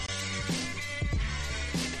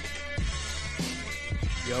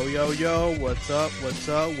Yo, yo, yo, what's up? What's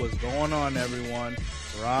up? What's going on, everyone?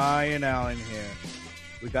 Ryan Allen here.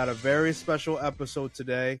 We got a very special episode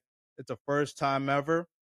today. It's a first time ever.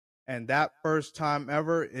 And that first time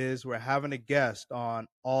ever is we're having a guest on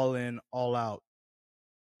All In, All Out.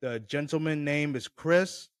 The gentleman name is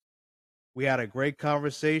Chris. We had a great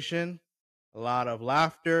conversation, a lot of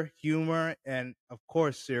laughter, humor, and of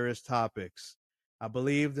course, serious topics. I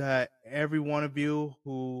believe that every one of you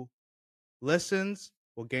who listens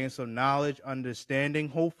will gain some knowledge, understanding,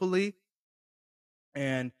 hopefully.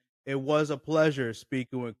 And it was a pleasure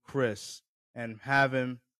speaking with Chris and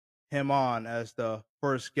having him on as the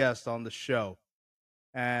first guest on the show.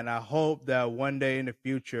 And I hope that one day in the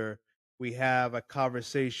future we have a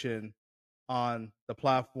conversation on the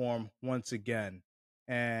platform once again.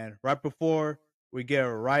 And right before we get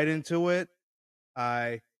right into it,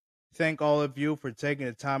 I thank all of you for taking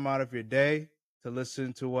the time out of your day to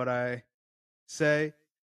listen to what I say,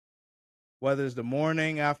 whether it's the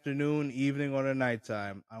morning, afternoon, evening, or the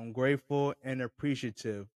nighttime. I'm grateful and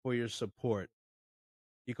appreciative for your support.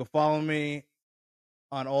 You can follow me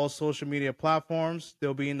on all social media platforms.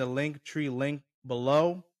 They'll be in the link tree link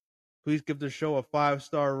below. Please give the show a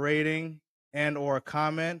 5-star rating and or a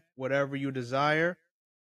comment, whatever you desire.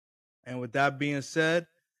 And with that being said,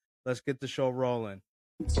 let's get the show rolling.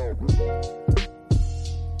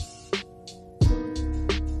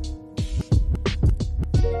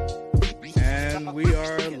 And we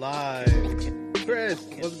are live. Chris,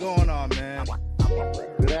 what's going on, man?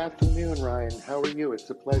 Good afternoon, Ryan. How are you? It's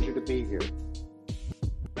a pleasure to be here.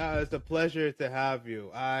 No, it's a pleasure to have you.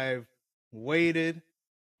 I've waited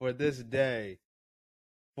for this day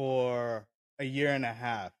for a year and a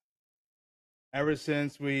half. Ever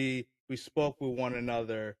since we spoke with one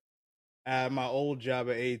another at my old job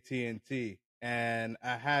at AT&T, and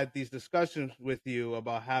I had these discussions with you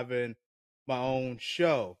about having my own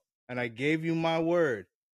show, and I gave you my word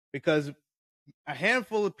because a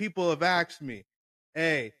handful of people have asked me,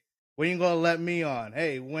 "Hey, when you gonna let me on?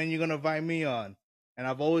 Hey, when you gonna invite me on?" And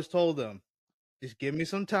I've always told them, "Just give me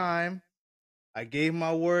some time." I gave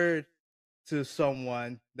my word to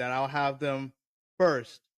someone that I'll have them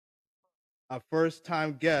first, a first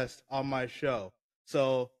time guest on my show.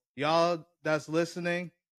 So y'all that's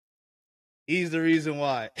listening, he's the reason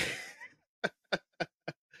why.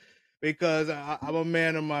 Because I'm a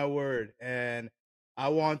man of my word, and I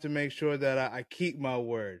want to make sure that I keep my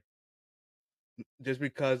word. Just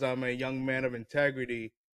because I'm a young man of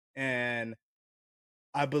integrity, and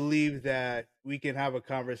I believe that we can have a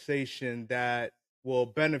conversation that will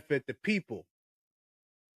benefit the people.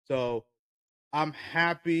 So I'm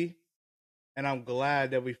happy and I'm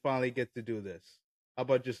glad that we finally get to do this. How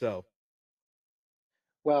about yourself?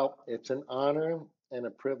 Well, it's an honor and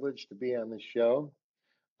a privilege to be on the show.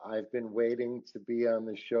 I've been waiting to be on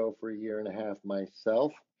the show for a year and a half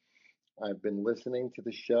myself. I've been listening to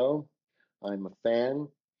the show. I'm a fan.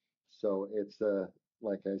 So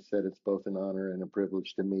like I said, it's both an honor and a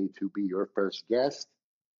privilege to me to be your first guest.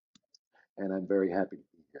 And I'm very happy to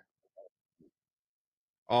be here.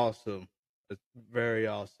 Awesome. It's very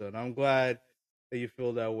awesome. I'm glad that you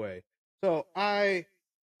feel that way. So I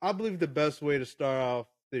believe the best way to start off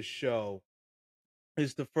this show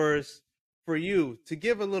is to first for you to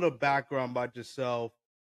give a little background about yourself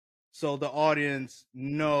so the audience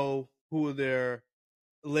know who they're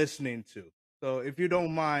listening to. So if you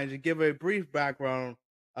don't mind, just give a brief background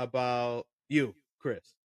about you,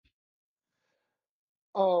 Chris.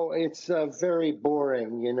 Oh, it's very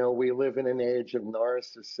boring. You know, we live in an age of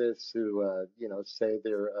narcissists who, say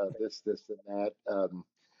they're this, and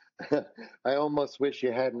that. I almost wish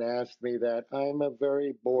you hadn't asked me that. I'm a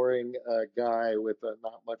very boring guy with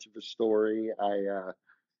not much of a story. I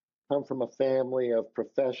come from a family of Chris,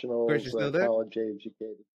 you professionals, still there? college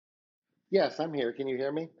educated. Yes, I'm here. Can you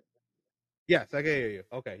hear me? Yes, I can hear you.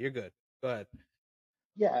 Okay, you're good. Go ahead.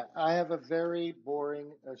 Yeah, I have a very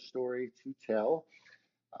boring story to tell.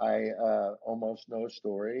 I almost no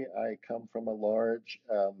story. I come from a large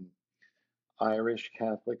Irish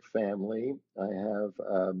Catholic family. I have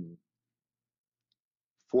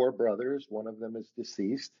four brothers. One of them is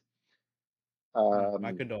deceased. My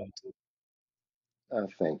Um, condolences.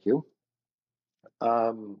 thank you.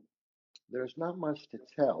 Um, there's not much to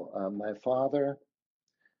tell. My father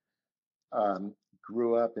um,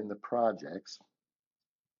 grew up in the projects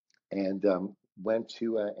and went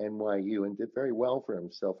to NYU and did very well for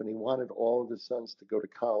himself. And he wanted all of his sons to go to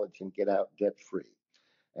college and get out debt free.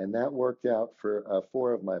 And that worked out for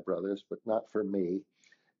four of my brothers, but not for me.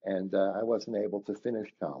 And I wasn't able to finish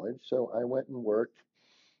college. So I went and worked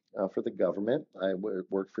for the government.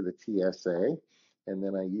 Worked for the TSA. And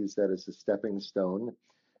then I used that as a stepping stone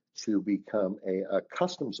to become a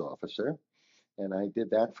customs officer, and I did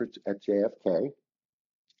that at JFK.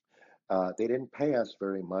 They didn't pay us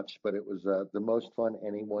very much, but it was the most fun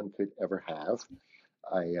anyone could ever have.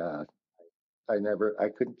 I I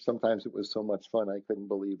couldn't. Sometimes it was so much fun I couldn't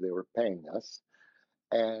believe they were paying us,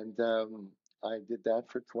 and I did that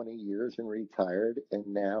for 20 years and retired, and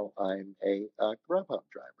now I'm a Grubhub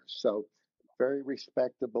driver. So very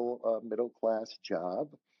respectable middle class job,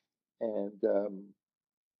 and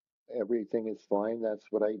everything is fine. That's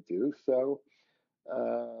what I do. So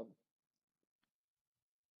uh,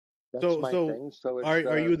 that's So my so thing. So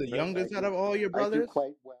are you the very youngest out of all your I do brothers?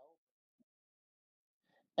 quite well,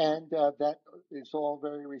 and that is all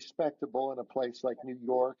very respectable in a place like New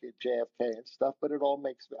York at JFK and stuff. But it all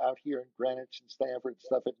makes out here in Greenwich and Stanford and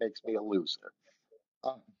stuff. It makes me a loser.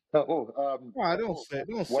 Uh, so No, I don't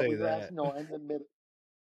what say were you that. asking? No, I'm the middle.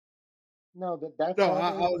 No, that's No, how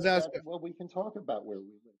they I was live. That asking. well, we can talk about where we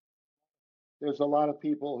live. There's a lot of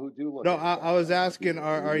people who do look No, at it I that was way. asking.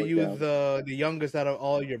 We Are look you down. the youngest out of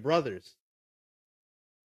all your brothers?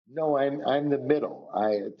 No, I'm the middle.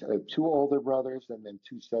 I have two older brothers and then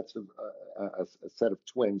two sets of a set of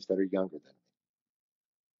twins that are younger than me.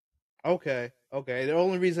 Okay, okay. The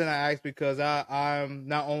only reason I asked because I'm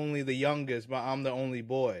not only the youngest, but I'm the only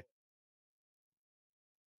boy.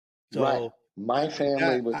 Right. So My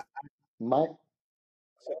family that was my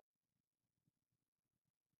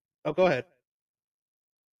oh, go ahead.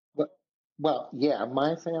 well, yeah,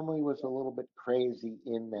 my family was a little bit crazy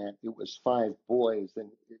in that it was five boys, and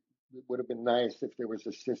it would have been nice if there was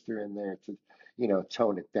a sister in there to,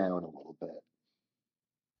 tone it down a little bit.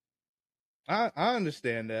 I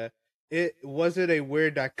understand that. It a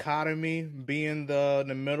weird dichotomy being the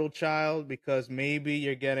middle child because maybe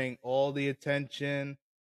you're getting all the attention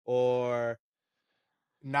or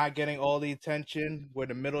not getting all the attention where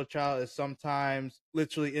the middle child is sometimes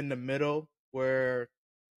literally in the middle where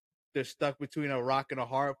they're stuck between a rock and a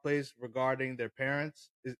hard place regarding their parents.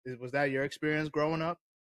 Was that your experience growing up?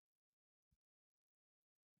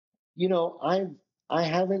 You know, I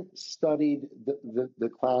haven't studied the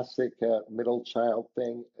classic middle child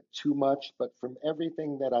thing too much, but from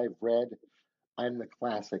everything that I've read, I'm the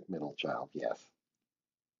classic middle child. Yes.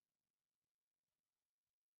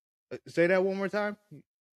 Say that one more time.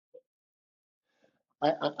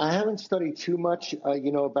 I haven't studied too much,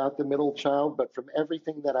 about the middle child, but from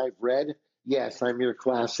everything that I've read, yes, I'm your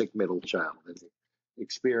classic middle child and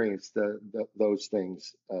experience those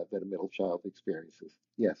things that a middle child experiences.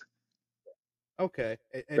 Yes, Okay.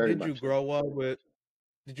 And very much so.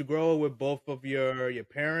 did you grow up with both of your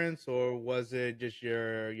parents or was it just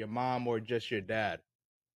your mom or just your dad?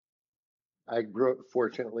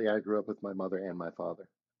 Fortunately, I grew up with my mother and my father.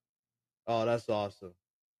 Oh, that's awesome.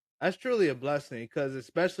 That's truly a blessing because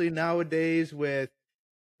especially nowadays with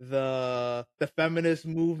the feminist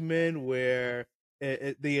movement where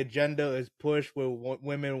the agenda is pushed where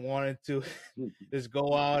women wanted to just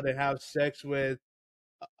go out and have sex with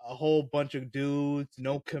a whole bunch of dudes,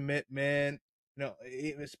 no commitment.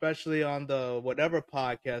 Especially on the whatever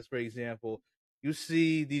podcast, for example, you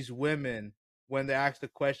see these women when they ask the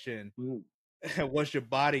question, Mm. "What's your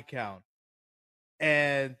body count?"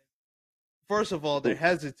 And first of all, they're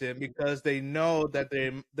hesitant because they know that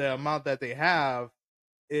the amount that they have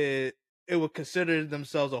it it would consider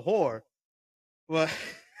themselves a whore, but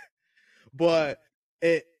but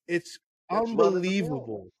it's That's run of the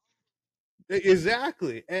mill. unbelievable.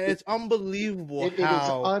 Exactly, and It, it's unbelievable it is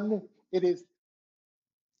how it is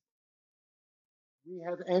we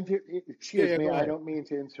have entered. yeah, Excuse yeah, me, go I ahead. don't mean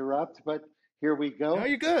to interrupt, but here we No, go.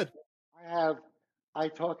 you're good. I have, I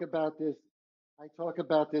talk about this, I talk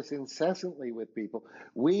about this incessantly with people.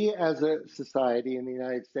 We as a society in the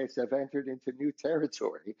United States have entered into new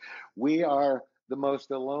territory. We are the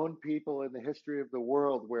most alone people in the history of the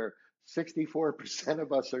world, where 64%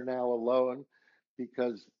 of us are now alone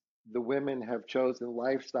because the women have chosen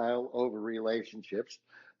lifestyle over relationships.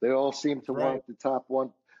 They all seem to Right,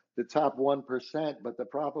 want the top 1%, but the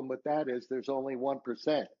problem with that is there's only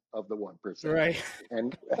 1% of the 1%. right.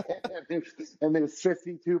 And there's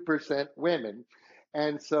 52% women,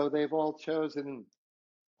 and so they've all chosen.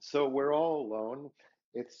 So we're all alone.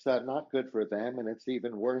 It's not good for them, and it's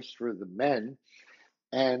even worse for the men.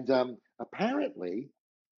 And apparently,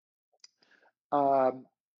 um,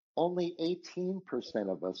 only 18%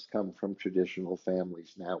 of us come from traditional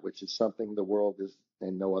families now, which is something the world is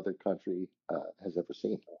and no other country has ever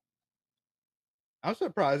seen. I'm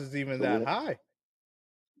surprised it's even So that high.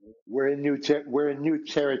 we're in new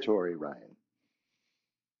territory, Ryan,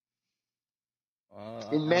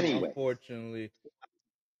 in I'm many ways. unfortunately.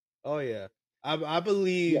 Oh yeah, I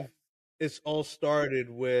Yeah. believe it's all started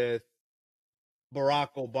with Barack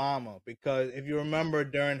Obama, because if you remember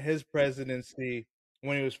during his presidency,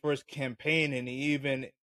 when he was first campaigning, even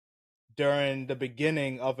during the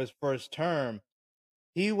beginning of his first term,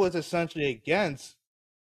 he was essentially against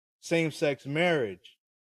same sex marriage.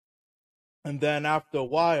 And then after a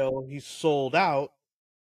while, he sold out,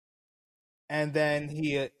 and then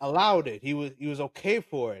he allowed it. He was okay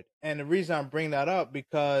for it. And the reason I bring that up,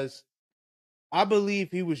 because I believe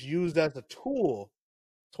he was used as a tool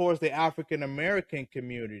towards the African American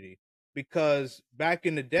community, because back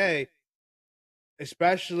in the day,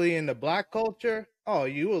 especially in the black culture, oh,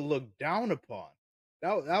 you were looked down upon.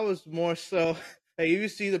 That was more so. Hey, you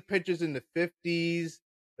see the pictures in the 50s,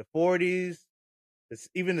 the 40s,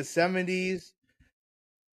 even the 70s.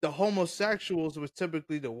 The homosexuals was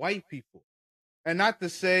typically the white people, and not to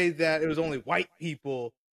say that it was only white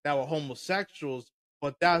people that were homosexuals,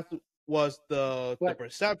 but that was the But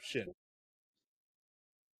perception.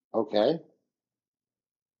 okay,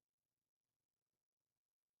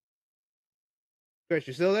 Chris,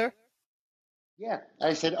 you still there? yeah,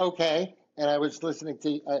 I said okay, and I was listening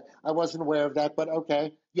to. I wasn't aware of that, but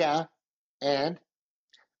okay, yeah, and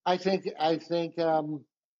I think.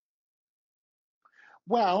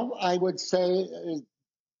 Well, I would say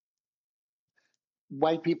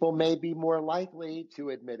white people may be more likely to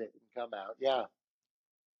admit it and come out. Yeah.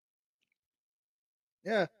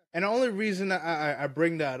 Yeah, and the only reason I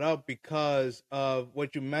bring that up, because of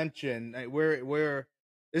what you mentioned. Like, where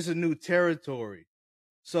this is new territory,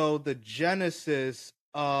 so the genesis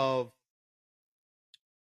of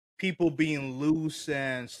people being loose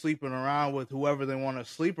and sleeping around with whoever they want to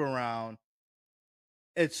sleep around,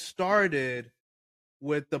 it started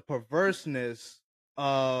with the perverseness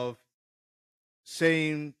of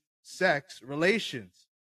same sex relations.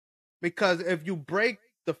 Because if you break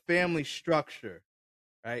the family structure,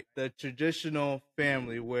 right, the traditional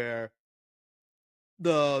family where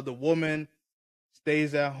the woman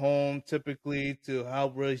stays at home typically to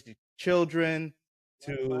help raise the children,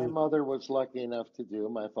 Like my to mother was lucky enough to do.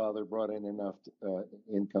 My father brought in enough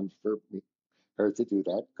income for her to do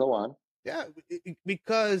that. Go on. yeah,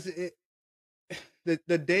 because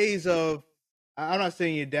the days of, I'm not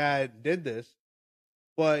saying your dad did this,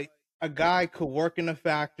 but a guy could work in a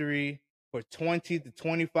factory for 20 to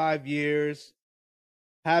 25 years,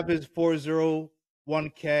 have his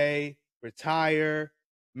 401k, retire,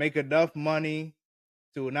 make enough money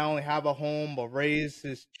to not only have a home but raise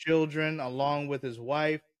his children along with his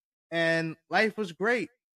wife, and life was great.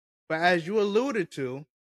 But as you alluded to,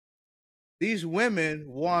 these women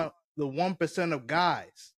want the 1% of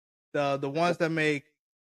guys, the ones that make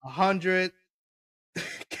 100k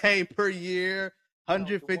per year, No,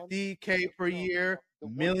 the one, 150k per no, year, the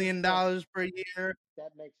one million percent dollars per year.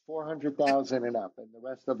 that makes 400,000 and up, and the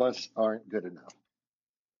rest of us aren't good enough.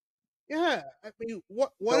 Yeah, I mean,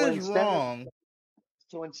 what So is instead of wrong?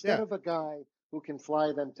 so instead Yeah, of a guy who can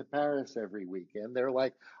fly them to Paris every weekend, they're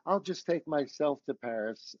like, I'll just take myself to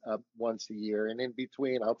Paris once a year, and in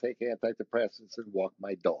between, I'll take antidepressants and walk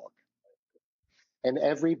my dog. And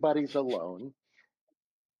everybody's alone.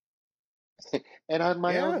 And on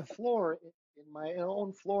my own yeah, floor, in my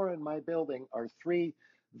own floor in my building, are three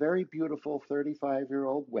very beautiful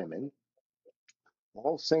 35-year-old women,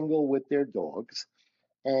 all single with their dogs.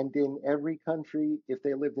 And in every country, if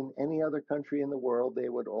they lived in any other country in the world, they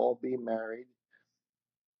would all be married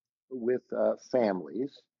with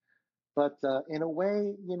families. But in a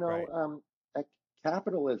way, right.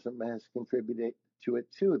 capitalism has contributed to it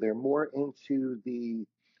too. They're more into the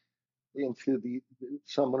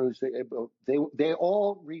someone who's they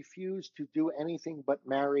all refuse to do anything but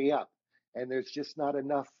marry up, and there's just not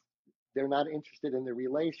enough. They're not interested in the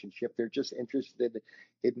relationship. They're just interested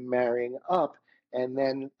in marrying up, and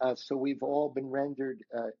then so we've all been rendered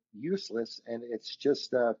useless, and it's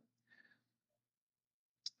just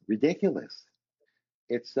ridiculous.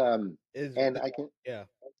 It's Is and I can Yeah,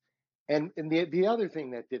 and the other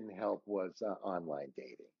thing that didn't help was online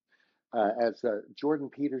dating. As Jordan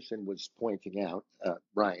Peterson was pointing out,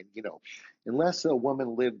 Brian, unless a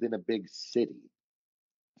woman lived in a big city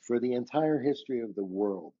for the entire history of the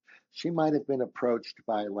world, she might have been approached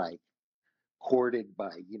by courted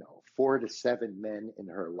by 4 to 7 men in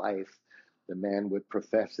her life. The man would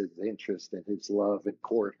profess his interest and his love and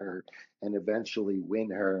court her and eventually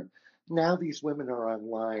win her. Now these women are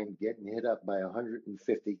online getting hit up by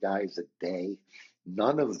 150 guys a day.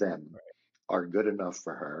 None of them are good enough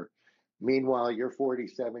for her. Meanwhile, you're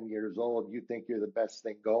 47 years old. You think you're the best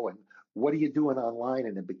thing going. What are you doing online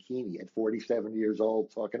in a bikini at 47 years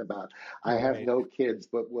old talking about, I have right. no kids,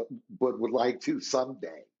 but would like to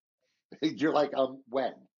someday? You're like,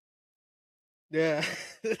 when? Yeah.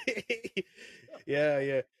 Yeah,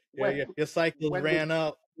 yeah, yeah, When yeah. Your cycles when would ran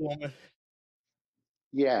out, woman.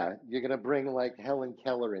 yeah, you're gonna bring like Helen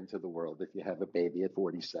Keller into the world if you have a baby at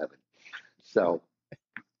 47. So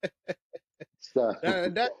so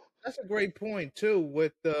That's a great point too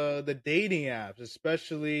with the dating apps,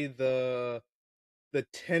 especially the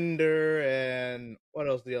Tinder and what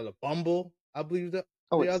else? The other Bumble, I believe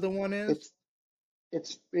oh the other one is.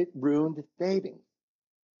 it's it ruined dating.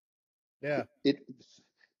 Yeah, It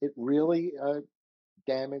it really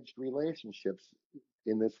damaged relationships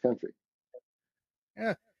in this country.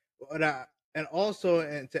 yeah. But and also,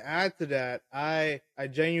 and to add to that, I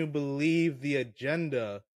genuinely believe the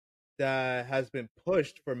agenda that has been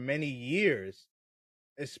pushed for many years,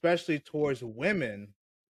 especially towards women,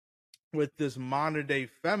 with this modern day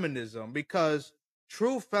feminism, because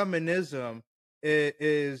true feminism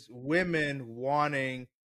is women wanting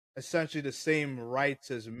essentially the same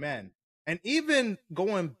rights as men. And even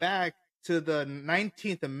going back to the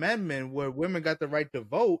 19th Amendment, where women got the right to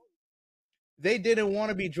vote, they didn't want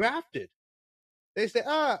to be drafted. They said,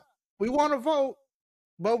 we want to vote,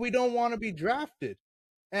 but we don't want to be drafted.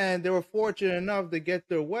 And they were fortunate enough to get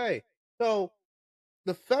their way. So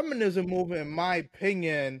the feminism movement, in my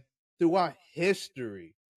opinion, throughout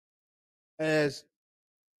history, as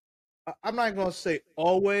I'm not gonna say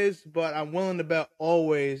always, but I'm willing to bet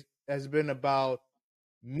always has been about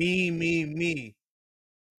me,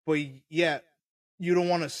 but yet you don't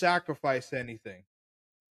want to sacrifice anything.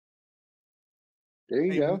 There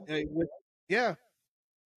you go. Yeah,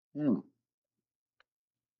 Hmm,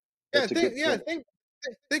 yeah, that's a good point.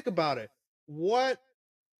 think about it. What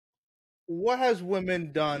what has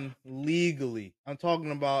women done legally? I'm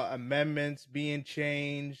talking about amendments being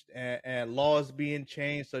changed and laws being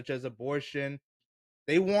changed, such as abortion.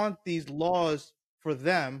 They want these laws for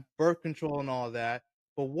them, birth control and all that.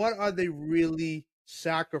 But what are they really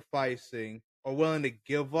sacrificing or willing to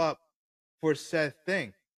give up for said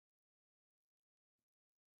thing?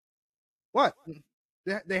 What?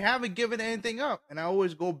 They haven't given anything up. And I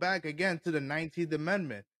always go back again to the 19th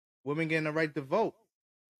Amendment, women getting the right to vote.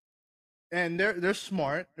 And they're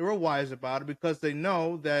smart, they're wise about it because they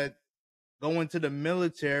know that going to the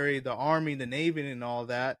military, the army, the navy, and all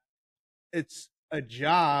that, it's a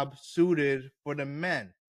job suited for the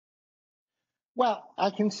men. Well,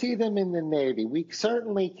 I can see them in the Navy. We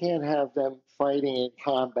certainly can't have them fighting in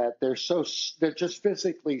combat. They're just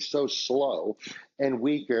physically so slow and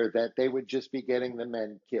weaker that they would just be getting the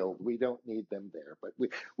men killed. We don't need them there, but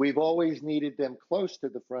we've always needed them close to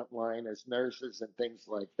the front line as nurses and things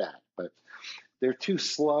like that. But they're too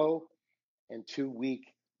slow and too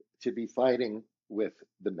weak to be fighting with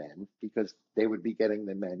the men because they would be getting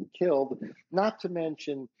the men killed. Not to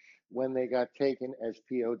mention, when they got taken as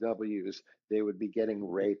POWs, they would be getting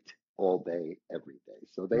raped all day, every day.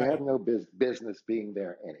 So they have Right. no business being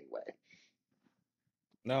there anyway.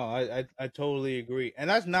 No, I totally agree, and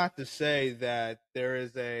that's not to say that there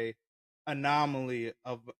is a anomaly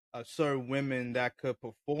of certain women that could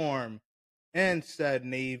perform in said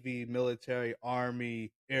Navy, military,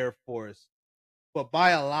 Army, Air Force, but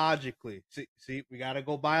biologically, see, we got to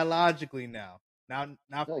go biologically now, not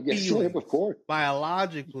Yes, of feelings. course.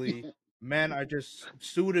 Biologically, men are just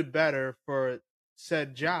suited better for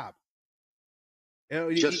said job.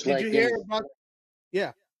 Just Did you like hear in about?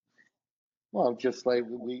 Yeah. Well, just like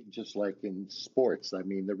in sports. I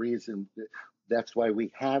mean, the reason that's why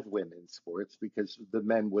we have women's sports because the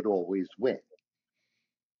men would always win.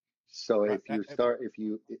 So Right. if you start, if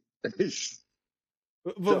you,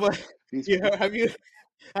 But, so but these, yeah, have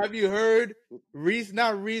you heard?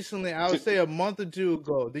 Not recently. I would say a month or two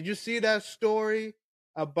ago. Did you see that story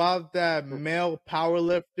about that male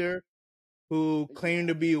powerlifter who claimed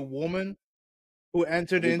to be a woman who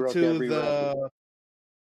entered and he broke into every record.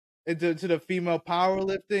 the female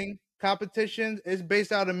powerlifting competitions? It's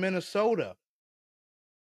based out of Minnesota,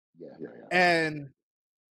 Yeah, yeah, and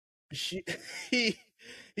she he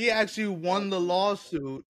he actually won the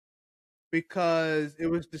lawsuit because it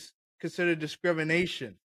was considered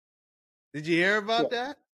discrimination. Did you hear yeah. about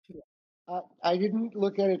that? I didn't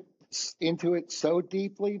look at it into it so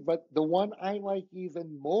deeply, but the one I like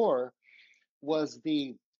even more was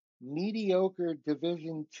the mediocre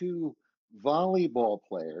Division II volleyball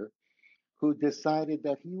player who decided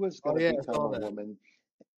that he was going Oh to yeah, I become saw a that. woman.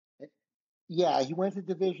 Yeah, he went to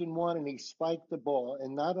Division I and he spiked the ball,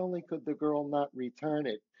 and not only could the girl not return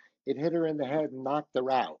it, it hit her in the head and knocked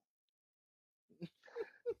her out.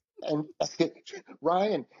 And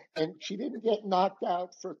Ryan, and she didn't get knocked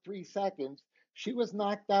out for 3 seconds. She was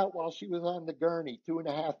knocked out while she was on the gurney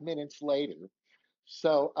 2.5 minutes later.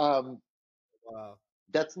 So Wow.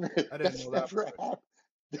 That's I didn't that's know that never part.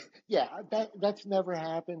 happened. Yeah, that's never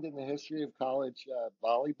happened in the history of college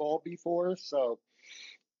volleyball before. So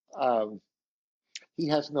um, he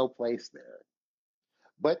has no place there.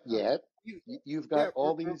 But Uh, yet you- you've yeah. got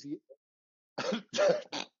all these.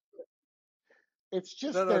 It's No,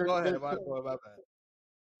 just no. Go they're ahead. My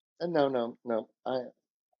bad. no.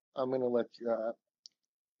 I'm going to let you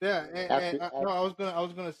Yeah, after no, I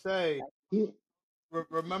was gonna say, he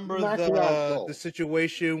remember knocked her out the cold.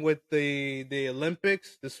 situation with the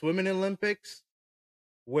Olympics, the swimming Olympics,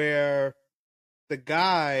 where the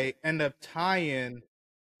guy ended up tying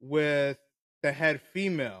with the head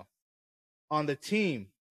female on the team,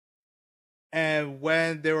 and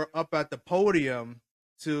when they were up at the podium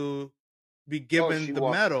to be Oh, given she the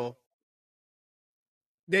walked. medal,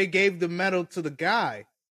 they gave the medal to the guy.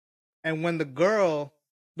 And when the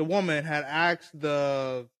woman, had asked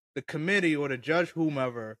the committee or the judge,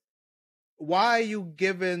 whomever, why are you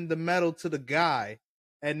giving the medal to the guy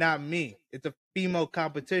and not me? It's a female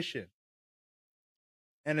competition.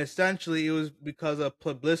 And essentially, it was because of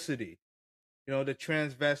publicity. The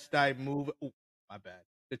transvestite move. Ooh, my bad.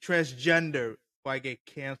 The transgender, if I get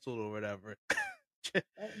canceled or whatever.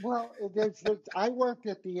 Well, I worked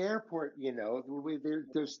at the airport.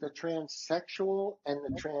 There's the transsexual and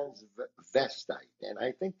the transvestite, and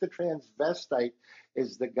I think the transvestite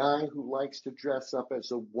is the guy who likes to dress up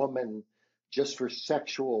as a woman just for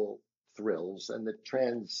sexual thrills, and the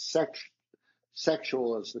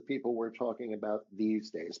sexual is the people we're talking about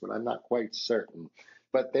these days, but I'm not quite certain.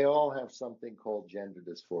 But they all have something called gender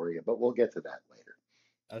dysphoria, but we'll get to that later.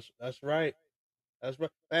 That's right. That's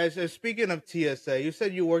right. As speaking of TSA, you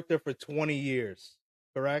said you worked there for 20 years,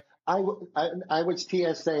 correct? I was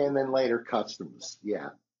TSA and then later customs. Yeah.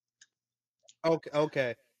 Okay,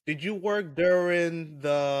 okay. Did you work during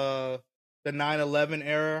the 9/11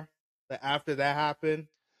 era? After that happened?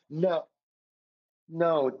 No,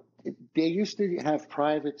 no. They used to have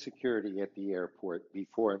private security at the airport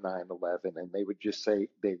before 9/11, and they would just say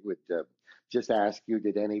they would just ask you,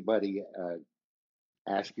 did anybody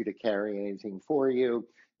ask you to carry anything for you?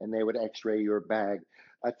 And they would x-ray your bag.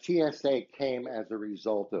 A TSA came as a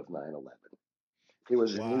result of 9/11. It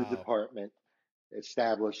was a new Wow. department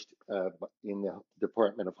established in the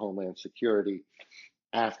Department of Homeland Security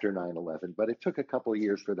after 9/11, but it took a couple of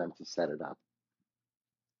years for them to set it up.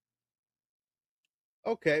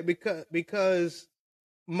 Okay, because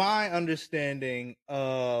my understanding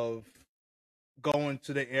of going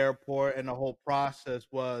to the airport and the whole process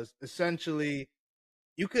was essentially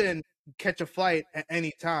you can catch a flight at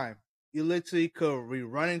any time. You literally could be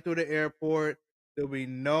running through the airport. There'll be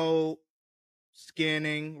no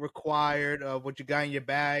scanning required of what you got in your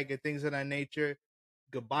bag and things of that nature.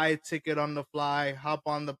 You could buy a ticket on the fly, hop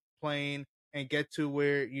on the plane, and get to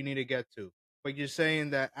where you need to get to. But you're saying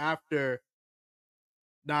that after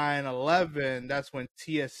 9/11, that's when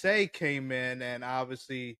TSA came in, and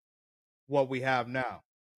obviously what we have now.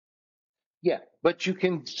 Yeah, but you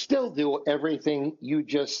can still do everything you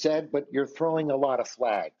just said, but you're throwing a lot of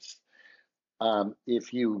flags.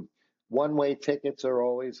 If you one-way tickets are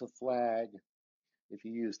always a flag. If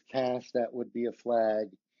you used cash, that would be a flag.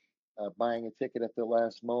 Buying a ticket at the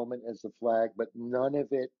last moment is a flag, but none of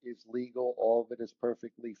it is legal. All of it is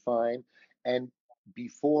perfectly fine. And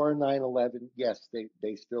before 9/11, yes,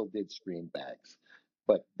 they still did screen bags,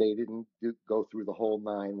 but they didn't go through the whole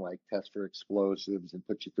nine, like test for explosives and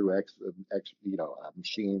put you through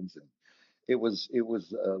machines. And it was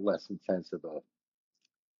less intensive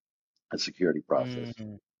a security process.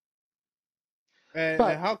 Mm. And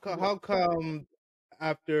But how come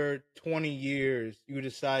after 20 years you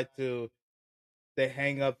decide to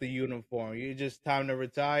hang up the uniform? You just time to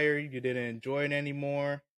retire. You didn't enjoy it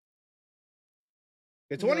anymore.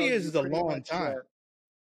 'Cause 20 no, years you is a pretty long much. time.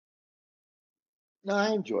 No, I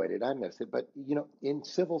enjoyed it. I missed it. But, in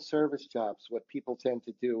civil service jobs, what people tend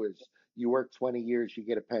to do is you work 20 years, you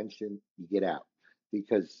get a pension, you get out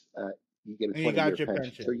because you get a And you 20-year got your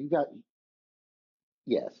pension. So pension. you got,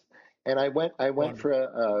 yes. And I went for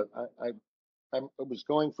Wonderful. I was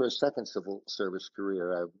going for a second civil service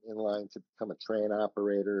career. I'm in line to become a train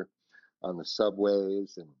operator on the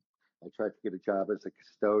subways, and I tried to get a job as a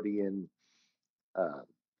custodian uh,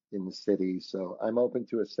 in the city. So I'm open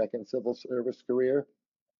to a second civil service career.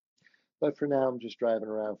 But for now, I'm just driving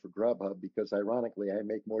around for Grubhub because, ironically, I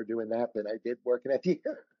make more doing that than I did working at the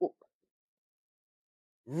airport.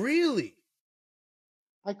 Really?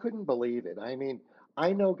 I couldn't believe it. I mean,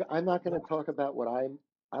 I know I'm not going to talk about what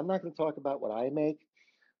I'm not going to talk about what I make,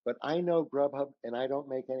 but I know Grubhub, and I don't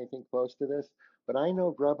make anything close to this. But I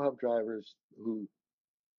know Grubhub drivers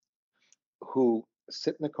who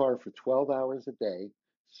sit in the car for 12 hours a day,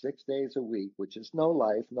 6 days a week, which is no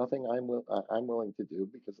life, nothing I'm willing to do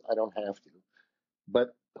because I don't have to,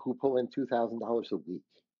 but who pull in $2,000 a week.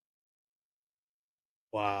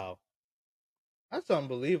 Wow. That's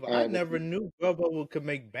unbelievable. I And never knew Grubhub could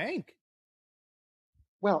make bank.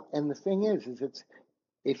 well, and the thing is it's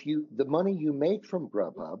if you the money you make from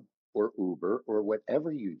Grubhub or Uber or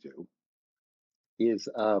whatever you do is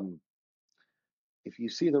if you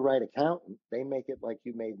see the right accountant, they make it like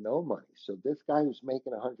you made no money. So this guy who's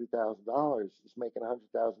making $100,000 is making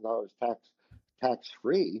 $100,000 tax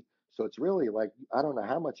free. So it's really like I don't know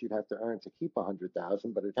how much you'd have to earn to keep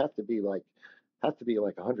 100,000, but it'd have to be like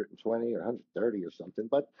 120 or 130 or something.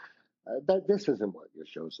 But this isn't what your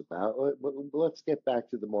show's about. Let's get back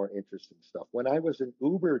to the more interesting stuff. When I was an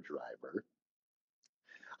Uber driver,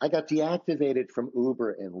 I got deactivated from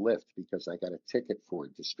Uber and Lyft because I got a ticket for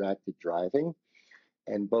distracted driving,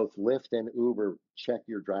 and both Lyft and Uber check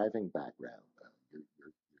your driving background,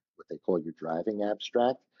 what they call your driving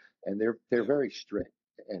abstract, and they're Yeah. very strict.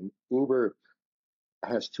 And Uber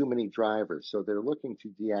has too many drivers, so they're looking to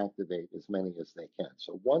deactivate as many as they can.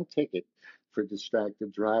 So one ticket for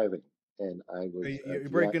distracted driving, and You're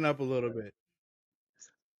breaking up a little bit.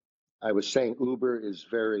 I was saying Uber is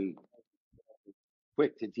very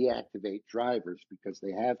quick to deactivate drivers because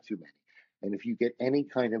they have too many. And if you get any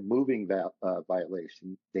kind of moving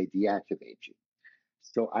violation, they deactivate you.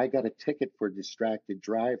 So I got a ticket for distracted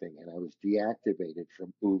driving and I was deactivated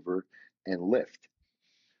from Uber and Lyft.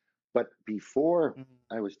 But before Mhm.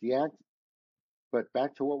 I was deactivated, but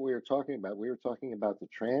back to what we were talking about the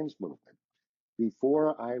trans movement.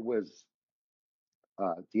 Before I was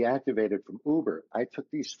deactivated from Uber, I took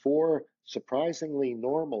these four surprisingly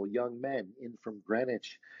normal young men in from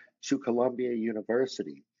Greenwich to Columbia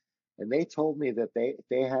University. And they told me that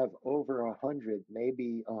they have over 100,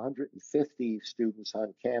 maybe 150 students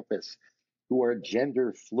on campus who are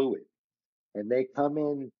gender fluid. And they come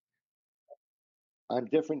in on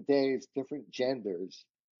different days, different genders,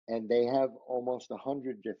 and they have almost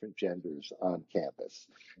 100 different genders on campus.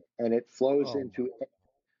 And it flows Oh my. into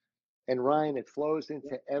And Ryan, it flows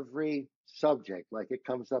into every subject. Like it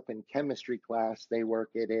comes up in chemistry class, they work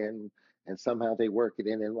it in, and somehow they work it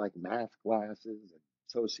in like math classes and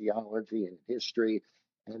sociology and history.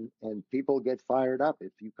 And people get fired up.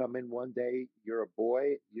 If you come in one day, you're a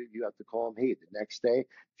boy, you have to call him he. The next day,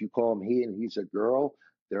 if you call him he and he's a girl,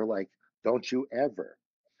 they're like, don't you ever.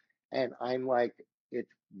 And I'm like, it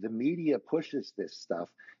the media pushes this stuff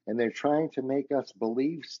and they're trying to make us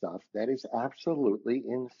believe stuff that is absolutely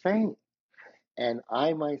insane. And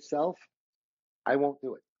I myself, I won't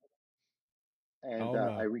do it. And Oh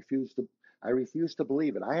no. I refuse to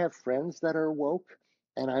believe it. I have friends that are woke,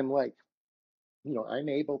 and I'm like, I'm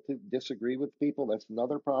able to disagree with people. That's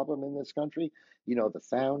another problem in this country. The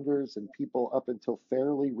founders and people up until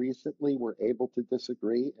fairly recently were able to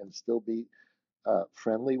disagree and still be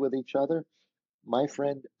friendly with each other. My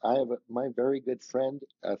friend, my very good friend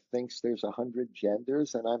thinks there's 100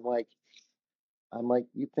 genders, and I'm like,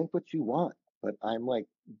 you think what you want, but I'm like,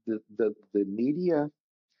 the media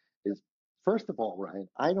is, first of all, Ryan,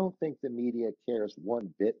 I don't think the media cares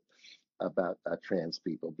one bit about trans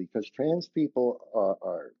people because trans people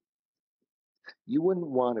you wouldn't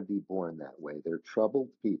want to be born that way. They're troubled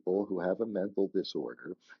people who have a mental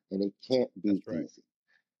disorder, and it can't That's be right. easy.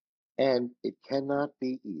 And it cannot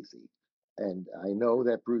be easy. And I know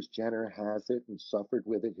that Bruce Jenner has it and suffered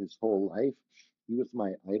with it his whole life. He was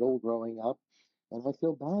my idol growing up, and I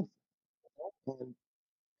feel bad. And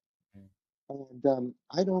Mm.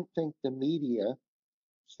 I don't think the media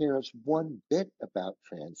cares one bit about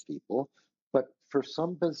trans people, but for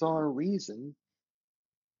some bizarre reason,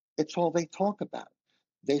 it's all they talk about.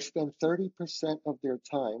 They spend 30% of their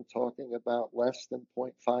time talking about less than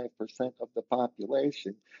 0.5% of the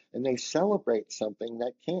population, and they celebrate something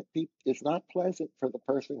that can't be, is not pleasant for the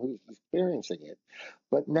person who's experiencing it.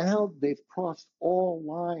 But now they've crossed all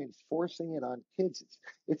lines, forcing it on kids.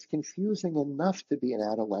 It's confusing enough to be an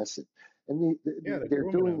adolescent. And Yeah, they're they're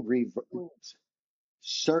grooming doing them.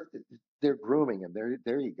 certain they're grooming them.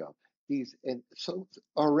 There you go. These and so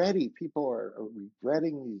already people are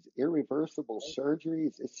regretting these irreversible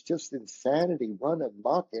surgeries. It's just insanity run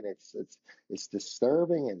amok, and it's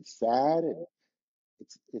disturbing and sad, and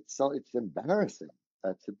it's embarrassing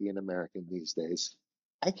to be an American these days.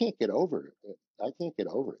 I can't get over it. I can't get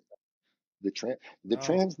over it. The trans the No.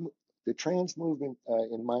 trans the trans movement,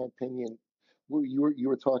 in my opinion, you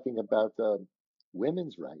were talking about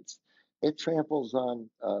women's rights. It tramples on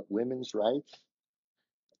women's rights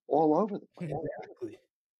all over the place. Exactly.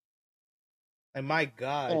 And my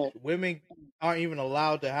gosh, And women aren't even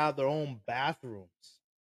allowed to have their own bathrooms.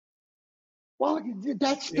 well,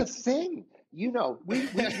 that's the thing.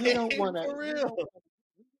 We don't want to For real.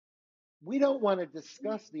 we don't want to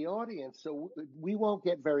discuss the audience, so we won't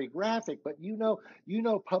get very graphic. But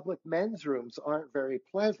public men's rooms aren't very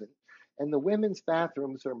pleasant, and the women's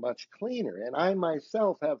bathrooms are much cleaner. And I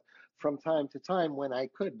myself have, from time to time, when I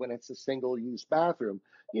could, when it's a single-use bathroom,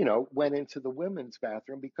 went into the women's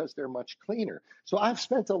bathroom because they're much cleaner. So I've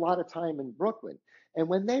spent a lot of time in Brooklyn, and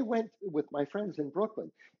when they went with my friends in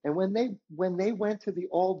Brooklyn, and when they went to the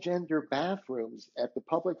all-gender bathrooms at the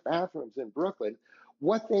public bathrooms in Brooklyn,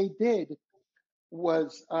 what they did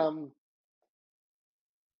was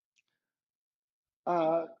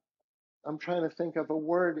uh, I'm trying to think of a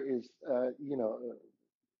word is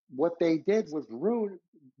what they did was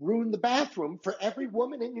ruin the bathroom for every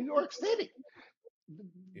woman in New York City.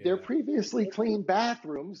 Their Yeah. previously clean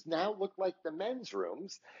bathrooms now look like the men's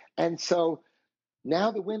rooms, and so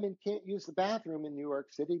now the women can't use the bathroom in New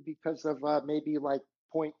York City because of maybe like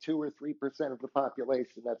 0.2 or 3% of the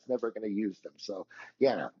population that's never going to use them. So,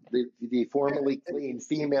 yeah, the formerly clean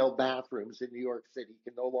female bathrooms in New York City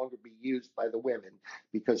can no longer be used by the women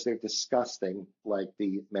because they're disgusting like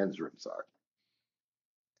the men's rooms are.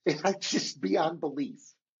 It's just beyond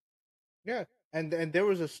belief. Yeah. And there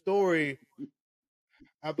was a story,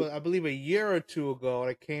 I believe a year or two ago,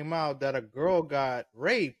 that came out that a girl got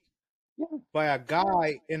raped Yeah. by a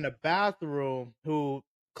guy in the bathroom who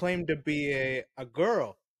claimed to be a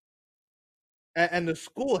girl. And the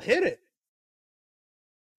school hid it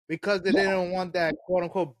because they Yeah. didn't want that quote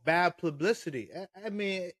unquote bad publicity. I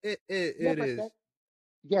mean, Yeah, it but is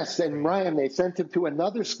yes, and crazy. Ryan, they sent him to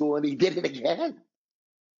another school and he did it again.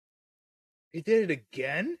 He did it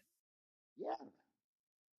again? Yeah.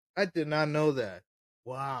 I did not know that.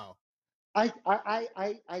 Wow.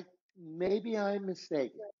 I maybe I'm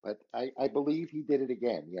mistaken, but I believe he did it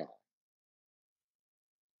again. Yeah.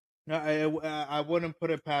 No, I wouldn't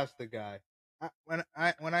put it past the guy. When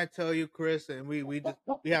I tell you, Chris, and we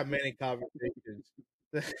have many conversations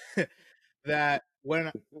that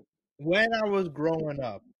when I was growing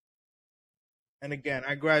up, and again,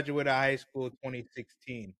 I graduated high school in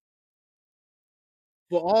 2016.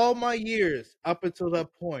 For all my years up until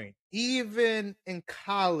that point, even in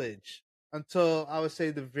college, until I would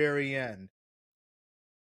say the very end,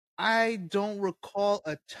 I don't recall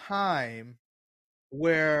a time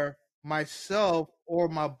where myself or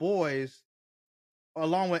my boys,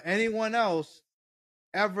 along with anyone else,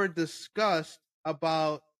 ever discussed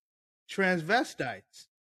about transvestites.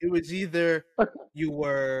 It was either you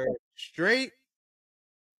were straight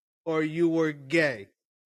or you were gay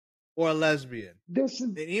or lesbian. This is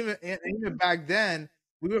And even back then,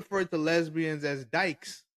 we referred to lesbians as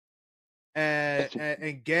dykes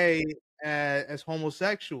and gay as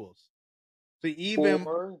homosexuals. So even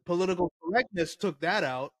or political correctness took that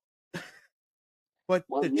out. But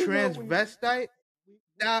well, the transvestite, we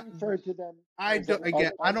that refer to them I as don't,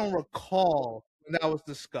 again, I a don't recall when that was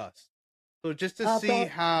discussed. So just to I see thought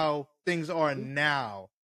how things are now,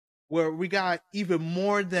 where we got even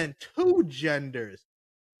more than two genders,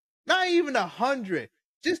 not even 100.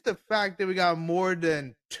 Just the fact that we got more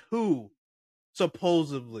than two,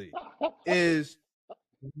 supposedly, is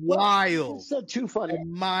well, you just wild said too funny. and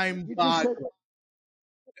You just said mind-boggling.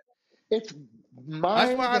 it's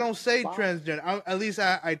That's why I mind don't say bog transgender. At least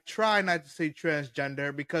I try not to say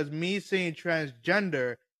transgender, because me saying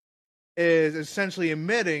transgender is essentially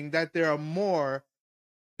admitting that there are more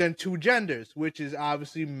than two genders, which is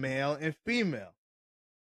obviously male and female.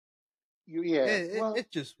 yeah. Well, It's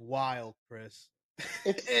just wild, Chris.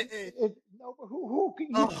 it's it, it no who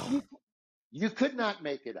oh, you could not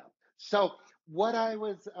make it up. So what I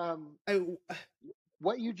was I,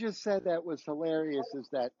 what you just said that was hilarious is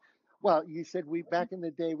that, well, you said we back in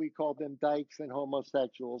the day we called them dykes and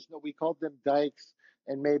homosexuals. No, we called them dykes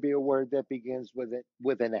and maybe a word that begins with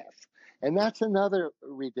an F, and that's another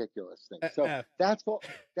ridiculous thing. So F. that's all.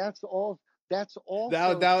 That's all. That's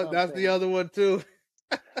also That's the something. other one too.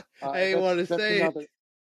 I didn't want to That's say it. another.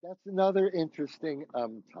 That's another interesting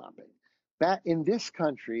topic. Back in this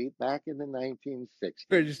country, back in the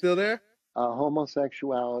Chris, you 1960s, still there?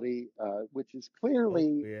 homosexuality, which is Oh,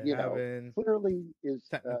 clearly, we're having clearly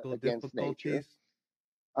is technical against nature, difficulties.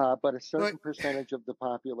 but a But certain percentage of the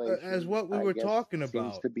as population, what we I were guess, talking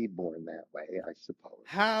seems about, to be born that way, I suppose.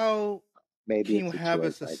 how Maybe can you it's a have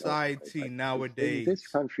a choice, I don't know. society But in this nowadays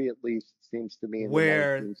country, at least, seems to me in the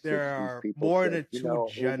where there 1960s, are people more said, than two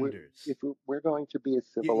genders? if we're going to be a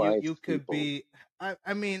You civilized could people, be.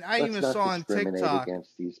 I mean, I let's even not saw on discriminate TikTok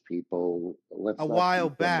against these people. a Let's not while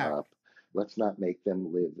beat them back up. Let's not make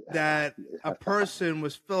them live. that a person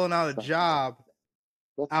was filling out a job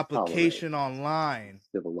application online,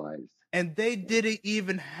 civilized, and they didn't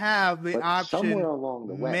even have the option somewhere along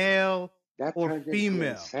the way, male that or turned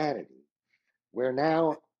female. into insanity, where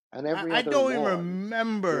now on every I other don't even lawn,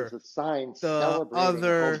 remember there's a sign the celebrating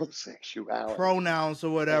other homosexuality, pronouns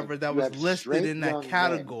or whatever and that you was have listed straight in that young men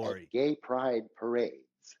category. at gay pride parades,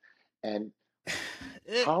 and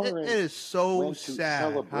it tolerance is so went to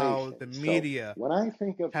sad how celebration. the media So when I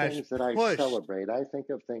think of has things that I pushed celebrate, I think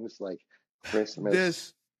of things like Christmas,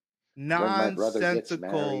 this when my brother gets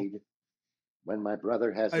nonsensical married, when my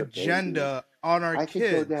brother has a baby. agenda on our I could go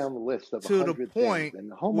kids down the list of to the 100 point things, and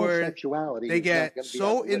where homosexuality they is not get going to be so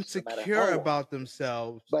on the list no matter insecure how long. about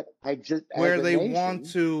themselves, But I just, where as a they nation,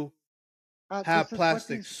 want to have this is what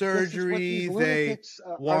plastic these surgery, they lunatics,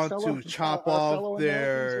 want to chop off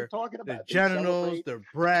their genitals, their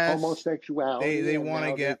breasts, homosexuality, they and want to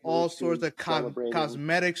now get they've all moved sorts to of celebrating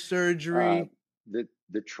cosmetic surgery.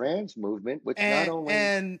 the trans movement, which not only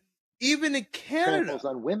and even in Canada, tramples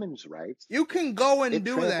on women's rights, you can go and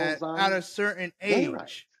do that tramples on at a certain gay age.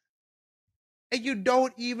 rights. And you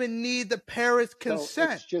don't even need the parents' So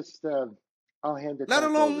consent, it's just, I'll hand it let back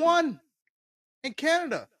alone over to you. one in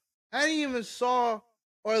Canada. I even saw,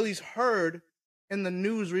 or at least heard in the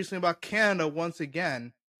news recently about Canada once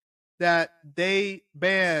again, that they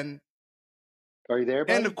ban Are you there,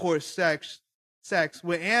 buddy? intercourse sex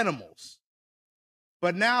with animals.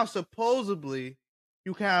 But now supposedly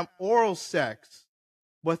you can have oral sex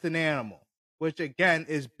with an animal, which again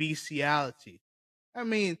is bestiality. I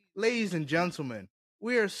mean, ladies and gentlemen,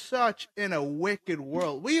 we are such in a wicked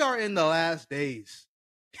world. We are in the last days.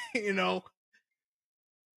 You know,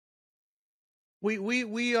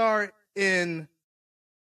 we are in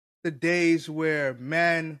the days where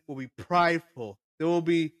men will be prideful. There will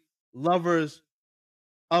be lovers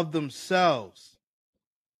of themselves.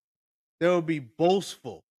 They will be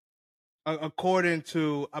boastful. According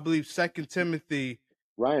to, I believe, 2 Timothy.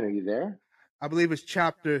 Ryan, are you there? I believe it's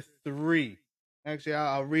chapter 3. Actually,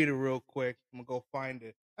 I'll read it real quick. I'm going to go find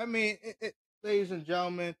it. I mean, ladies and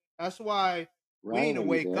gentlemen, that's why we need to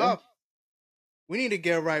wake up. We need to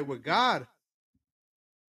get right with God.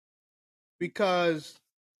 Because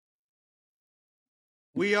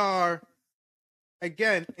we are,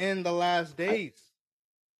 again, in the last days.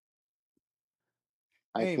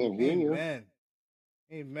 I can't hear you.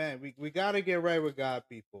 Amen. We got to get right with God,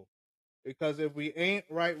 people. Because if we ain't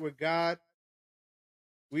right with God,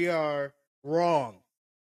 we are wrong.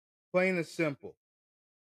 Plain and simple.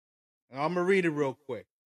 And I'm going to read it real quick.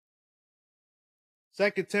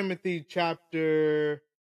 2 Timothy chapter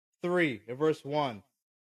 3, verse 1.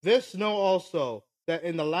 This know also, that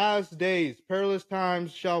in the last days perilous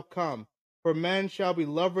times shall come, for men shall be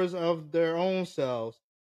lovers of their own selves,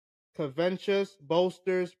 covetous,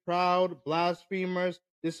 boasters, proud, blasphemers,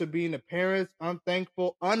 disobedient to parents,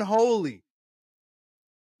 unthankful, unholy.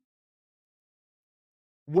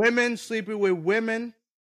 Women sleeping with women,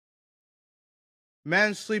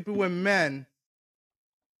 men sleeping with men.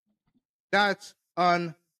 That's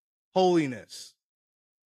unholiness.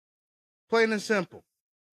 Plain and simple.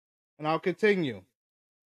 And I'll continue.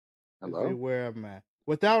 Hello? Where I'm at.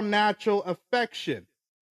 Without natural affection.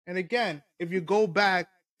 And again, if you go back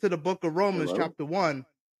to the book of Romans, chapter 1,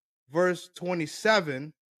 verse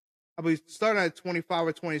 27, I believe starting at 25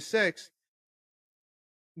 or 26,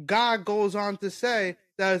 God goes on to say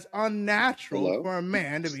that it's unnatural for a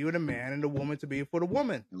man to be with a man and a woman to be with a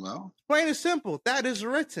woman. Hello? Plain and simple. That is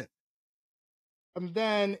written. And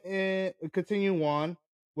then continue on.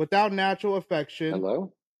 Without natural affection.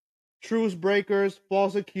 Hello? Truce breakers,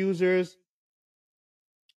 false accusers,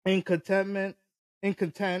 incontent,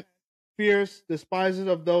 fierce, despisers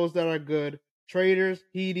of those that are good, traitors,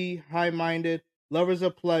 heady, high-minded, lovers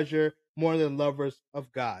of pleasure more than lovers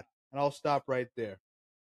of God. And I'll stop right there.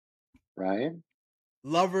 Ryan?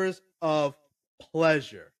 Lovers of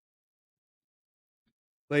pleasure.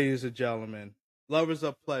 Ladies and gentlemen, lovers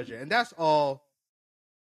of pleasure. And that's all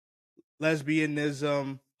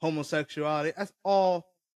lesbianism, homosexuality, that's all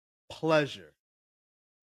pleasure.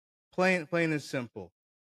 Plain and simple.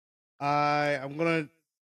 I'm going to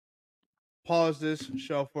pause this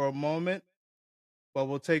show for a moment, but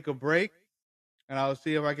we'll take a break, and I'll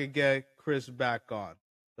see if I can get Chris back on.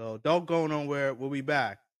 So don't go nowhere. We'll be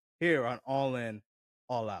back here on All In,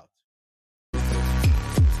 All Out.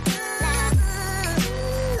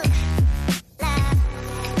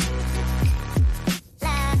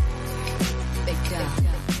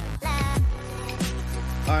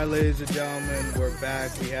 All right, ladies and gentlemen, we're back.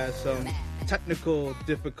 We had some technical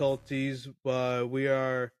difficulties, but we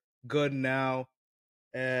are good now.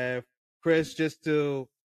 Chris, just to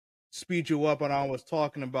speed you up on what I was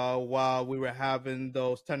talking about while we were having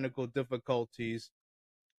those technical difficulties,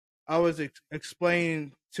 I was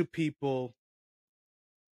explaining to people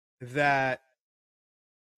that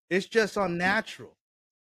it's just unnatural.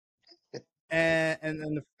 And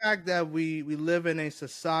the fact that we live in a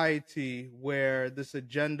society where this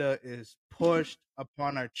agenda is pushed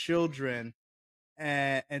upon our children,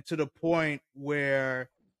 and to the point where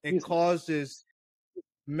it Excuse me. causes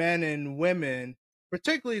men and women,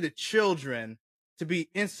 particularly the children, to be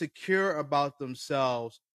insecure about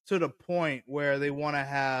themselves to the point where they want to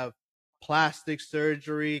have plastic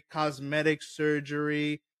surgery, cosmetic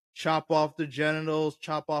surgery, chop off the genitals,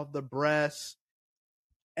 chop off the breasts,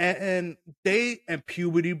 and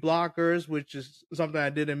puberty blockers, which is something I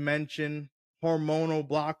didn't mention, hormonal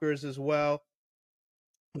blockers as well,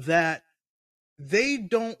 that they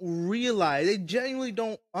don't realize, they genuinely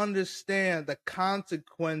don't understand the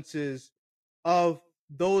consequences of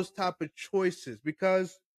those type of choices,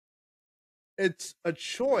 because it's a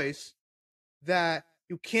choice that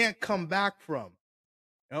you can't come back from.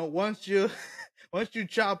 Once you once you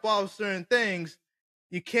chop off certain things,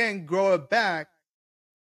 you can't grow it back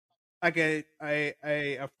like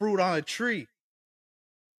a fruit on a tree.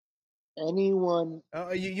 Anyone,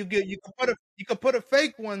 You can put a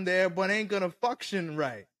fake one there, but it ain't gonna function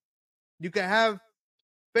right. You can have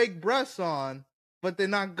fake breasts on, but they're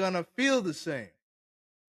not gonna feel the same.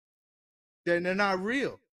 They're not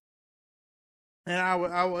real. And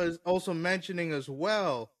I was also mentioning as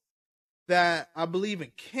well that I believe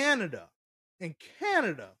in Canada,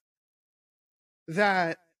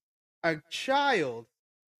 that a child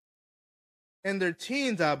in their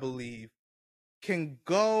teens, I believe, can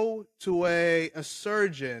go to a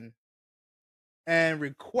surgeon and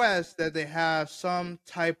request that they have some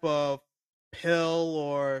type of pill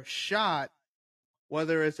or shot,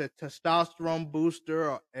 whether it's a testosterone booster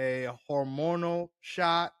or a hormonal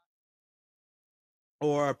shot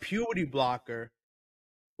or a puberty blocker,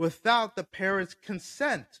 without the parent's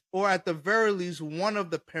consent, or at the very least, one of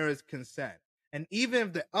the parents' consent. And even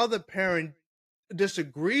if the other parent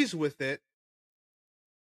disagrees with it,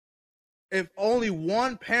 if only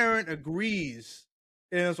one parent agrees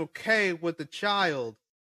and is okay with the child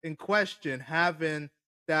in question having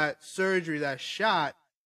that surgery, that shot,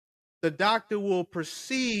 the doctor will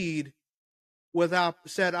proceed with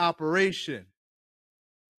said operation.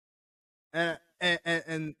 And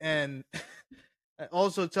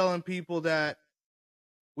also telling people that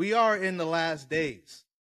we are in the last days,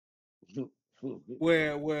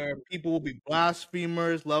 where people will be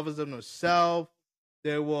blasphemers, lovers of themselves.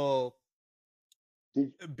 They will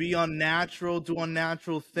did, be unnatural, do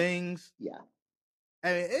unnatural things. yeah.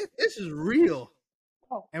 I mean, this is real,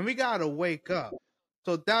 Oh. and we gotta wake up.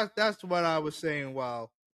 So that's what I was saying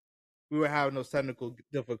while we were having those technical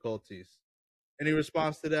difficulties. Any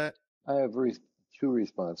response to that? I have two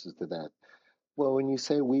responses to that. Well, when you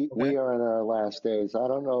say Okay. we are in our last days, I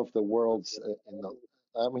don't know if the world's in the.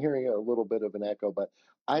 I'm hearing a little bit of an echo, but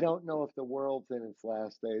I don't know if the world's in its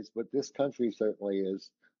last days, but this country certainly is.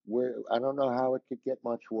 Where I don't know how it could get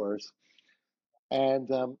much worse. And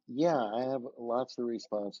yeah, I have lots of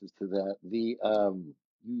responses to that.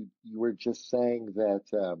 You were just saying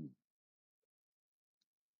that.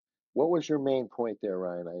 What was your main point there,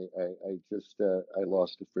 Ryan? I just I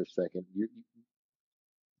lost it for a second.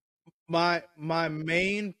 My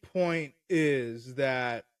main point is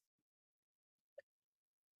that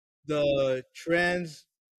the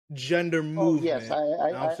transgender Oh yes, movement,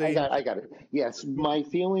 and I'm saying, I got it. Yes, my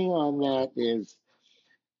feeling on that is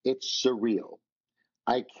it's surreal.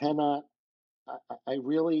 I cannot, I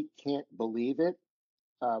really can't believe it.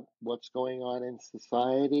 What's going on in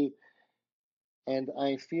society, and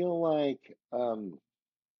I feel like,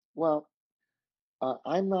 well,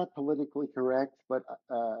 I'm not politically correct, but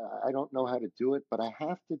I don't know how to do it. But I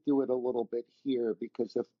have to do it a little bit here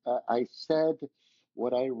because if I said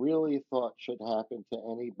what I really thought should happen to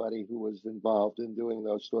anybody who was involved in doing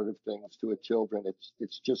those sort of things to a children,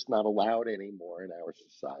 it's just not allowed anymore in our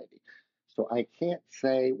society. So I can't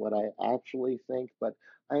say what I actually think, but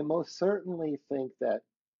I most certainly think that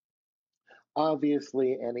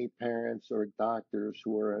obviously any parents or doctors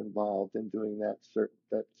who are involved in doing that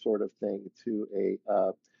sort of thing to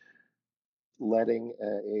a letting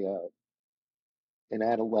an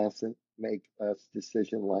adolescent make a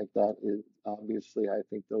decision like that is obviously, I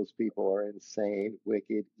think those people are insane,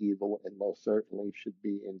 wicked, evil, and most certainly should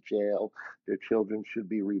be in jail. Their children should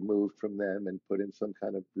be removed from them and put in some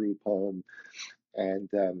kind of group home. And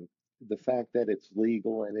the fact that it's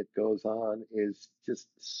legal and it goes on is just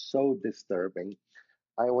so disturbing.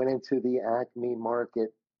 I went into the Acme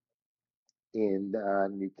market in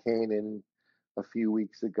New Canaan a few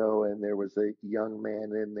weeks ago, and there was a young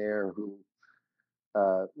man in there who,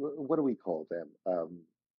 what do we call them?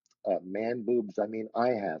 Man boobs. I mean, I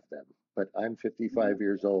have them, but I'm 55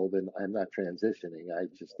 years old and I'm not transitioning. I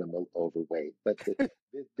just am overweight. But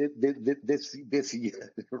this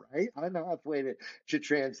year, right? I'm halfway to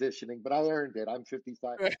transitioning, but I earned it. I'm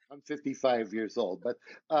 55. I'm 55 years old. But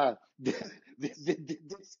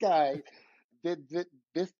this guy,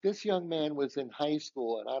 this young man was in high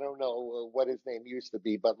school, and I don't know what his name used to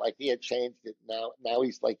be, but like he had changed it now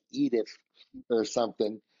he's like Edith or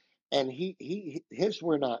something. And his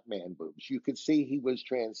were not man boobs. You could see he was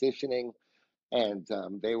transitioning, and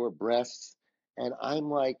they were breasts. And I'm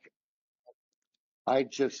like, I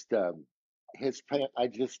just his I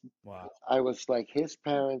just Wow. I was like, his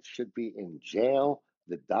parents should be in jail.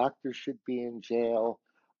 The doctor should be in jail.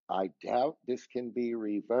 I doubt this can be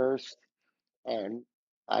reversed. And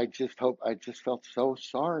I just felt so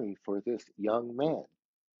sorry for this young man.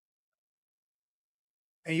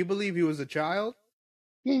 And you believe he was a child?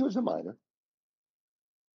 Yeah, he was a minor.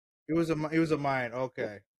 He was a minor. Yeah.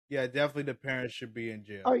 Okay. Yeah, definitely the parents should be in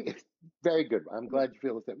All jail. right, very good. I'm glad you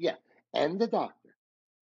feel the same. Yeah, and the doctor.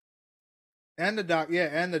 And the doc,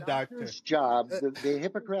 and the doctor. Doctor's job, Uh, the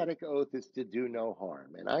Hippocratic Oath is to do no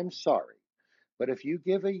harm. And I'm sorry, but if you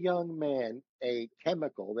give a young man a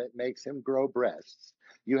chemical that makes him grow breasts,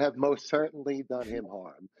 you have most certainly done him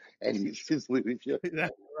harm, and That's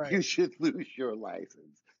right. you should lose your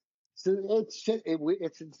license. So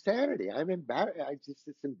it's insanity. I'm embarrassed.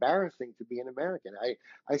 It's embarrassing to be an American.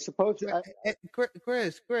 I suppose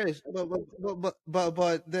Chris,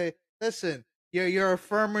 but they listen. You're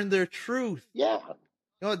affirming their truth. yeah.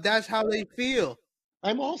 That's how they feel.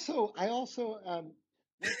 I also went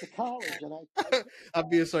to college, and I'm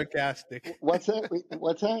being sarcastic. what's that?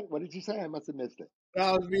 What's that? What did you say? I must have missed it.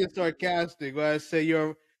 I was being sarcastic when I say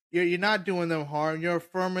you're not doing them harm. You're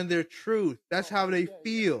affirming their truth. That's how they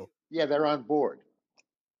feel. Yeah, they're on board.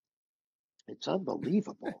 It's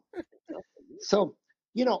unbelievable. So,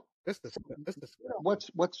 you know, That's the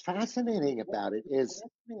what's fascinating about it is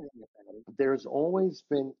there's always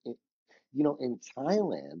been, in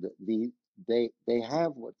Thailand, they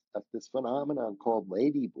have this phenomenon called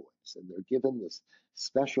lady boys, and they're given this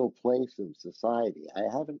special place in society. I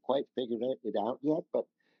haven't quite figured it out yet, but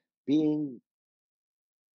being,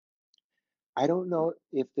 I don't know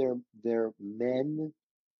if they're men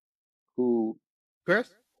who, Chris.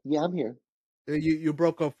 yeah, I'm here. You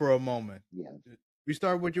broke up for a moment. Yeah.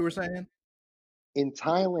 Restart what you were saying. In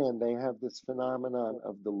Thailand, they have this phenomenon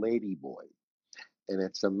of the lady boy, and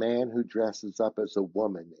it's a man who dresses up as a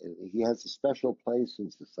woman. And he has a special place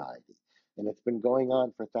in society, and it's been going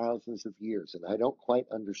on for thousands of years. And I don't quite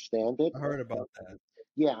understand it. I heard about that.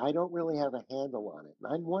 Yeah, I don't really have a handle on it.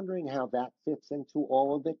 And I'm wondering how that fits into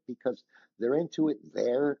all of it because they're into it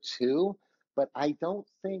there too. But I don't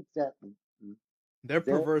think that They're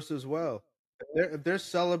they're, perverse as well. If they're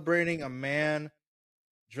celebrating a man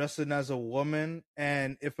dressing as a woman,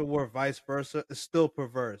 and if it were vice versa, it's still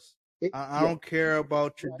perverse. I yeah, don't care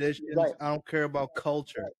about traditions. right. I don't care about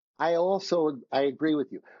culture. I agree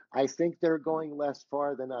with you. I think they're going less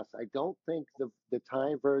far than us. I don't think the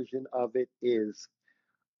Thai version of it is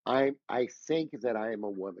I think that I am a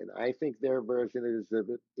woman. I think their version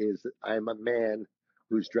is I'm a man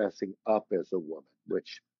who's dressing up as a woman,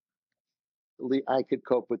 which I could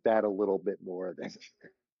cope with that a little bit more than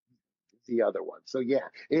the other one. So yeah,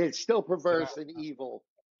 it's still perverse and evil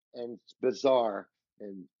and bizarre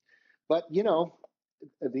and but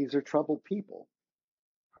these are troubled people.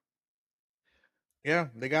 Yeah,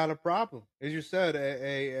 they got a problem, as you said,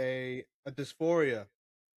 a dysphoria.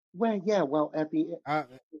 Well, yeah, well at the I,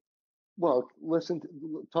 well,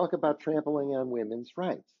 talk about trampling on women's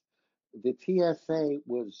rights. The TSA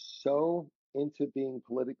was so into being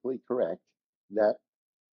politically correct that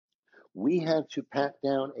we had to pat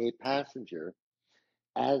down a passenger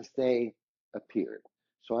as they appeared.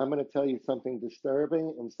 So I'm going to tell you something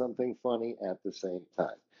disturbing and something funny at the same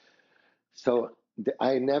time. So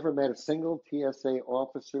I never met a single TSA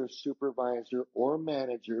officer, supervisor, or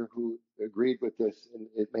manager who agreed with this, and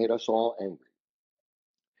it made us all angry.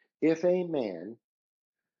 If a man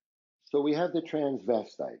So we have the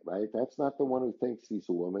transvestite, right? That's not the one who thinks he's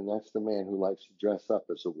a woman. That's the man who likes to dress up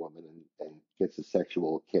as a woman and gets a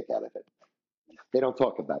sexual kick out of it. They don't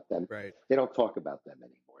talk about them. right, They don't talk about them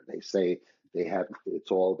anymore. They say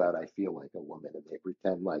it's all about I feel like a woman, and they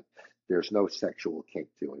pretend like there's no sexual kick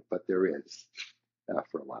to it, but there is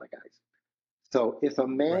for a lot of guys. So if a right.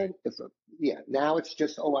 man, now it's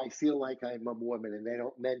just, oh, I feel like I'm a woman, and they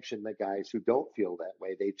don't mention the guys who don't feel that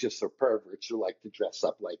way. They just are perverts who like to dress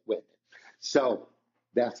up like women. So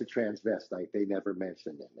that's a transvestite. They never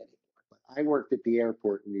mention them anymore. But I worked at the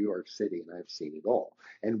airport in New York City and I've seen it all.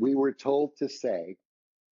 And we were told to say,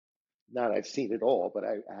 not I've seen it all, but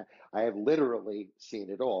I have literally seen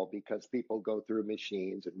it all because people go through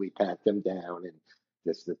machines and we pat them down and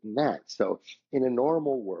this and that. So in a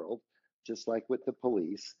normal world, just like with the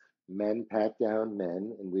police, men pat down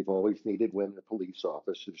men, and we've always needed women police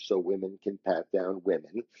officers so women can pat down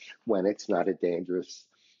women when it's not a dangerous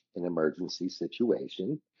an emergency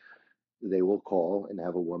situation. They will call and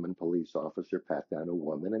have a woman police officer pat down a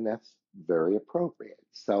woman, and that's very appropriate.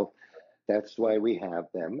 So that's why we have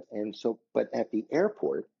them. And so, but at the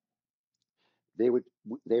airport, they would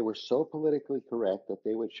they were so politically correct that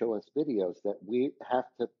they would show us videos that we have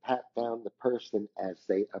to pat down the person as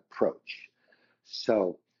they approach.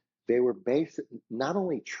 So they were not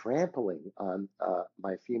only trampling on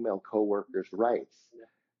my female coworkers' rights,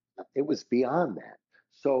 it was beyond that.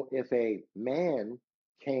 So if a man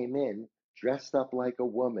came in dressed up like a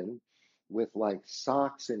woman with like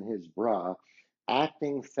socks in his bra,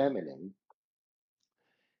 acting feminine,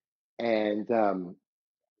 and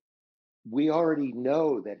we already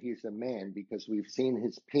know that he's a man because we've seen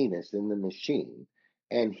his penis in the machine,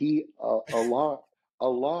 and he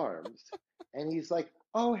alarms, and he's like,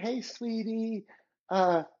 "Oh, hey, sweetie,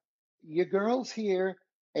 uh, your girl's here."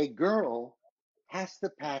 A girl has to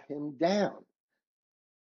pat him down.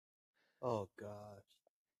 Oh gosh.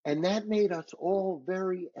 And that made us all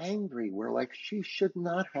very angry. We're like, she should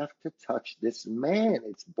not have to touch this man.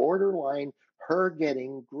 It's borderline her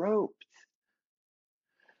getting groped.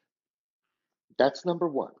 That's number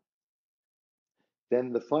one.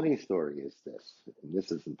 Then the funny story is this, and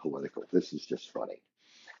this isn't political, this is just funny.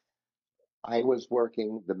 I was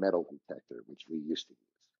working the metal detector, which we used to use,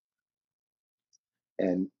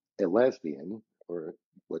 and a lesbian, or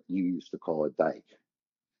what you used to call a dyke,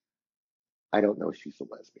 I don't know if she's a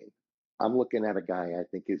lesbian. I'm looking at a guy I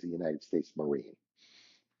think is a United States Marine.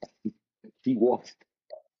 He walks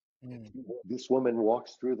Mm. this woman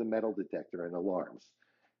walks through the metal detector and alarms.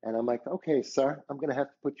 And I'm like, okay, sir, I'm going to have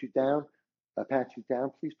to put you down, pat you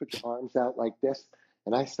down. Please put your arms out like this.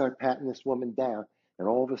 And I start patting this woman down. And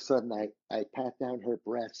all of a sudden, I pat down her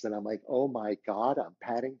breasts. And I'm like, oh my God, I'm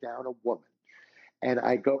patting down a woman. And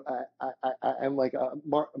I go, I'm like,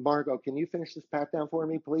 Margot, can you finish this pat down for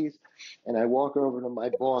me, please? And I walk over to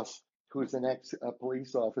my boss, who's an ex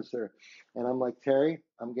police officer, and I'm like, Terry,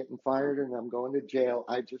 I'm getting fired and I'm going to jail.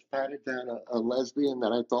 I just patted down a lesbian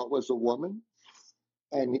that I thought was a woman,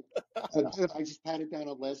 and I just patted down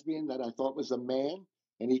a lesbian that I thought was a man,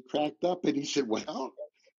 and he cracked up and he said, well,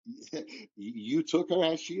 you took her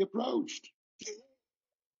as she approached.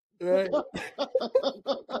 Right.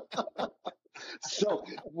 So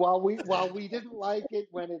while we didn't like it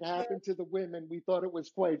when it happened to the women, we thought it was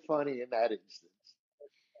quite funny in that instance.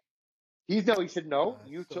 He said, no,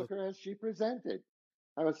 you So took her as she presented.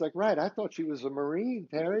 I was like, right, I thought she was a Marine,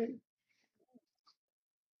 Terry.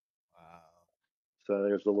 wow. So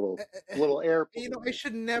there's a Eh, little eh, eh, little airport. You know, it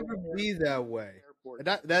should never be that way. Airport.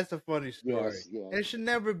 And that's a funny story. Yes, yes. And it should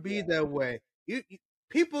never be that way.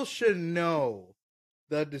 People should know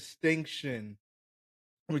the distinction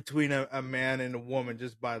between a man and a woman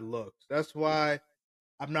just by looks. That's why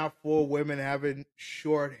I'm not for women having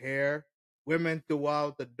short hair. Women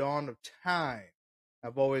throughout the dawn of time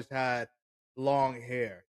have always had long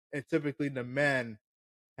hair, and typically the men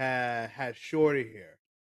had shorter hair.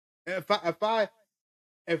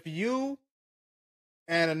 If you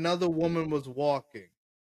and another woman was walking,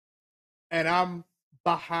 and I'm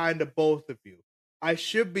behind the both of you, I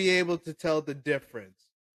should be able to tell the difference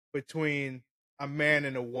between a man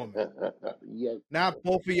and a woman. Yes. Not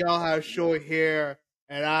both of y'all have short hair,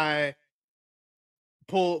 and I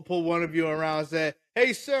pull one of you around and say,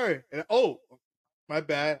 "Hey, sir," and oh, my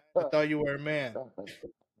bad, I thought you were a man.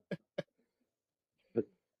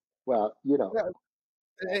 Well, Yeah,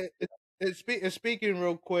 speaking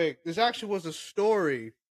real quick, this actually was a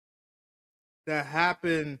story that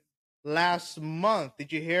happened last month.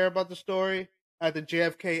 Did you hear about the story at the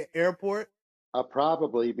JFK airport?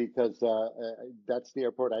 probably because that's the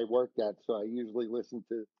airport I worked at. So I usually listen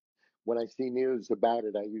to when I see news about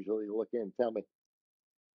it. I usually look in. Tell me.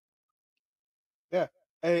 Yeah,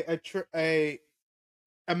 a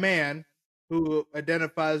man who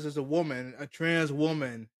identifies as a woman, a trans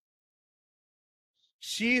woman.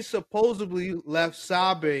 She supposedly left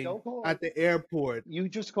sobbing Don't call her. at the airport You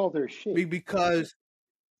just called her she. because,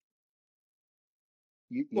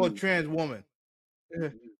 well, You trans woman.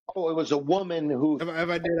 Oh, it was a woman who If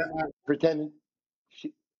I did, pretended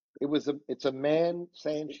she. It's a man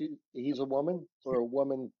saying he's a woman, or a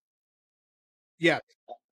woman. yeah,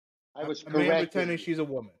 I was A man correcting pretending you. she's a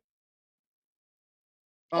woman.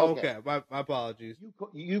 Oh, Okay. okay. My apologies.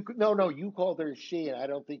 No, you called her she, and I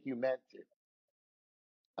don't think you meant to.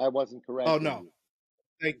 I wasn't Oh correcting no. you.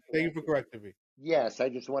 Thank you for correcting me. Yes, I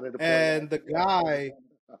just wanted to point out. And the guy,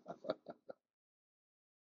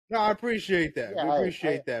 no, I appreciate that. Yeah, We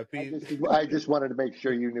appreciate that, I Pete. I just wanted to make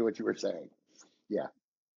sure you knew what you were saying. Yeah.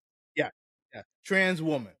 Yeah, yeah. Trans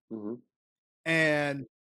woman. Hmm. And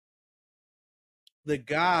the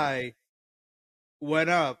guy went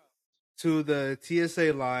up to the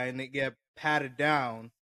TSA line to get patted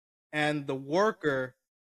down, and the worker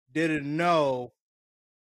didn't know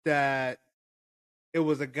that it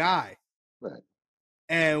was a guy. Right.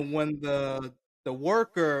 And when the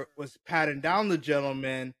worker was patting down the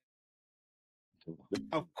gentleman,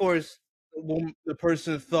 of course, the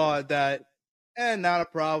person thought that, not a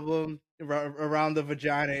problem around the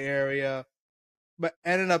vagina area, but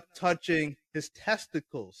ended up touching his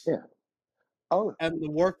testicles. Yeah. Oh. And the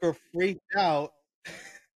worker freaked out.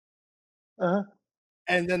 Uh-huh.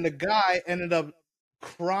 And then the guy ended up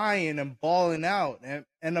crying and bawling out and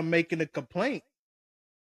ended up making a complaint.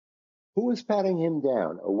 Who was patting him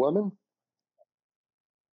down? A woman?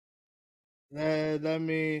 Let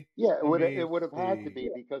me Yeah, it let would have had to see. be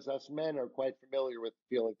because us men are quite familiar with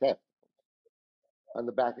feeling testicles on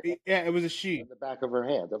the back Yeah, it was a she. on the back of her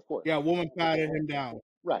hand, of course. Yeah, a woman patted him down.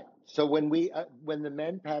 Right. So when the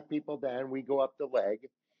men pat people down, we go up the leg.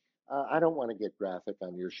 I don't want to get graphic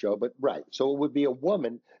on your show, but right. So it would be a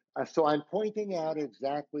woman. So I'm pointing out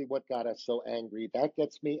exactly what got us so angry. That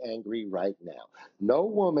gets me angry right now. No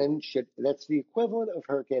woman should, that's the equivalent of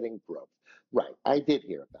her getting groped. Right. I did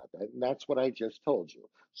hear about that. And that's what I just told you.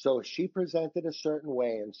 So she presented a certain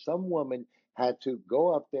way, and some woman had to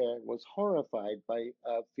go up there and was horrified by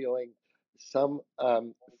feeling some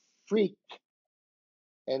freak,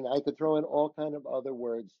 and I could throw in all kind of other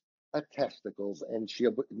words, testicles, and she's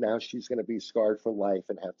going to be scarred for life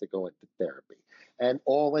and have to go into therapy, and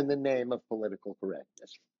all in the name of political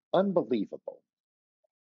correctness. Unbelievable.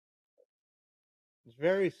 It's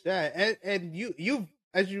very sad. And you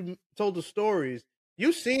as you told the stories,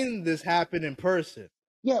 you've seen this happen in person.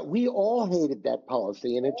 Yeah, we all hated that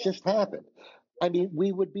policy, and it just happened. I mean,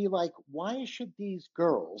 we would be like, why should these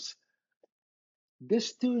girls?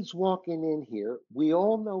 This dude's walking in here. We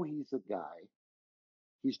all know he's a guy.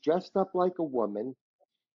 He's dressed up like a woman.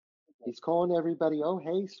 He's calling everybody, oh,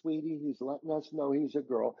 hey, sweetie. He's letting us know he's a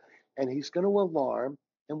girl. And he's going to alarm.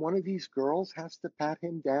 And one of these girls has to pat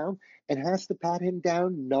him down and has to pat him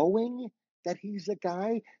down knowing that he's a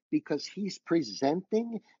guy because he's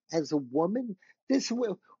presenting as a woman.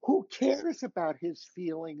 Who cares about his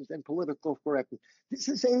feelings and political correctness? This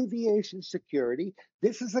is aviation security.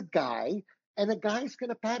 This is a guy. And a guy's going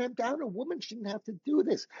to pat him down. A woman shouldn't have to do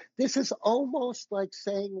this. This is almost like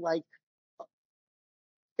saying, like,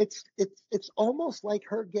 it's almost like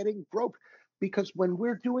her getting groped, because when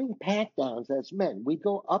we're doing pat downs as men, we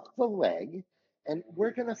go up the leg and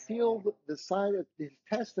we're going to feel the side of his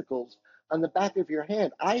testicles on the back of your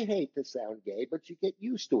hand. I hate to sound gay, but you get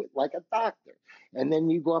used to it like a doctor. And then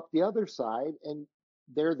you go up the other side and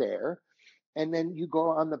they're there. And then you go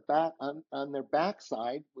on the back on their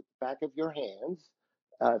backside with the back of your hands,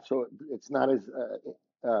 so it's not as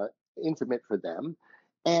intimate for them.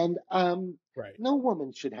 And Right. no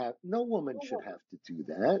woman should have to do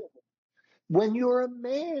that. When you're a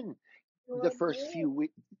man,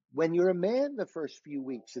 when you're a man, the first few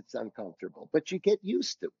weeks it's uncomfortable, but you get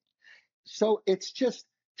used to it. So it's just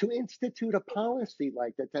to institute a policy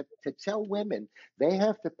like that, to tell women they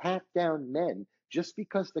have to pat down men just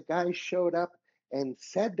because the guy showed up and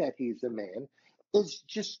said that he's a man is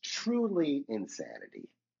just truly insanity.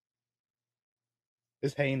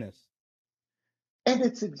 It's heinous. And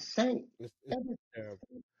it's insane. It's terrible.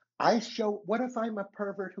 What if I'm a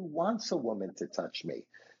pervert who wants a woman to touch me?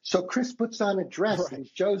 So Chris puts on a dress Right. and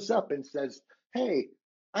shows up and says, hey,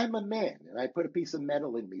 I'm a man, and I put a piece of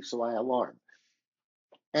metal in me, so I alarm.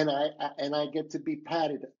 And I get to be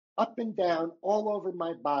patted up and down all over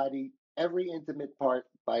my body, every intimate part,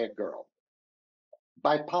 by a girl,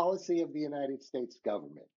 by policy of the United States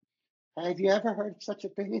government. Have you ever heard such a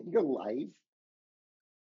thing in your life?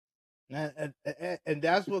 And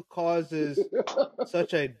that's what causes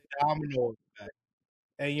such a domino effect.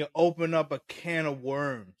 And you open up a can of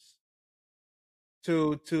worms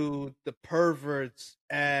to the perverts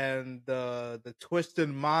and the twisted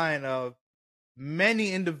mind of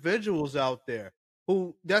many individuals out there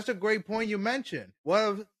who, that's a great point you mentioned.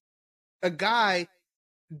 What if a guy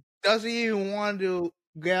doesn't even want to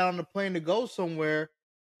get on the plane to go somewhere,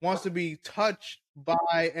 wants to be touched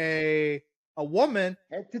by a woman,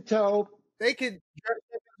 head to toe? they could dress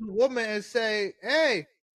up to the woman and say, "Hey,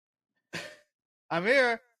 I'm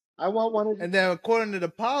here," I want one of and then according to the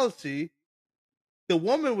policy, the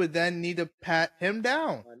woman would then need to pat him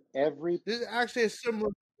down. on every This is actually a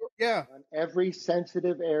similar, yeah. on every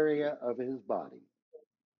sensitive area of his body.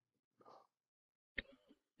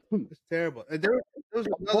 It's terrible. And there was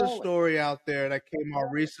another Appalling. story out there that came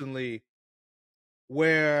out recently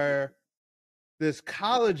where this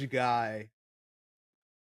college guy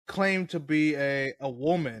claimed to be a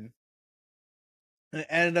woman and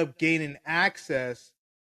ended up gaining access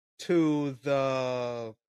to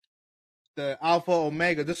the Alpha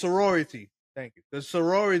Omega, the sorority. Thank you. The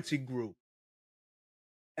sorority group.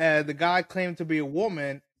 And the guy claimed to be a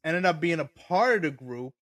woman, ended up being a part of the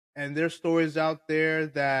group, and there's stories out there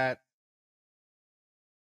that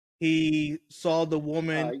he saw the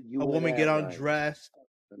woman, You a went woman get out, Ryan. undressed.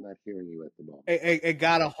 I'm not hearing you at the moment. It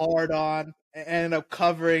got a hard on, and ended up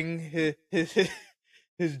covering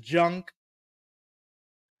his junk,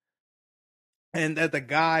 and that the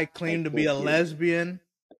guy claimed to be a can't hear you. lesbian.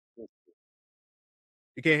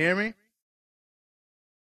 You can't hear me?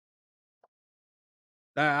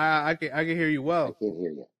 I can hear you I well. can't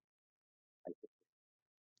hear you.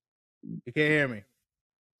 You can't hear me.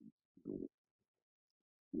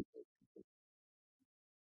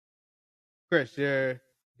 Chris, you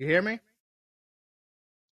hear me?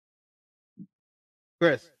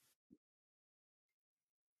 Chris.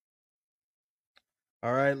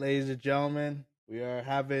 All right, ladies and gentlemen, we are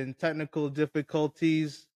having technical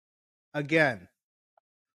difficulties again.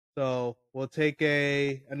 So we'll take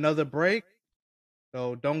another break.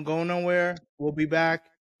 So don't go nowhere. We'll be back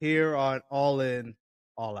here on All In,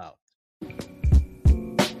 All Out.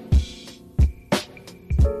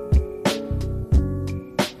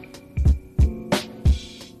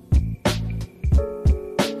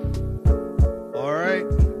 All right,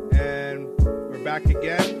 and we're back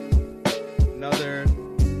again. Another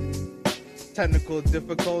technical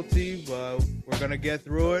difficulty, but we're gonna get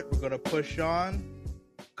through it. We're gonna push on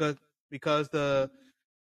because the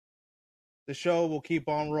show will keep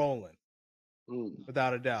on rolling,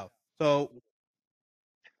 without a doubt. So,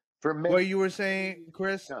 For me, what you were saying,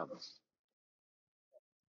 Chris? comes.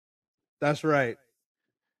 That's right.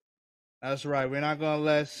 That's right. We're not gonna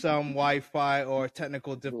let some Wi-Fi or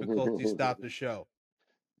technical difficulty stop the show.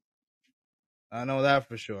 I know that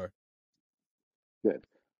for sure. Good.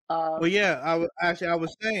 Well, yeah, I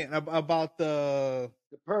was saying about the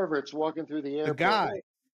perverts walking through the airport. guy.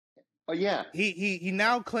 Oh yeah. He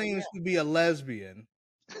now claims to be a lesbian,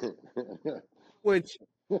 which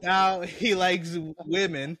now he likes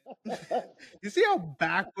women. You see how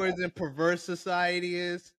backwards and perverse society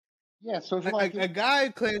is? Yeah, so if A guy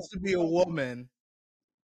claims to be a woman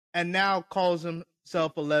and now calls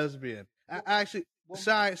himself a lesbian. Actually,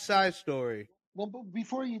 side story. Well, but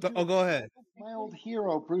before you do, go ahead. My old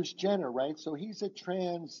hero, Bruce Jenner, right? So he's a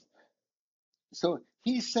trans. So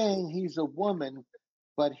he's saying he's a woman,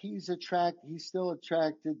 but he's still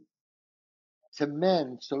attracted to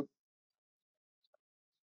men. So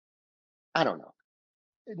I don't know.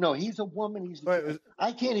 No, he's a woman.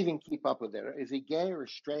 I can't even keep up with it. Is he gay or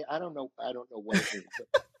straight? I don't know. I don't know what it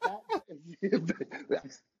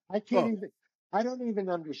is. I can't even. I don't even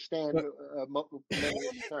understand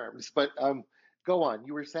many terms. But go on.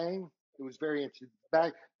 You were saying it was very interesting.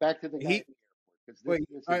 Back to the guy.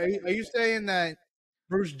 Are you saying that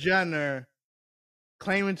Bruce Jenner,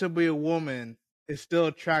 claiming to be a woman, is still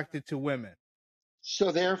attracted to women?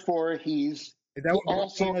 So therefore, is that what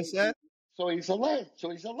also said? So he's a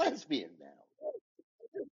lesbian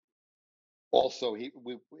now. Also,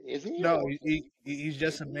 is he? No, he's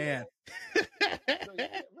just a man.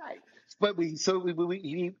 Right. But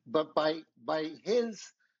but by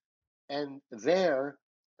his and their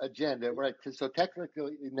agenda, right? So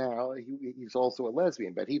technically now he's also a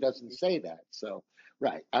lesbian, but he doesn't say that. So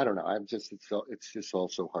right, I don't know. It's just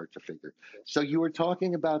also hard to figure. So you were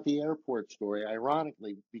talking about the airport story,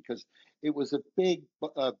 ironically, because it was a big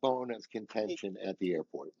bone of contention at the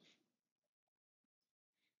airport.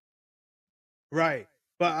 Right.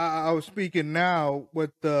 But I was speaking now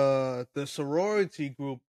with the sorority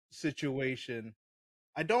group situation.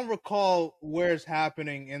 I don't recall where it's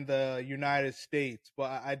happening in the United States,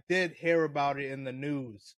 but I did hear about it in the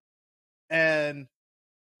news. And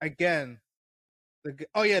again,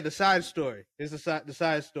 the side story. Here's the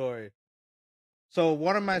side story. So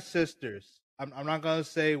one of my sisters, I'm not gonna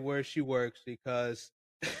say where she works because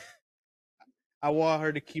I want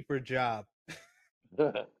her to keep her job.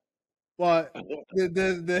 But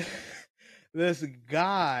this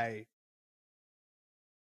guy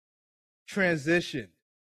transitioned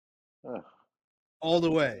all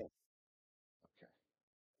the way.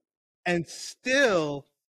 and still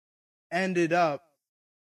ended up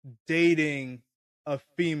dating a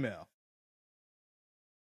female.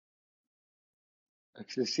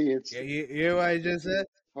 See, it's Yeah, you hear what I just said?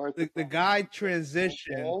 hard to The guy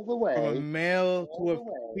transitioned all the from a way. male to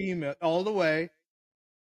a female all the way,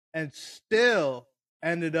 and still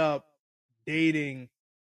ended up dating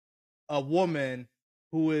a woman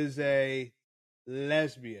who is a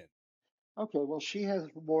lesbian. Okay, well, she has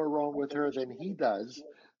more wrong with her than he does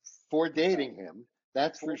for dating him.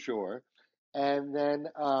 That's for sure. And then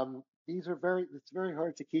it's very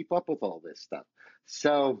hard to keep up with all this stuff.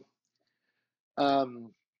 So,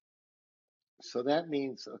 um, so that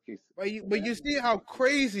means, okay, But you see how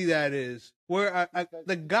crazy that is, where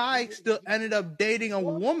the guy still ended up dating a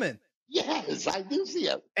woman. yes, I do see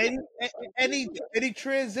it. And, and he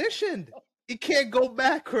transitioned. He can't go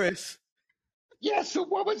back, Chris. Yeah, so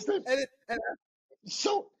what was the, And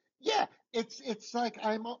so yeah, it's like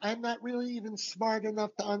I'm not really even smart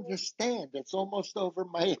enough to understand. It's almost over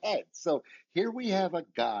my head. So here we have a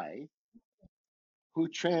guy who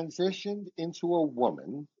transitioned into a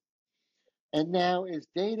woman and now is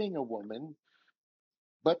dating a woman,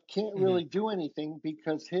 but can't Mhm. really do anything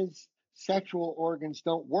because his sexual organs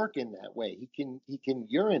don't work in that way. He can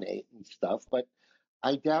urinate and stuff, but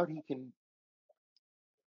I doubt he can.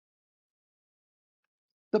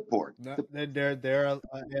 The poor No, they're a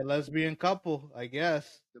lesbian couple, I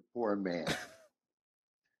guess. the poor man.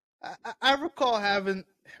 I recall having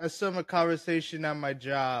a similar conversation at my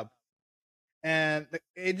job, and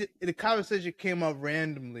the conversation came up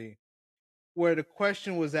randomly, where the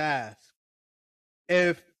question was asked: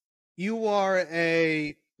 if you are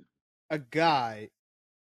a guy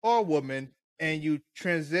or a woman and you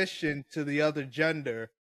transition to the other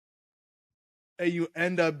gender and you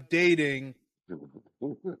end up dating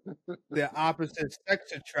the opposite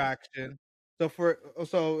sex attraction,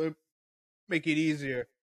 so make it easier.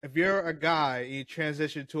 If you're a guy and you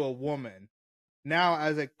transition to a woman, now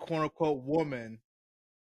as a quote unquote woman,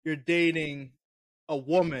 you're dating a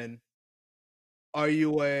woman. Are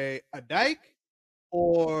you a dyke,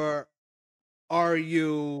 or are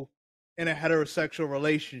you in a heterosexual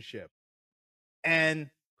relationship? And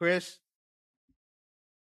Chris,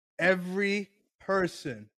 every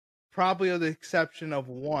person, probably with the exception of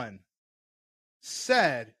one,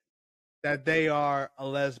 said that they are a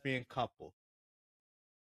lesbian couple.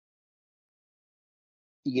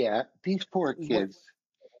 Yeah, these poor What kids.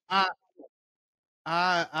 I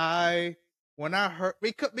I when I heard,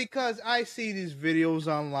 because I see these videos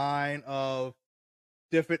online of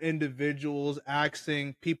different individuals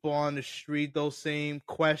asking people on the street those same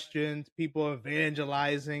questions, people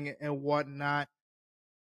evangelizing and whatnot.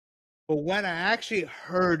 But when I actually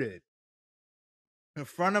heard it in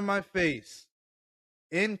front of my face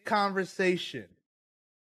in conversation,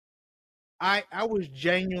 I was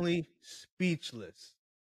genuinely speechless,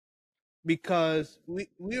 because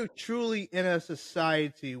we are truly in a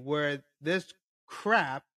society where this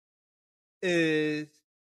crap is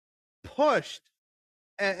pushed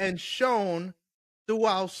and shown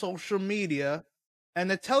throughout social media and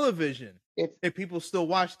the television. It's If people still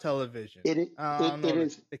watch television, it I it don't it know.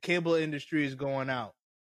 is The cable industry is going out.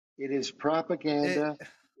 it is It, propaganda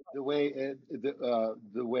the way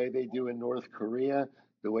they do in North Korea,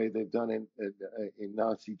 the way they've done in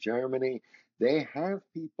Nazi Germany. They have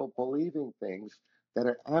people believing things that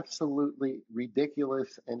are absolutely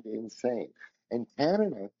ridiculous and insane. And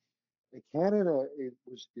Canada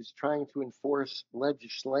is trying to enforce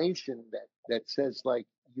legislation that says like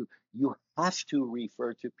you have to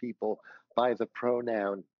refer to people by the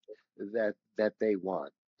pronoun that they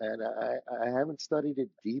want. And I haven't studied it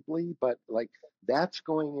deeply, but like that's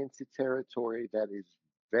going into territory that is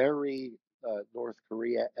very North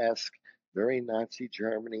Korea esque, very Nazi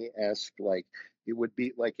Germany esque. Like it would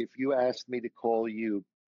be like if you asked me to call you,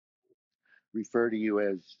 refer to you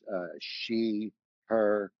as she,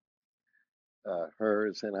 her,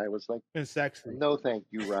 hers, and I was like, been sexy. no, thank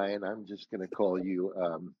you, Ryan. I'm just going to call you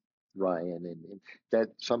Ryan, and that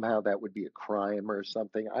somehow that would be a crime or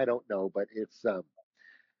something. I don't know, but it's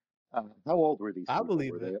how old were these I people? Were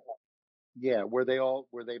believe they? it. Yeah, were they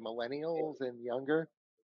millennials and younger?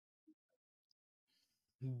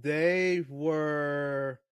 They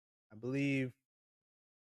were, I believe,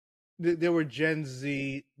 they were Gen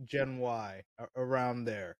Z, Gen Y, around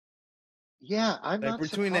there. Yeah, I'm Like not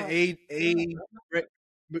between the surprised.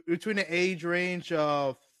 between the age range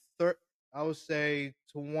of I would say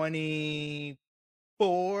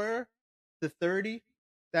 24 to 30,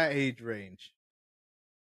 that age range.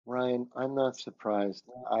 Ryan, I'm not surprised.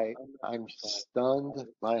 I'm stunned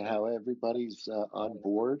by how everybody's on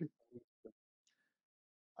board.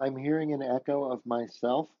 I'm hearing an echo of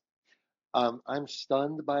myself. I'm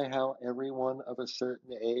stunned by how everyone of a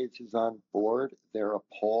certain age is on board. They're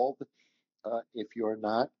appalled if you're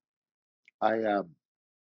not. I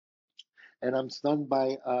and I'm stunned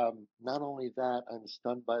by not only that, I'm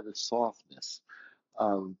stunned by the softness,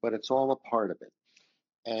 but it's all a part of it.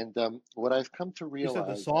 And what I've come to You said the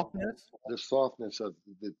realize, softness. the softness of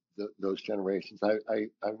those generations,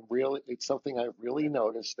 I'm really, it's something I've really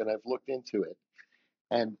noticed, and I've looked into it,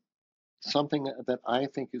 and something that I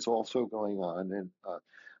think is also going on. And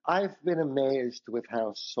I've been amazed with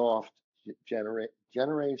how soft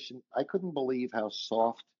generation. I couldn't believe how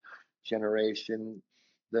soft generation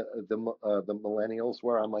the millennials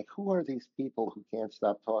were. I'm like, who are these people who can't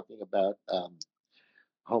stop talking about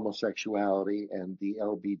homosexuality and the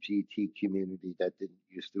LGBT community that didn't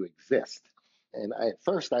used to exist? And at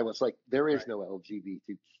first I was like, there is no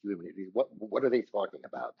LGBT community. What are they talking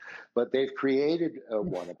about? But they've created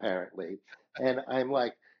one apparently, and I'm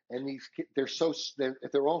like, and these kids,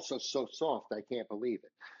 they're also so soft. I can't believe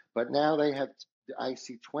it. But now I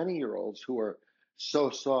see 20-year-olds who are so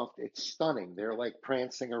soft, it's stunning. They're like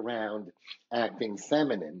prancing around, acting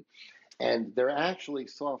feminine, and they're actually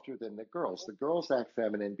softer than the girls. The girls act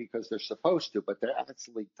feminine because they're supposed to, but they're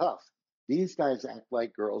actually tough. These guys act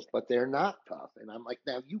like girls, but they're not tough. And I'm like,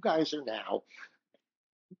 now you guys are now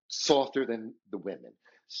softer than the women.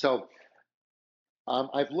 So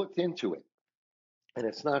I've looked into it, and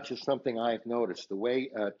it's not just something I've noticed. The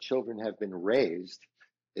way children have been raised,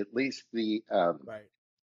 at least Right.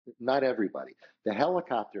 not everybody, the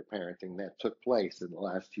helicopter parenting that took place in the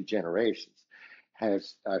last two generations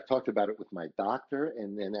has, I've talked about it with my doctor,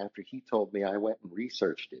 and then after he told me, I went and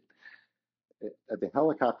researched it. The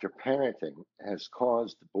helicopter parenting has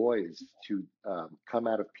caused boys to come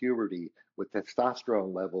out of puberty with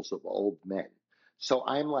testosterone levels of old men. So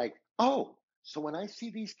I'm like, oh, so when I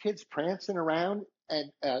see these kids prancing around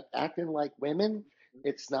and acting like women,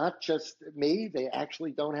 it's not just me. They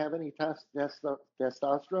actually don't have any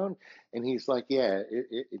testosterone. And he's like, yeah,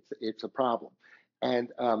 it's a problem. And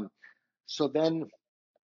so then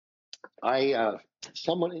I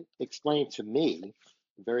someone explained to me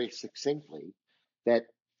very succinctly that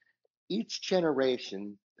each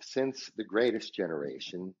generation since the greatest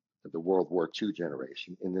generation, the World War II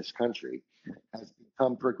generation in this country, has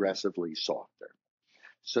become progressively softer.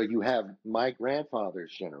 So you have my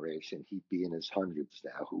grandfather's generation, he'd be in his hundreds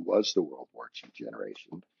now, who was the World War II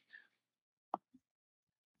generation,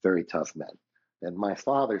 very tough men. Then my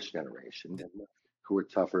father's generation, who are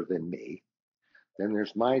tougher than me. Then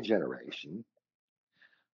there's my generation.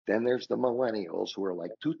 Then there's the millennials who are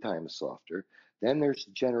like two times softer. Then there's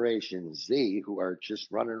Generation Z who are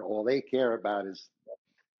just running, all they care about is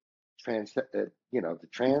the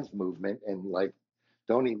trans movement, and like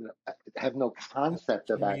don't even have no concept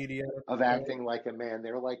Social media. of acting like a man.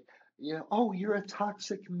 They're like, oh, you're a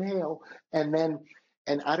toxic male, and then.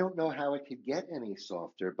 And I don't know how it could get any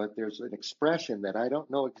softer, but there's an expression that I don't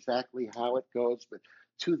know exactly how it goes, but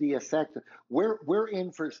to the effect of we're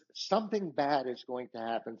in for something bad is going to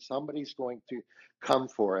happen. Somebody's going to come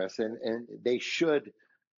for us, and they should,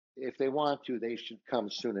 if they want to, they should come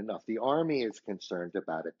soon enough. The army is concerned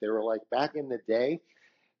about it. They were like back in the day,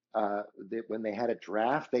 when they had a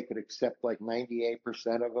draft, they could accept like 98%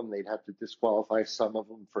 of them. They'd have to disqualify some of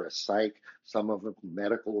them for a psych, some of them for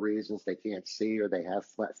medical reasons. They can't see or they have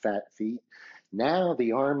fat feet. Now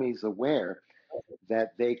the army's aware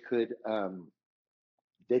that they couldn't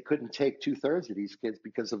take two-thirds of these kids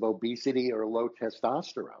because of obesity or low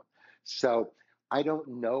testosterone. So I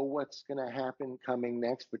don't know what's going to happen coming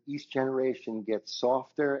next, but each generation gets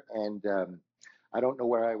softer, and I don't know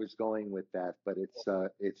where I was going with that, but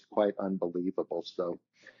it's quite unbelievable. So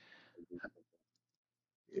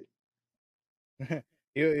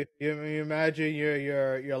You imagine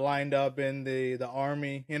you're lined up in the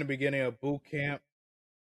army in the beginning of boot camp,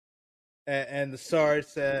 and the sergeant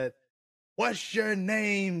said, "What's your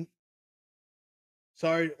name,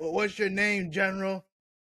 Sergeant? What's your name, General?"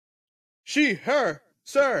 She, her,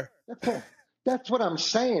 sir. that's what I'm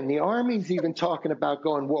saying. The Army's even talking about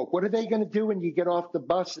going woke. What are they going to do when you get off the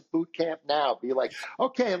bus at boot camp now? Be like,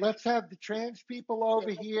 okay, let's have the trans people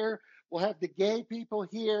over here. We'll have the gay people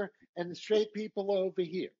here and the straight people over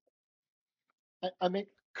here. I mean,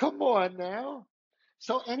 come on now.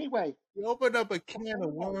 So anyway, You opened up a can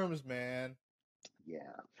of worms, man.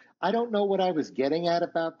 yeah, I don't know what I was getting at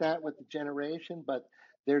about that with the generation, but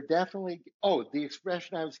they're definitely, oh, the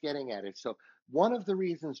expression I was getting at it. So one of the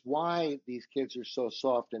reasons why these kids are so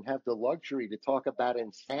soft and have the luxury to talk about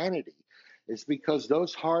insanity is because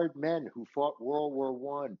those hard men who fought World War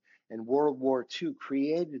One and World War II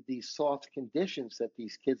created these soft conditions that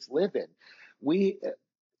these kids live in. We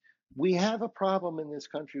we have a problem in this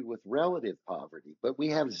country with relative poverty, but we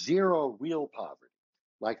have zero real poverty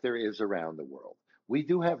like there is around the world. We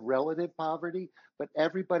do have relative poverty, but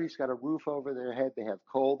everybody's got a roof over their head. They have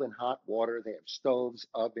cold and hot water. They have stoves,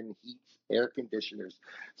 oven, heat, air conditioners.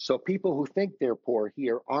 So people who think they're poor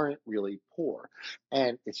here aren't really poor,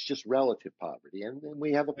 and it's just relative poverty. And then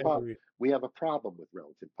we have a I problem. agree. We have a problem with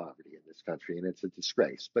relative poverty in this country, and it's a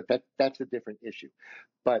disgrace. But that's a different issue.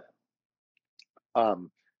 But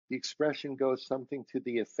um, the expression goes something to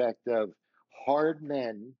the effect of hard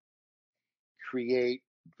men create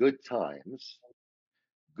good times,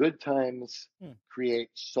 good times Hmm. create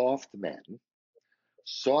soft men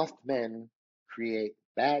create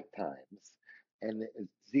bad times, and as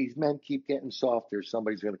these men keep getting softer,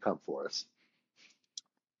 somebody's going to come for us.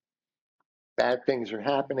 Bad things are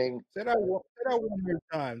happening. Say that one more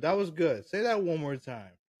time. That was good. Say that one more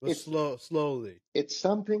time, but It's slowly. it's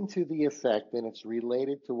something to the effect, and it's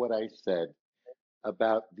related to what I said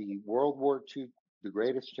about the World War II, the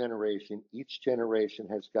greatest generation. Each generation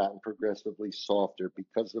has gotten progressively softer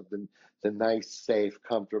because of the nice, safe,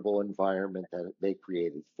 comfortable environment that they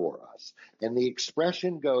created for us. And the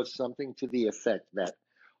expression goes something to the effect that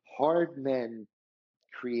hard men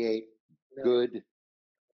create good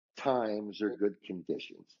times or good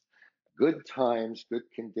conditions. Good times, good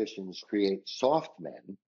conditions create soft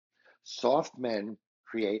men. Soft men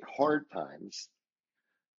create hard times,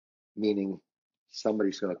 meaning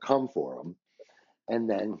somebody's going to come for them. And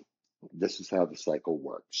then this is how the cycle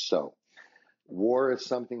works. So war is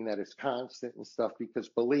something that is constant and stuff because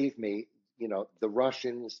believe me, the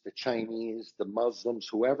Russians, the Chinese, the Muslims,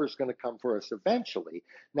 whoever's going to come for us eventually.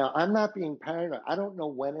 Now, I'm not being paranoid. I don't know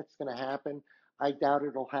when it's going to happen. I doubt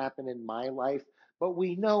it'll happen in my life, but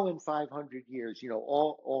we know in 500 years,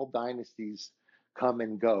 all dynasties come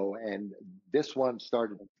and go, and this one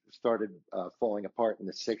started falling apart in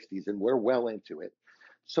the 60s, and we're well into it.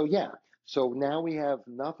 So yeah, so now we have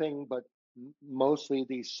nothing but mostly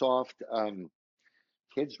these soft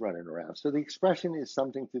kids running around. So the expression is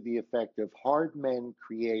something to the effect of hard men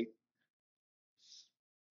create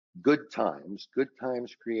good times, good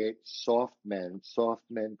times create soft men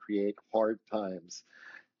create hard times,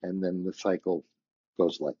 and then the cycle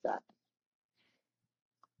goes like that.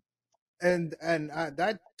 And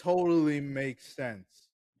that totally makes sense.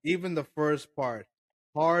 Even the first part,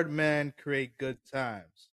 hard men create good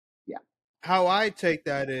times. Yeah. How I take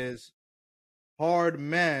that is hard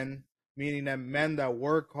men, meaning that men that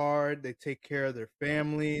work hard, they take care of their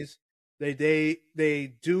families, they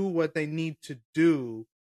do what they need to do,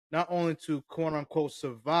 not only to quote unquote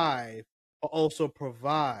survive, but also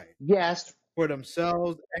provide Yes. for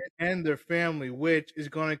themselves and their family, which is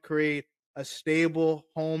going to create a stable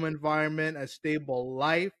home environment, a stable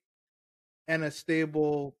life, and a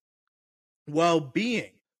stable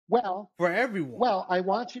well-being Well, for everyone. well, I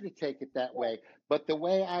want you to take it that way, but the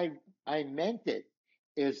way I meant it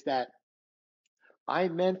is that I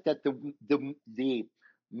meant that the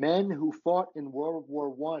men who fought in World War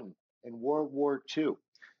One and World War Two,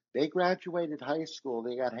 they graduated high school,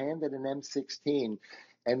 they got handed an M16,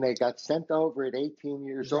 and they got sent over at 18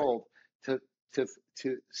 years Right. old to to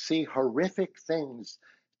to see horrific things,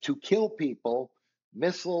 to kill people,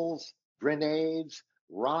 missiles, grenades,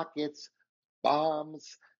 rockets,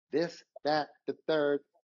 bombs, this, that, the third.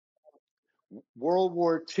 World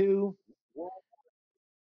War Two,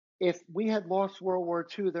 if we had lost World War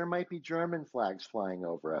Two, there might be German flags flying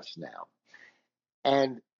over us now.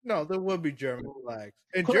 And No, there would be German flags,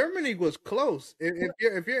 and correct, Germany was close.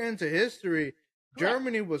 If you're into history, correct,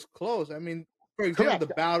 Germany was close. I mean, for example, the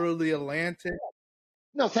correct. Battle of the Atlantic.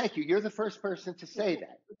 No, thank you. You're the first person to say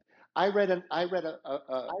that. I read a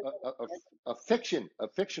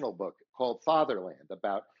fictional book called Fatherland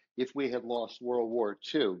about if we had lost World War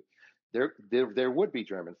II, there would be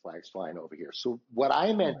German flags flying over here. So what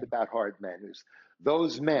I meant about hard men is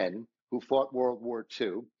those men who fought World War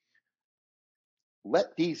II,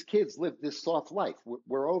 let these kids live this soft life.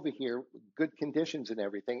 We're over here, good conditions and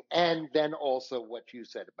everything. And then also what you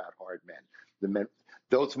said about hard men. The men,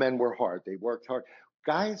 those men were hard. They worked hard.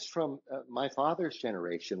 Guys from my father's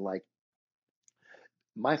generation, like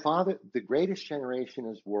my father, the greatest generation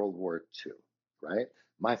is World War II, right?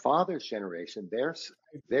 My father's generation,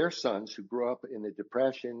 their sons who grew up in the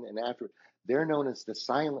Depression and after, they're known as the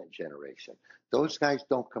silent generation. Those guys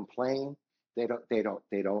don't complain. They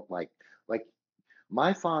don't like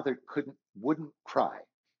my father wouldn't cry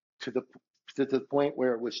to the to the point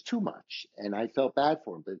where it was too much, and I felt bad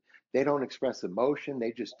for them. But they don't express emotion;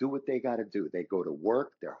 they just do what they got to do. They go to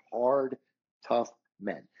work. They're hard, tough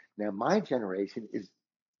men. Now, my generation is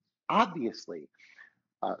obviously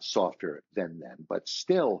softer than them, but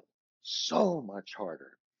still so much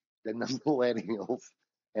harder than the millennials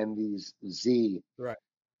and these Z Right.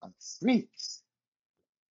 freaks.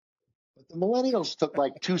 But the millennials took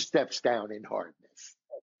like 2 steps down in hardness.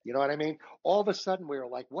 You know what I mean? All of a sudden, we were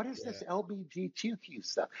like, "What is Yeah. this LGBTQ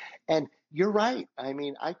stuff?" And you're right. I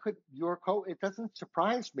mean, it doesn't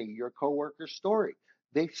surprise me. Your coworker's story.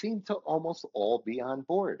 They seem to almost all be on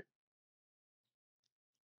board.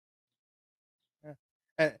 Yeah.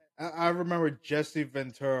 And I remember Jesse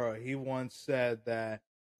Ventura. He once said that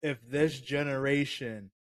if this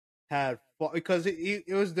generation had fought, because it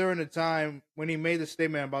was during the time when he made the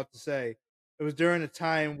statement I'm about to say, it was during a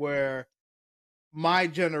time where my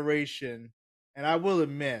generation, and I will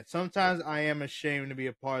admit, sometimes I am ashamed to be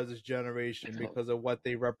a part of this generation because of what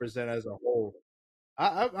they represent as a whole.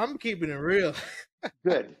 I'm keeping it real.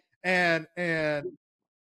 Good. and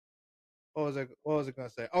what was I gonna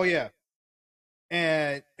say? Oh yeah.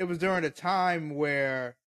 And it was during a time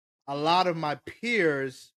where a lot of my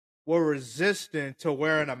peers were resistant to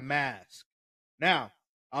wearing a mask. Now,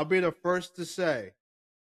 I'll be the first to say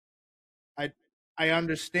I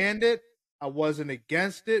understand it. I wasn't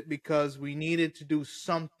against it because we needed to do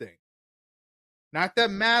something. Not that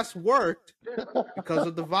masks worked because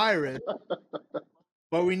of the virus,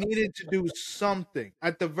 but we needed to do something.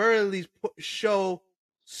 At the very least, show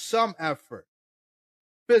some effort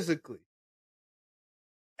physically.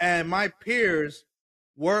 And my peers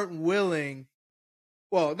weren't willing.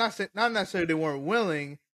 Well, not necessarily they weren't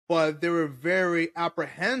willing, but they were very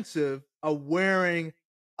apprehensive of wearing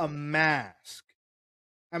a mask.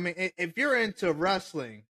 I mean, if you're into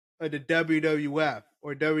wrestling, or the WWF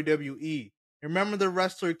or WWE, remember the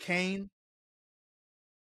wrestler Kane?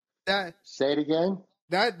 That Say it again.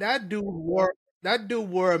 that dude wore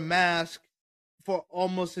a mask for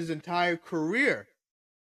almost his entire career.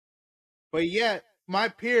 But yet, my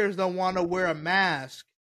peers don't want to wear a mask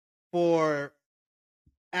for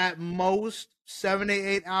at most 7 to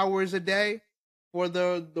 8 hours a day for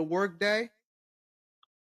the work day.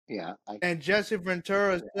 Yeah. And Jesse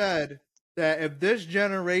Ventura said that if this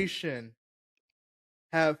generation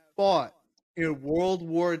have fought in World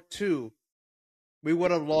War II, we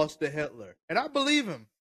would have lost to Hitler. And I believe him.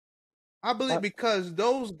 I believe because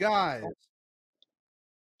those guys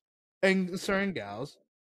and certain gals,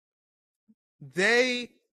 they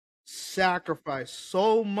sacrificed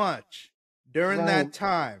so much during that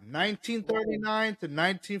time, 1939 to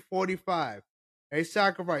 1945. They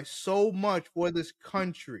sacrificed so much for this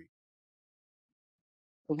country.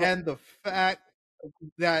 And the fact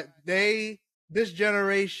that this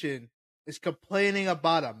generation is complaining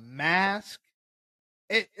about a mask,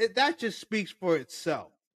 that just speaks for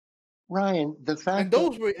itself. Ryan, the fact and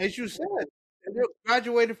those were, as you said, they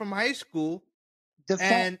graduated from high school,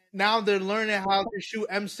 and now they're learning how to shoot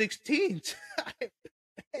M16s.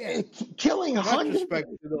 killing hundreds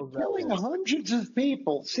of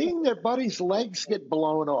people, seeing their buddies' legs get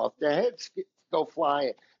blown off, their heads go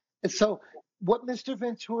flying. And so, what Mr.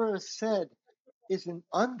 Ventura said is an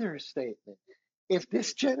understatement. If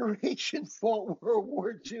this generation fought World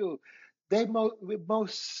War II, they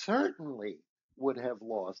most certainly would have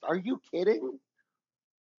lost. Are you kidding?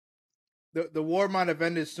 The war might have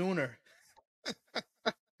ended sooner.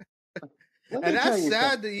 And that's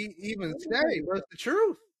sad to even say, but it's the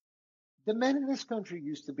truth. The men in this country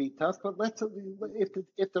used to be tough, but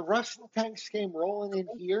if the Russian tanks came rolling in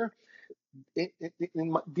here,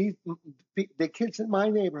 the kids in my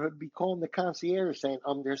neighborhood would be calling the concierge saying,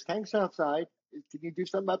 there's tanks outside. Can you do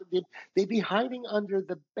something about it? They'd be hiding under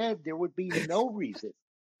the bed. There would be no reason.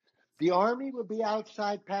 The Army would be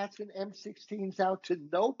outside passing M16s out to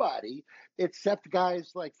nobody except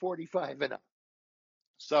guys like 45 and up.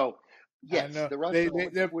 So, yes, the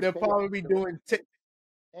Russians they'll probably be doing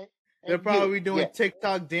they're probably doing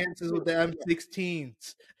TikTok dances with the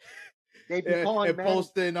M16s. They'd be calling and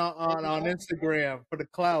posting on Instagram for the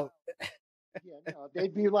clout.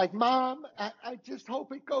 They'd be like, "Mom, I just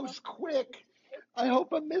hope it goes quick. I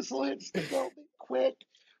hope a missile hits the building quick."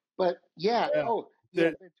 But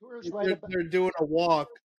Ventura's right. They're doing a walk.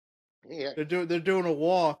 Yeah, they're doing a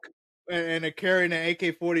walk, and they're carrying an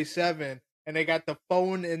AK-47, and they got the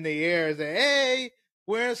phone in the air, saying, "Hey,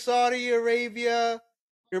 we're in Saudi Arabia.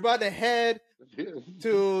 You're about to head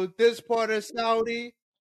to this part of Saudi,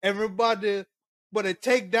 and we're about to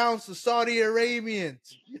take down some Saudi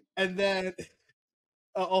Arabians." And then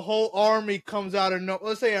a whole army comes out of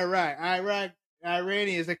let's say Iraq.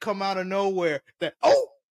 Iranians that come out of nowhere that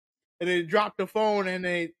and they drop the phone and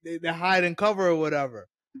they hide and cover or whatever.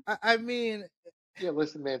 I mean, Yeah,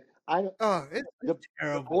 listen, man. it's The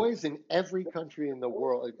terrible. boys in every country in the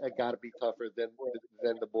world got to be tougher than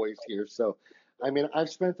the boys here. So, I mean, I've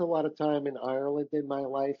spent a lot of time in Ireland in my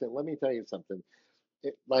life, and let me tell you something.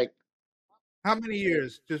 Like, how many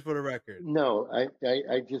years, just for the record? no,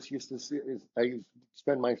 I just used to I used to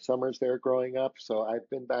spend my summers there growing up. So I've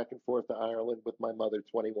been back and forth to Ireland with my mother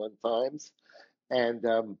 21 times, and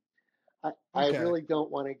I Okay, really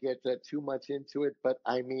don't want to get too much into it, but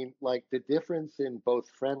I mean, like the difference in both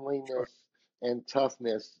sure. friendliness and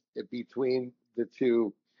toughness between the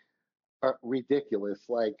two are ridiculous.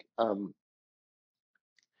 Like,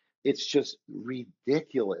 it's just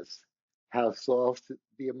ridiculous how soft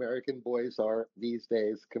the American boys are these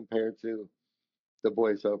days compared to the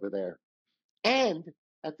boys over there. And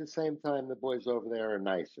at the same time, the boys over there are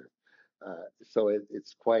nicer. So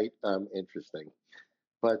it's quite interesting.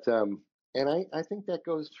 But and I think that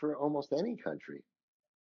goes for almost any country.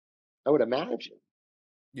 I would imagine.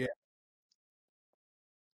 Yeah,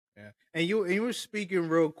 yeah. And you were speaking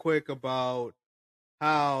real quick about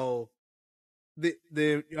how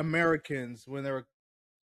the Americans, when they were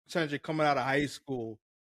essentially coming out of high school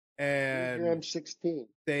Here I'm and 16.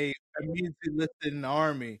 they immediately listed in the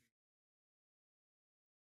army.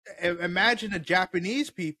 Imagine the Japanese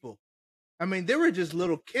people. I mean, they were just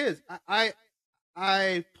little kids.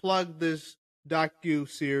 I plugged this docu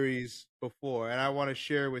series before, and I want to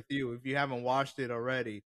share with you if you haven't watched it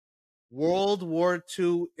already. World War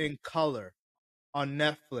II in color on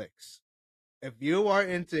Netflix. If you are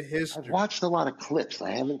into I've history, watched a lot of clips.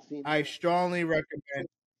 I haven't seen I the. strongly recommend.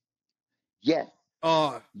 Yes,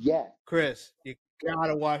 Oh, yes, Chris, you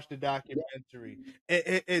gotta watch the yes. documentary.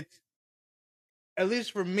 It's, at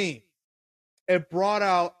least for me, it brought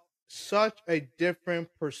out such a different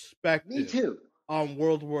Me perspective too. on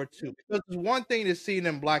World War II. Because it's one thing to see it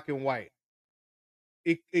in black and white.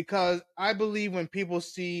 Because I believe when people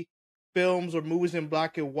see films or movies in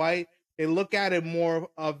black and white, they look at it more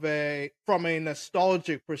of from a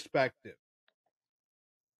nostalgic perspective.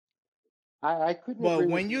 I couldn't But agree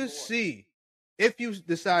with when you you more. see, if you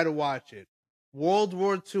decide to watch it, World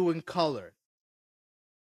War II in color,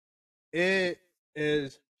 it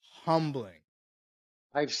is humbling.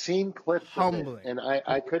 I've seen clips of it, Humbling. and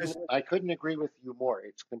It's, I couldn't agree with you more.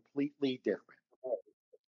 It's completely different.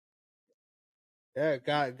 yeah,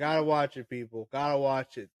 gotta watch it, people. Gotta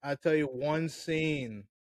watch it. I tell you, one scene,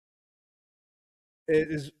 it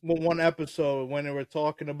is one episode when they were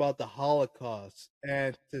talking about the Holocaust,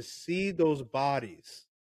 and to see those bodies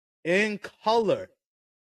in color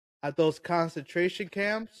at those concentration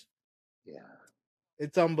camps, Yeah.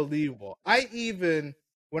 it's unbelievable. I even,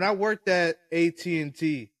 when I worked at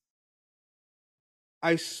AT&T,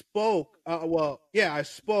 I spoke. I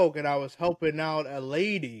spoke, and I was helping out a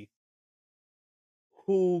lady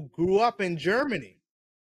who grew up in Germany.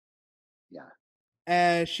 Yeah.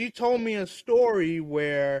 And she told me a story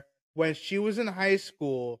where when she was in high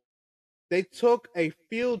school, they took a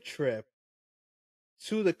field trip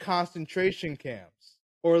to the concentration camps,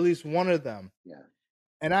 or at least one of them. Yeah.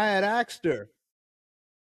 And I had asked her,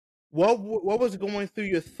 what was going through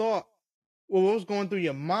your thought? What was going through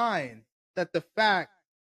your mind that the fact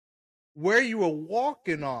where you were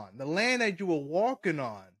walking on, the land that you were walking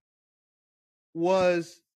on,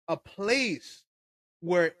 was a place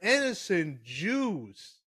where innocent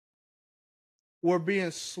Jews were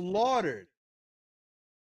being slaughtered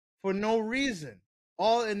for no reason,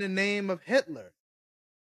 all in the name of Hitler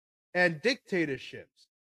and dictatorships.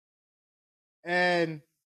 And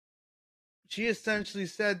she essentially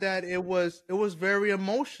said that it was very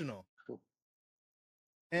emotional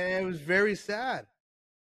and it was very sad.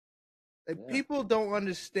 Like, Yeah. people don't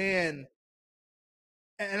understand,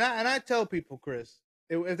 and I tell people, Chris,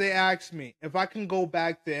 if they ask me if I can go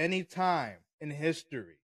back to any time in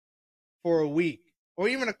history for a week or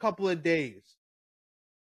even a couple of days,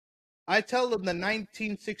 I tell them the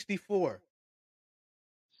 1964.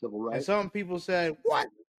 Civil And rights. some people said, "What?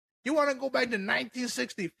 You want to go back to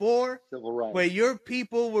 1964, Civil where rights. your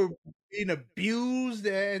people were being abused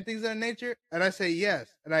and things of that nature?" And I say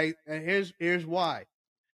yes, and here's why.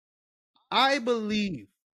 I believe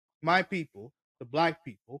my people, the black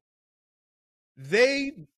people,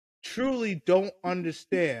 they truly don't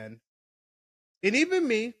understand, and even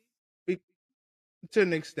me, to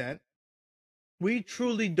an extent, we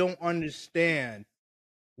truly don't understand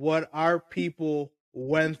what our people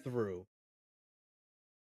went through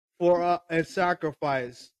for and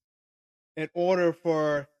sacrifice in order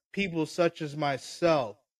for people such as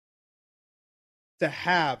myself to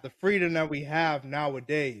have, the freedom that we have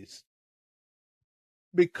nowadays,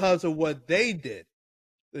 because of what they did,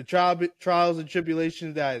 the trials and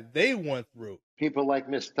tribulations that they went through. People like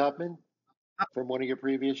Miss Tubman from one of your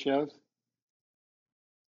previous shows.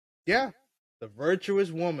 Yeah, The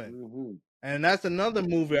Virtuous Woman. Mm-hmm. And that's another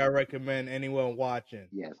movie I recommend anyone watching.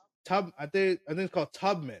 Yes. I think it's called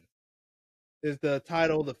Tubman is the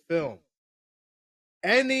title of the film.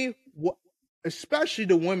 Especially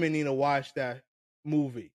the women need to watch that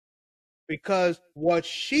movie, because what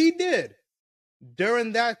she did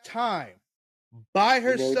during that time by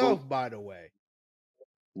herself, by the way,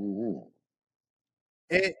 Mm-hmm.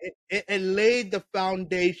 it laid the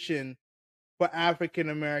foundation for African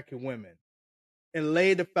American women. It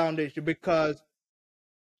laid the foundation because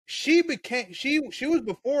she was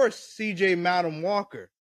before C.J. Madam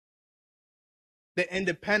Walker, the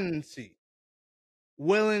independency,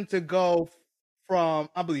 willing to go from,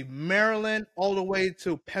 I believe, Maryland all the way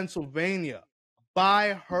to Pennsylvania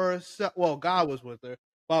by herself. Well, God was with her,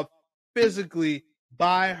 but physically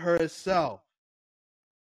by herself.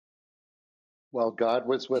 Well, God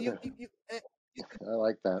was with her. I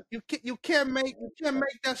like that. You can't make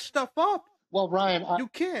that stuff up. Well, Ryan, you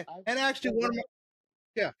can't. And actually, one of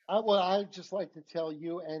my I'd just like to tell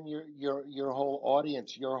you and your whole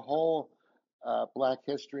audience, your whole Black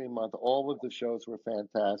History Month, all of the shows were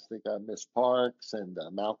fantastic. Miss Parks and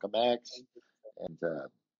Malcolm X and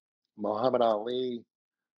Muhammad Ali,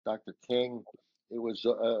 Dr. King. It was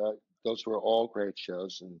those were all great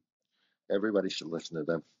shows, and everybody should listen to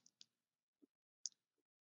them.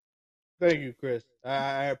 Thank you, Chris.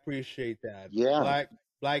 I appreciate that. Yeah.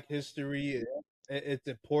 Black history, it's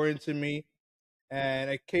important to me.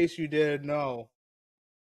 And in case you didn't know,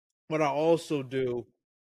 what I also do,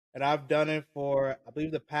 and I've done it for, I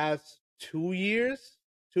believe, the past 2 years,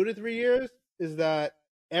 2 to 3 years, is that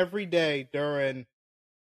every day during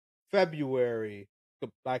February,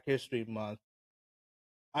 Black History Month,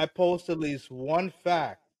 I post at least one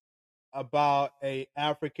fact about a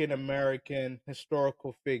African American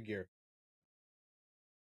historical figure.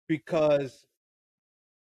 Because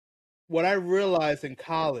what I realized in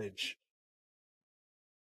college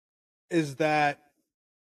is that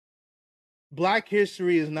Black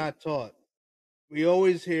history is not taught. We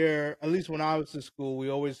always hear, at least when I was in school, we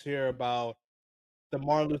always hear about the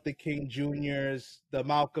Martin Luther King Jr.'s, the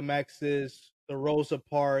Malcolm X's, the Rosa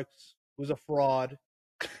Parks, who's a fraud.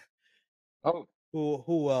 Oh.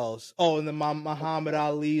 Who else? Oh, and the Muhammad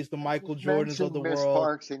Ali's, the Michael Jordans of the Miss world.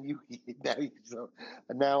 Parks, and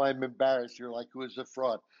now I'm embarrassed. You're like, who is a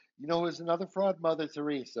fraud? You know who's another fraud? Mother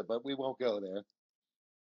Teresa, but we won't go there.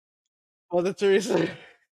 Mother Teresa.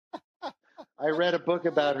 I read a book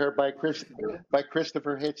about her by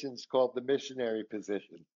Christopher Hitchens called The Missionary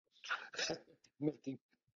Position.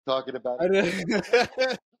 Talking about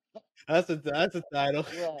that's a title.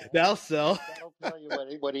 Yeah, that'll sell. That'll tell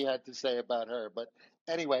you what he had to say about her. But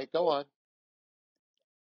anyway, go on.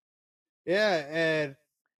 Yeah, and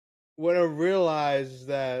what I realized is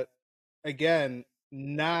that, again,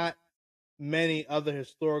 not many other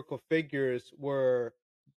historical figures were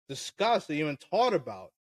discussed or even taught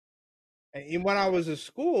about. And even when I was in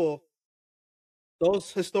school,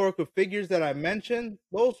 those historical figures that I mentioned,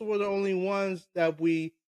 those were the only ones that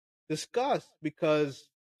we discussed, because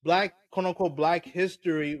Black, quote unquote, Black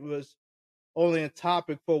history was only a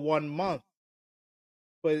topic for 1 month.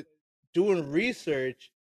 But doing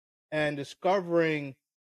research and discovering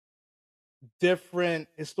different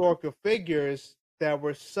historical figures that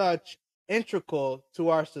were such integral to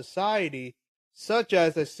our society, such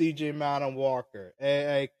as a C.J. Madam Walker,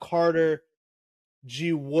 a Carter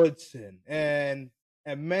G. Woodson, and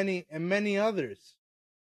many others.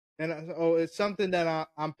 And it's something that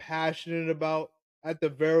I'm passionate about, at the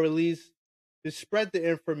very least, to spread the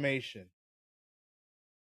information.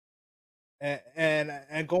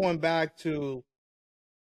 And going back to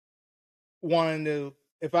wanting to,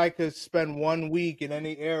 if I could spend 1 week in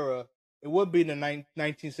any era, it would be the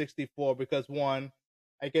 1964, because one,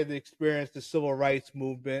 I get to experience the civil rights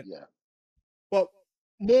movement. Yeah. But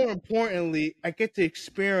more importantly, I get to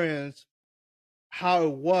experience how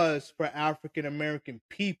it was for African American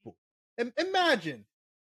people. Imagine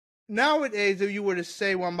nowadays, if you were to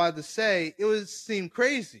say what I'm about to say, it would seem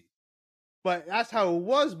crazy, but that's how it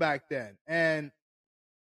was back then. And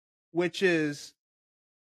which is,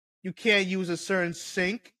 you can't use a certain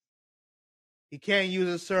sink, you can't use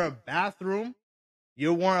a certain bathroom,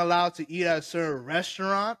 you weren't allowed to eat at a certain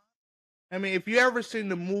restaurant. I mean, if you ever seen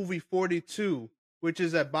the movie 42, which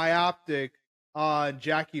is a biopic on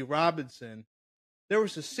Jackie Robinson, there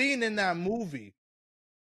was a scene in that movie,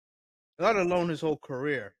 let alone his whole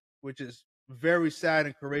career, which is very sad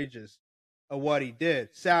and courageous of what he did.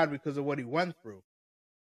 Sad because of what he went through.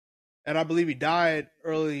 And I believe he died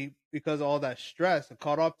early because of all that stress that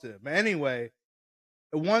caught up to him. But anyway,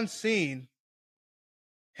 in one scene,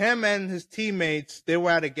 him and his teammates, they were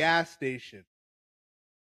at a gas station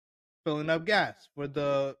filling up gas for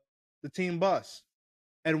the team bus.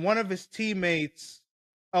 And one of his teammates,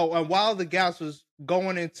 and while the gas was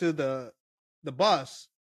going into the bus,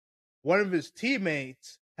 one of his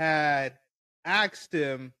teammates had asked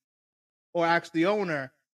him or asked the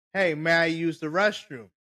owner, "Hey, may I use the restroom?"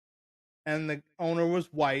 And the owner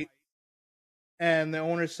was white, and the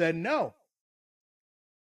owner said no.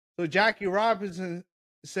 So Jackie Robinson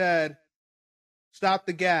said, "Stop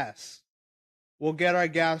the gas. We'll get our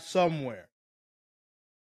gas somewhere."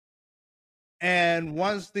 And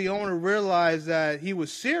once the owner realized that he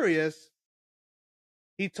was serious,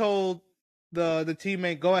 he told the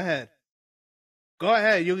teammate, "Go ahead. Go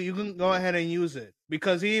ahead. You can go ahead and use it,"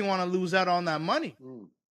 because he didn't want to lose out on that money.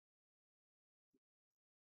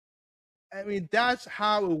 I mean, that's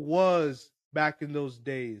how it was back in those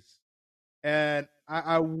days. And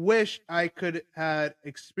I wish I could have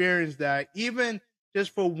experienced that even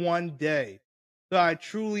just for one day. So I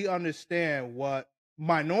truly understand what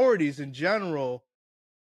minorities in general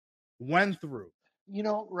went through You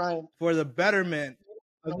know, Ryan, for the betterment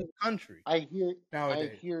of the country I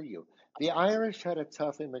nowadays. hear you. The Irish had a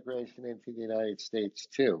tough immigration into the United States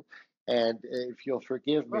too. And if you'll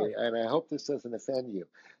forgive me, Right. and I hope this doesn't offend you,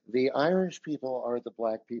 the Irish people are the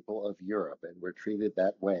black people of Europe, and we're treated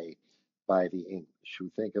that way by the English, who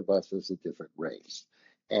think of us as a different race.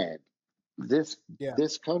 And this Yeah.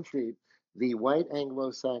 this country, the white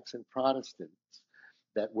Anglo-Saxon Protestants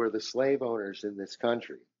that were the slave owners in this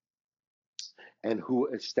country, and who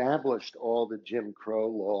established all the Jim Crow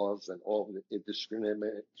laws and all the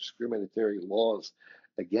discriminatory laws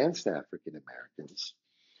against African Americans,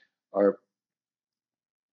 are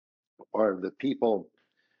are the people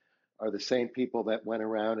are the same people that went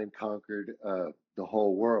around and conquered the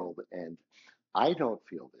whole world. And I don't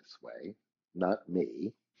feel this way, not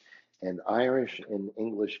me. And Irish and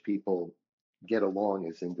English people get along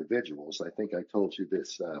as individuals. I think I told you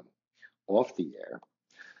this off the air,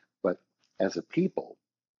 but as a people,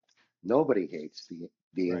 nobody hates the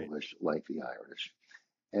Right. English like the Irish.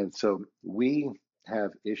 And so we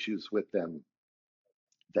have issues with them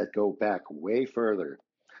that go back way further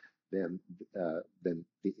than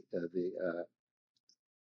the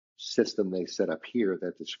system they set up here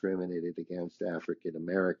that discriminated against African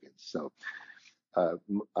Americans. So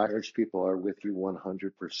Irish people are with you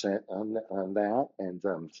 100% on that, and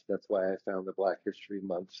that's why I found the Black History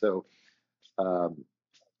Month so um,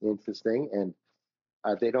 interesting. And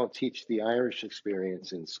they don't teach the Irish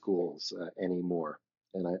experience in schools anymore,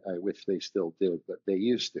 and I wish they still did, but they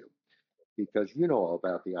used to, because you know all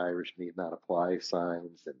about the Irish need not apply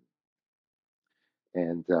signs,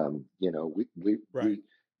 and you know Right.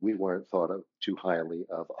 we weren't thought of too highly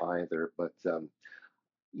of either, but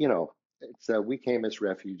you know. It's, we came as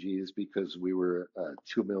refugees because we were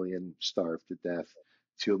 2 million starved to death.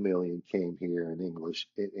 2 million came here, and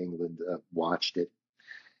England watched it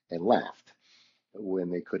and laughed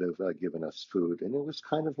when they could have given us food. And it was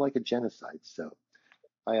kind of like a genocide. So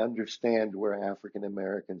I understand where African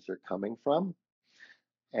Americans are coming from.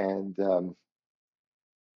 And,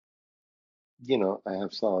 you know, I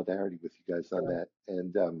have solidarity with you guys on that.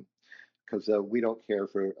 And because we don't care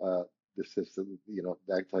for the system, you know,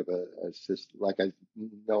 that type of system. Like, I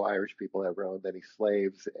no Irish people ever owned any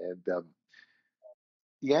slaves. And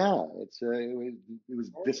yeah, it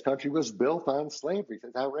was this country was built on slavery.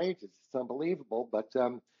 It's outrageous. It's unbelievable. But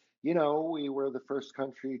you know, we were the first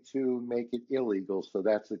country to make it illegal, so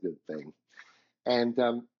that's a good thing. And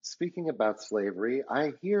speaking about slavery,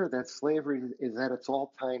 I hear that slavery is at its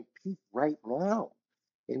all-time peak right now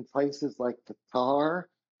in places like Qatar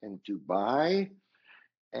and Dubai,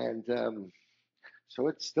 and so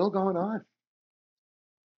it's still going on.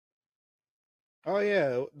 Oh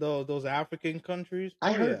yeah, those African countries. I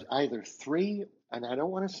Oh yeah. heard either three, and I don't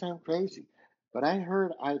want to sound crazy, but I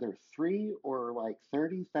heard either three or like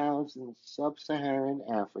 30,000 sub-Saharan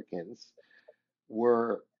Africans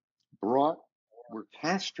were brought, were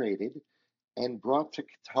castrated and brought to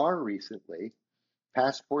Qatar recently,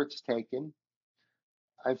 passports taken.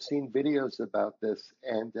 I've seen videos about this,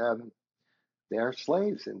 and they are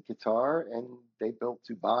slaves in Qatar, and they built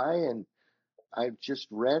Dubai, and I've just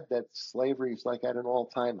read that slavery is like at an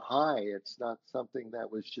all-time high. It's not something that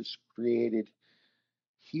was just created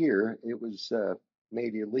here. It was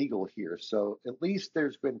made illegal here. So at least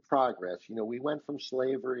there's been progress. You know, we went from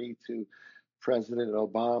slavery to President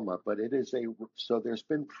Obama, but so there's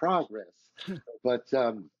been progress, but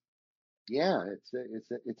yeah,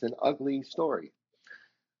 it's an ugly story.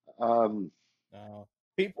 Um, No.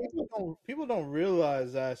 People don't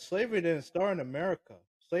realize that slavery didn't start in America.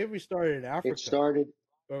 Slavery started in it Africa, started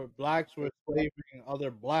where blacks were slaving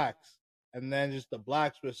other blacks, and then just the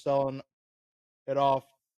blacks were it off,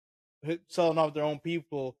 selling off their own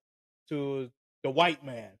people to the white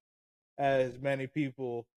man, as many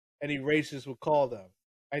people, any racists would call them,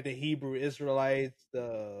 like the Hebrew Israelites,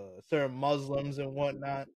 the certain Muslims and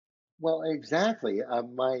whatnot. Well, exactly.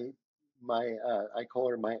 My I call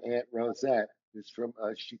her my Aunt Rosette. Who's from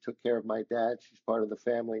she took care of my dad. She's part of the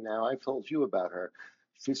family now. I've told you about her.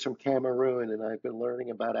 She's from Cameroon, and I've been learning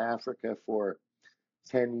about Africa for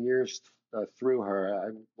 10 years through her.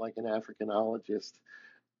 I'm like an Africanologist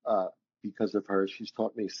uh, because of her. She's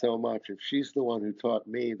taught me so much, and she's the one who taught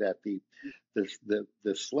me that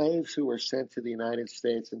the slaves who were sent to the United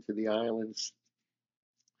States and to the islands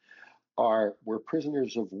were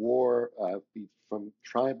prisoners of war from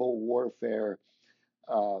tribal warfare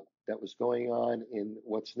uh, that was going on in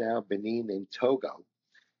what's now Benin and Togo.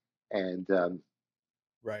 And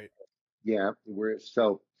Right. yeah, we're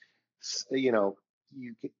so you know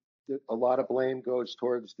you get, a lot of blame goes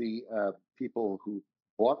towards the people who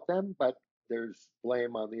bought them, but there's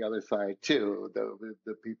blame on the other side too,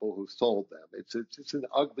 the people who sold them. It's an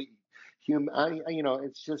ugly human.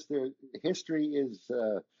 It's just history is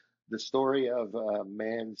the story of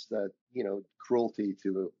man's cruelty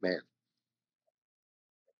to man.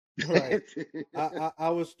 Right. I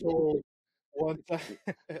was told one time.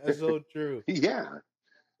 That's so true. Yeah,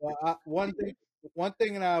 One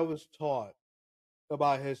thing that I was taught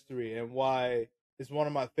about history and why it's one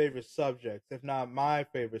of my favorite subjects, if not my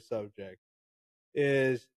favorite subject,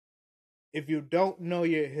 is if you don't know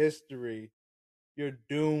your history, you're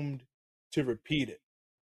doomed to repeat it.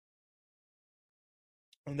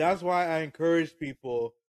 And that's why I encourage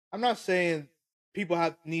people. I'm not saying people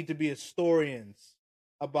need to be historians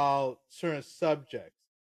about certain subjects,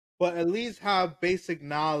 but at least have basic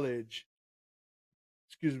knowledge,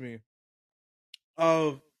 excuse me,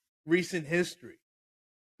 of recent history.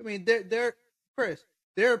 I mean, Chris,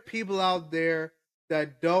 there are people out there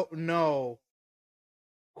that don't know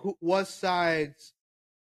what sides.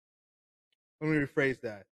 Let me rephrase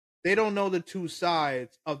that. They don't know the two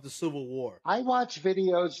sides of the Civil War. I watch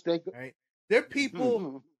videos. Right? There are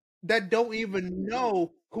people that don't even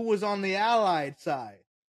know who was on the Allied side.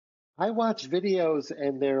 I watch videos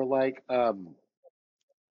and they're like,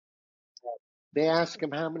 they ask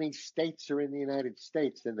them how many states are in the United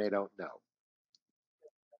States and they don't know.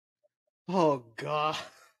 Oh God.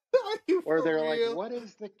 Are you Or for they're like, real? what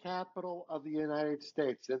is the capital of the United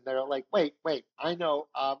States? And they're like, wait, I know.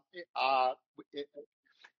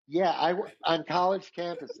 Yeah, on college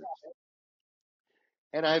campuses.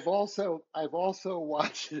 And I've also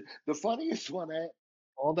watched the funniest one.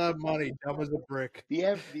 All that money, dumb as a brick.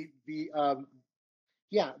 The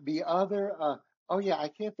yeah, the other, oh yeah, I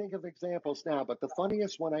can't think of examples now, but the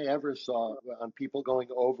funniest one I ever saw on people going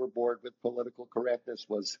overboard with political correctness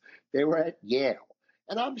was they were at Yale.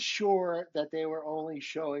 And I'm sure that they were only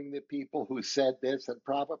showing the people who said this, and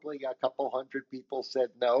probably a couple hundred people said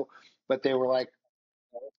no, but they were like,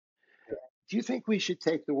 do you think we should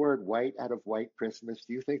take the word white out of white Christmas?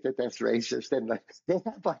 Do you think that that's racist? And like, they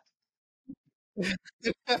had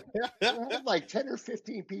like 10 or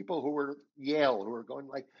 15 people who were Yale who were going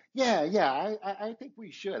like, yeah, I think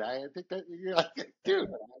we should. I think that you're like, dude,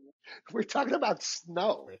 we're talking about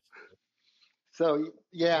snow. So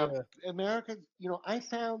yeah, Yeah. America, I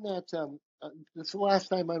found that this is the last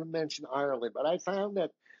time I mentioned Ireland, but I found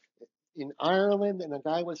that in Ireland, and a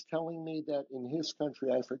guy was telling me that in his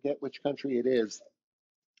country, I forget which country it is,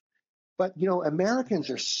 but Americans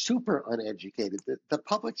are super uneducated. The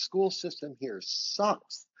public school system here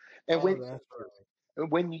sucks. And Oh, that's right.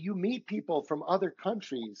 when you meet people from other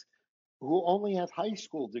countries who only have high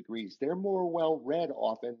school degrees, they're more well read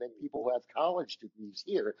often than people who have college degrees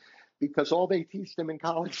here, because all they teach them in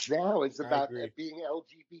college now is I about agree. being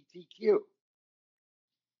LGBTQ.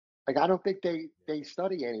 Like, I don't think they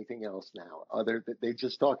study anything else now, other than they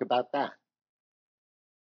just talk about that,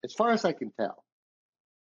 as far as I can tell.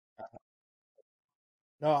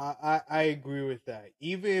 No, I agree with that.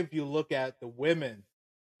 Even if you look at the women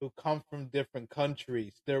who come from different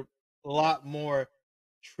countries, they're a lot more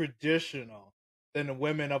traditional than the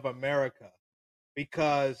women of America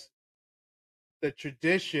because the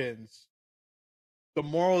traditions, the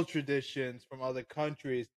moral traditions from other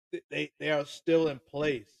countries, they are still in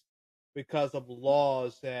place because of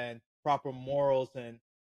laws and proper morals and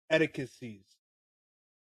etiquettes.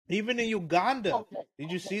 Even in Uganda, Okay.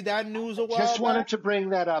 did you see that news a while Just back? wanted to bring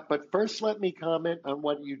that up, but first let me comment on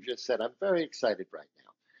what you just said. I'm very excited right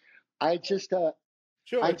now. I just uh, I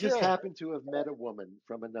Sure, just sure. happened to have met a woman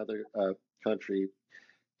from another country,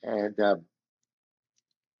 and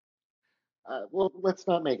well, let's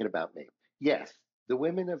not make it about me. Yes, the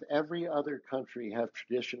women of every other country have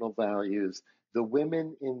traditional values. The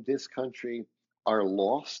women in this country are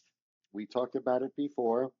lost. We talked about it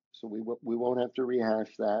before, so we won't have to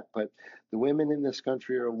rehash that. But the women in this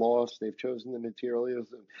country are lost. They've chosen the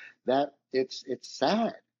materialism that it's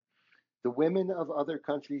sad. The women of other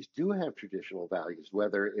countries do have traditional values,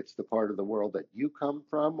 whether it's the part of the world that you come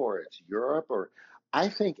from, or it's Europe, or I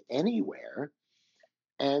think anywhere.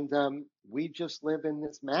 And we just live in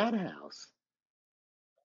this madhouse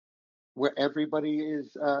where everybody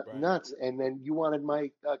is Right. nuts. And then you wanted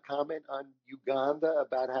my comment on Uganda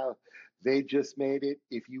about how they just made it.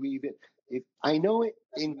 If I know it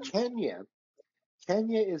in Kenya,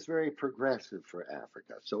 Kenya is very progressive for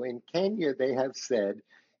Africa. So in Kenya, they have said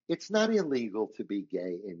it's not illegal to be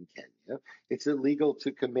gay in Kenya. It's illegal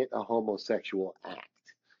to commit a homosexual act.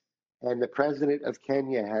 And the president of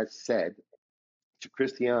Kenya has said to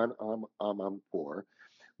Christian Amanpour,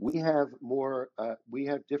 we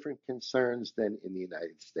have different concerns than in the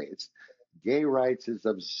United States. Gay rights is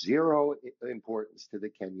of zero importance to the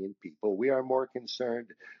Kenyan people. We are more concerned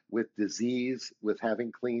with disease, with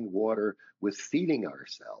having clean water, with feeding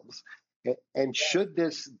ourselves. And should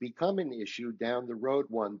this become an issue down the road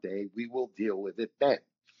one day, we will deal with it then.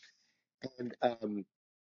 And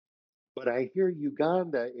but I hear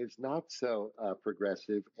Uganda is not so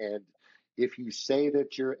progressive. And if you say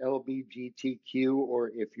that you're LGBTQ or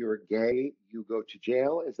if you're gay, you go to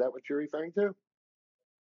jail. Is that what you're referring to?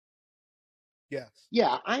 Yes.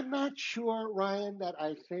 Yeah, I'm not sure, Ryan, that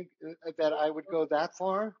I think that I would go that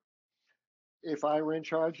far if I were in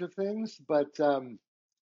charge of things. But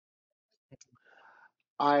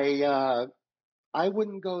I I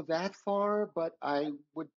wouldn't go that far. But I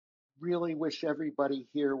would really wish everybody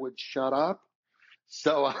here would shut up.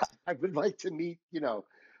 So I would like to meet,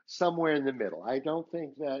 somewhere in the middle. I don't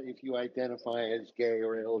think that if you identify as gay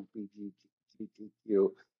or LGBTQ,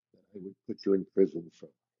 that I would put you in prison for.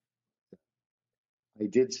 I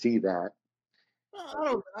did see that.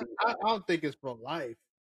 I don't think it's for life,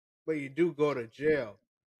 but you do go to jail.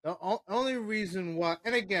 The only reason why,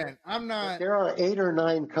 and again, I'm But not. there are 8 or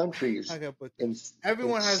 9 How countries can I put in this?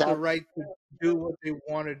 Everyone has the South. right to do what they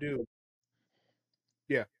want to do.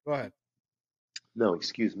 Yeah, go ahead. No,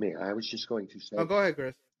 excuse me. No, go ahead,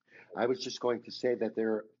 Chris. I was just going to say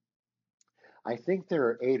that I think there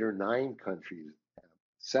are 8 or 9 countries.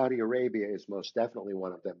 Saudi Arabia is most definitely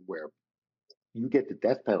one of them where you get the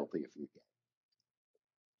death penalty if you get.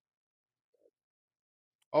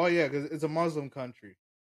 Oh yeah, because it's a Muslim country.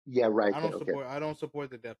 Yeah, right. I don't Okay. support. I don't support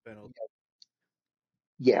the death penalty.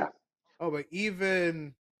 Yeah. Oh, but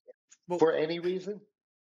For any reason?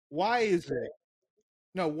 why is it?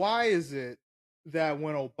 No, why is it that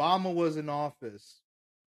when Obama was in office,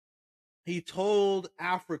 he told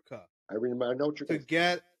Africa I remember. I know what you're to going to.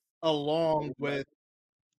 get along with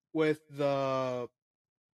the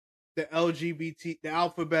LGBT, the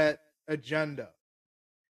alphabet agenda,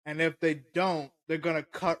 and if they don't, they're gonna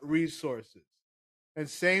cut resources. And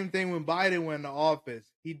same thing when Biden went into office,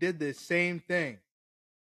 he did the same thing.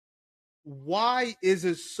 Why is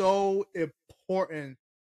it so important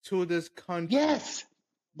to this country, Yes.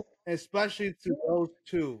 especially to those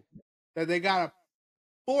two, that they gotta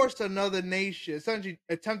force another nation, essentially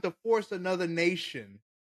attempt to force another nation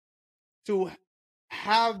to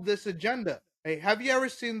have this agenda? Hey, have you ever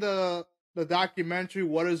seen the documentary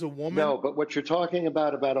 "What Is a Woman"? No, but what you're talking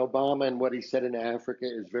about Obama and what he said in Africa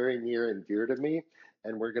is very near and dear to me,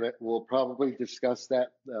 and we'll probably discuss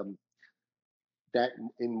that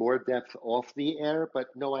in more depth off the air. But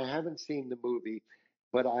no, I haven't seen the movie,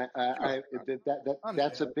 but Sure, I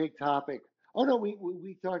that's a understand. big topic. Oh no,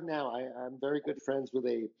 we talk now. I'm very good friends with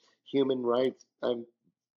a human rights. I'm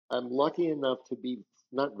lucky enough to be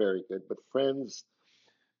not very good, but friends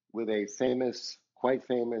with a quite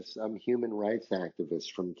famous human rights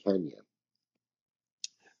activist from Kenya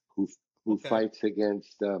who who Okay, fights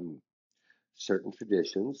against certain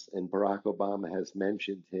traditions, and Barack Obama has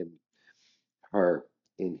mentioned her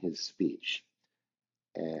in his speech,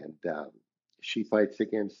 and she fights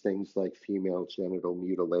against things like female genital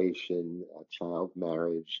mutilation, child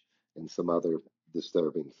marriage, and some other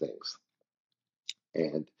disturbing things.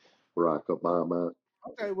 And Barack Obama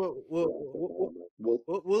okay. will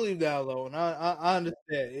We'll leave that alone. I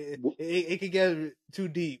understand. It could get too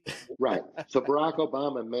deep. right. So Barack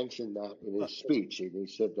Obama mentioned that in his speech, and he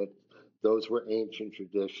said that those were ancient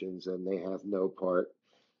traditions, and they have no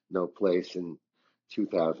place in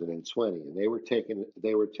 2020. And they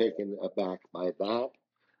were taken aback by that.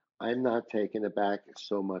 I'm not taken aback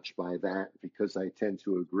so much by that because I tend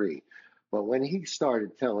to agree. But when he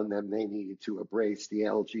started telling them they needed to embrace the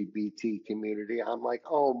LGBT community, I'm like,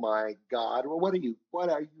 oh my God, well, what are you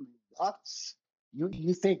nuts?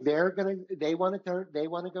 You think they want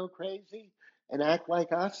to go crazy and act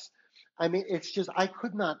like us? I mean, it's just, I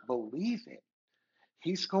could not believe it.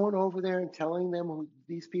 He's going over there and telling them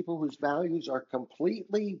these people whose values are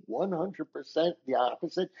completely 100% the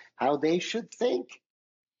opposite, how they should think.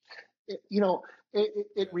 It, you know, Yeah.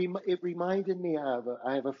 it reminded me of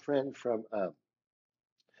I have a friend from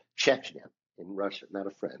Chechnya in Russia, not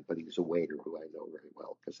a friend, but he's a waiter who I know very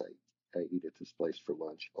well because I eat at this place for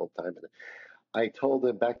lunch all the time. And I told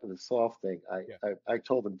him, back to the soft thing. Yeah. I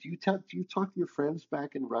told him, do you talk to your friends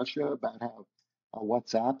back in Russia about how on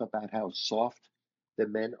WhatsApp about how soft the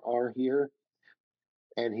men are here?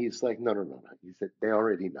 And he's like, no, no, no, no. He said they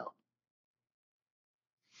already know.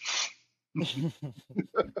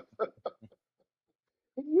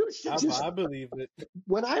 It used to just I believe it.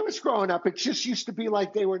 when I was growing up, it just used to be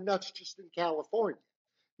like they were nuts just in California.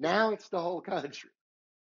 Now it's the whole country.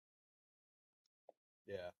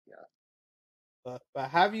 Yeah. Yeah. But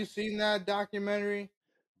have you seen that documentary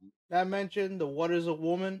that mentioned the What Is a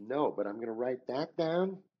Woman? No, but I'm going to write that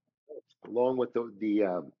down along with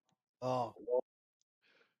the. Oh,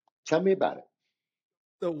 Tell me about it.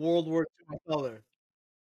 the World War II color.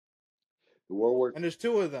 The World War. And there's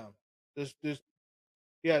two of them. There's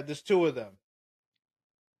two of them.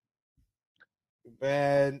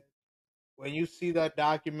 And when you see that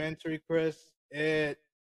documentary, Chris, it's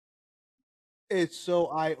so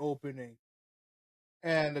eye opening.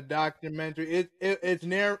 And the documentary, it's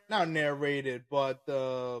not narrated, but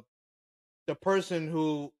the person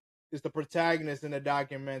who is the protagonist in the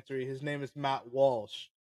documentary, his name is Matt Walsh,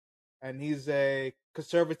 and he's a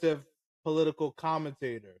conservative political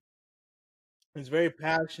commentator. He's very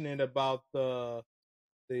passionate about the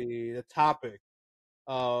topic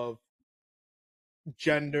of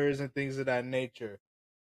genders and things of that nature.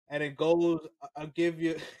 And it goes, I'll give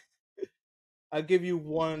you I'll give you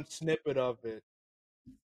one snippet of it.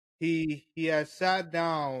 He has sat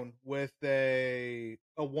down with a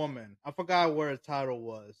woman. I forgot what her title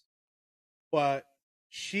was, but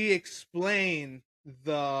she explained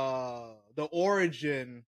the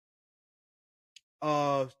origin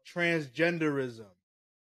of transgenderism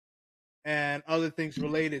and other things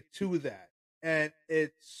related to that. And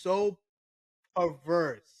it's so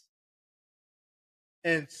perverse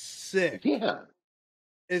and sick. Yeah.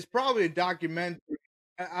 It's probably a documentary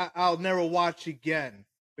I'll never watch again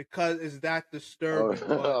because it's that Oh, disturbing.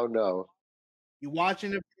 But oh no. you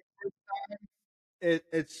watching it,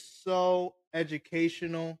 it's so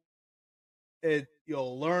educational.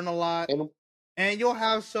 You'll learn a lot, And and you'll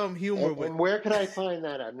have some humor with and where can I find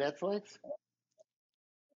that on Netflix?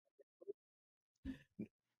 it.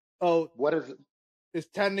 Oh, What is it? it's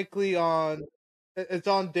technically on. It's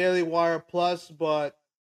on Daily Wire Plus, but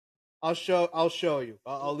I'll show you.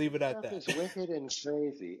 I'll leave it This at stuff that. is wicked and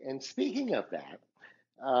crazy. And speaking of that,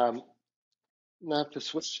 um, not to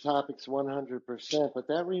switch topics 100%, but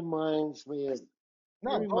that No, go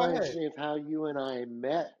reminds ahead. me of how you and I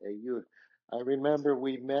met. I remember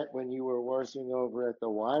we met when you were working over at the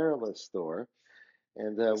wireless store,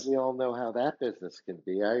 and we all know how that business can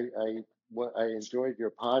be. I enjoyed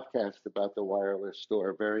your podcast about the wireless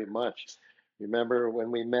store very much. Remember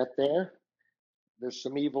when we met there? There's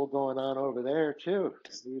some evil going on over there too.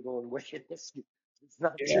 Evil and wickedness. It's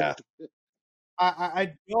not Yeah. just.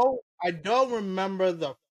 I don't remember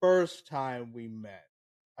the first time we met.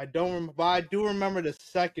 I don't remember, but I do remember the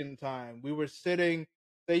second time we were sitting.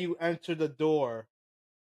 Say you enter the door,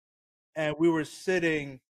 and we were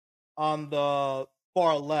sitting on the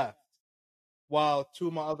far left, while two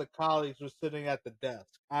of my other colleagues were sitting at the desk.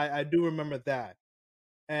 I do remember that,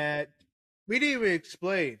 and we didn't even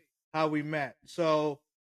explain how we met. So,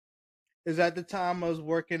 is at the time I was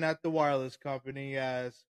working at the wireless company,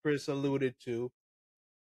 as Chris alluded to,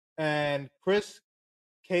 and Chris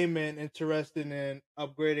came in interested in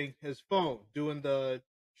upgrading his phone, doing the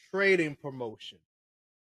trading promotion.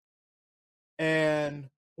 And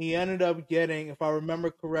he ended up getting, if I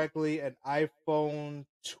remember correctly, an iPhone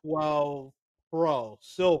 12 Pro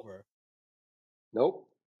Silver. Nope,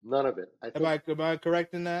 none of it. Am I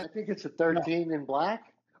correct in I that? think it's a No. 13 in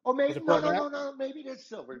black. Oh, Was maybe it no, Pro no, Max? no, no. Maybe it's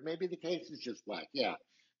silver. Maybe the case is just black. Yeah,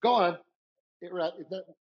 go on. Right?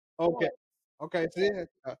 Okay. Okay. See,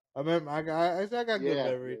 I remember I got good Yeah,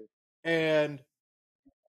 memory, yeah. and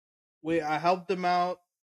I helped him out.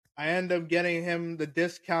 I end up getting him the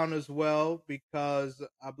discount as well because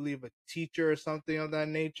I believe a teacher or something of that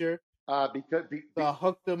nature. So I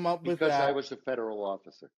hooked him up with because I that. was a federal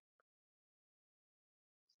officer.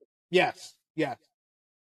 Yes, yes.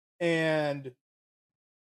 And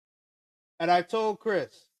I told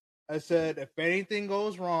Chris, I said, if anything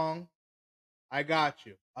goes wrong, I got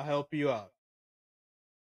you. I'll help you out.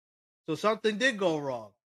 So something did go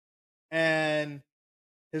wrong. And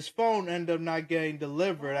his phone ended up not getting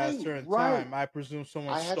delivered at a certain time. I presume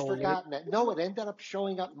someone I had stole forgotten that. No, it ended up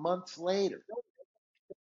showing up months later.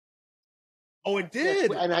 Oh, it Yes,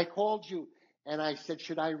 did. and I called you and I said,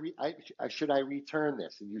 should I return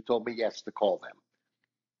this? And you told me yes to call them.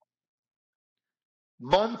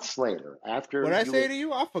 Months later, after What I you say were, to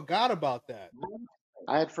you, I forgot about that.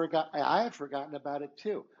 I had forgotten about it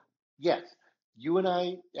too. Yes, you and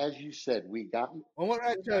I, as you said, we got. Well, what did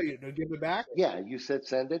I tell you? To give it back? Yeah, you said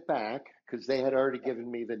send it back because they had already given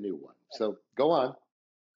me the new one. So go on.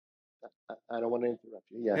 I don't want to interrupt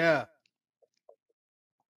you. Yes. Yeah.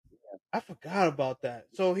 I forgot about that.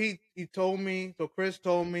 So he told me, so Chris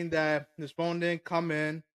told me that his phone didn't come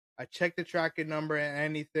in. I checked the tracking number and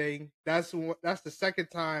anything. That's the second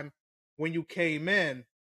time when you came in.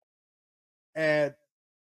 And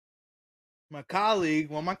one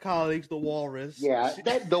of my colleagues, the Walrus. Yeah,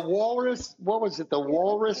 that the walrus. What was it? The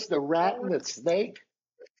walrus, the rat, and the snake.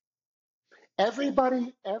 The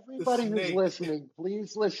Everybody who's snake. listening,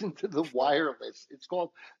 please listen to the wireless. It's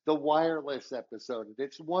called the wireless episode.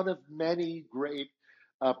 It's one of many great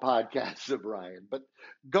podcasts of Ryan. But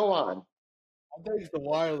go on. I think it's the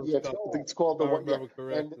wireless Yeah, stuff, it's called if the I what? Yeah, remember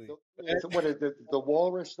and correctly. it's what is it? The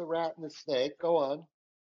walrus, the rat, and the snake. Go on.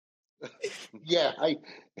 Yeah, I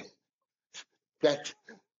that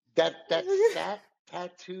that fat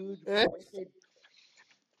tattooed wicked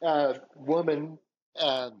woman.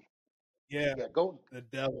 Yeah, Yeah, go. the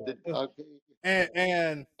devil. The,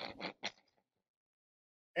 And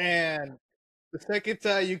and the second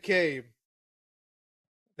time you came,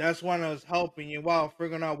 that's when I was helping you out,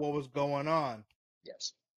 figuring out what was going on.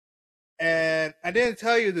 yes. And I didn't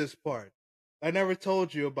tell you this part. I never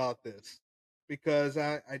told you about this because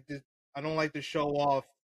I don't like to show off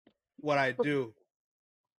what I do.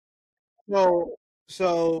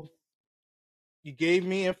 So you gave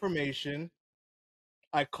me information.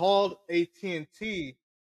 I called AT&T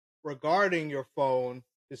regarding your phone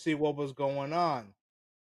to see what was going on.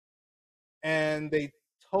 And they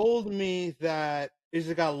told me that it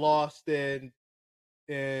just got lost in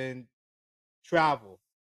travel.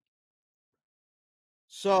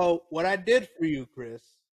 So what I did for you, Chris,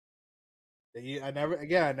 I never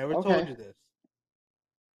Okay. told you this.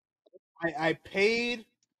 I paid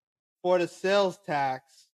for the sales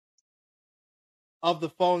tax of the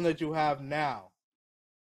phone that you have now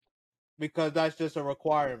because that's just a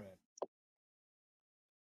requirement.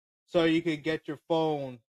 So you could get your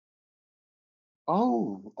phone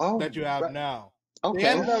that you have Right. now.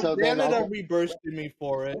 Okay. So They then ended I. up reimbursing me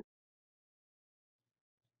for it.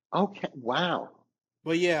 Okay. Wow.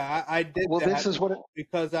 But yeah, I did Well, this that is what.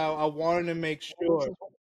 because I wanted to make sure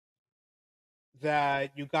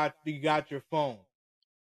that you got your phone.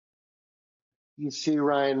 You see,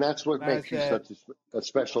 Ryan, that's what And I makes you said, such a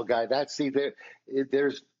special guy.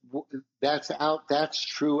 There's that's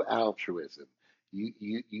true altruism.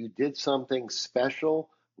 You did something special,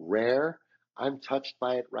 rare. I'm touched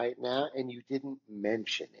by it right now, and you didn't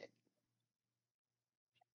mention it.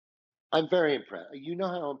 I'm very impressed. You know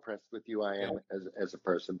how impressed with you I yeah. am as a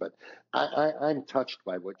person, but I'm touched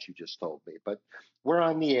by what you just told me. But we're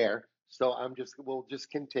on the air, so we'll just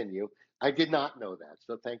continue. I did not know that,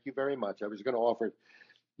 so thank you very much. I was going to offer,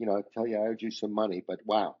 I tell you I owed you some money, but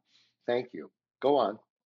wow, thank you. Go on.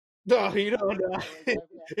 No, you don't know.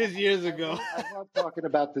 It's years ago. I love talking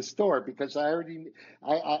about the store because I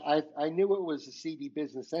knew it was a seedy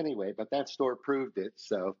business anyway, but that store proved it.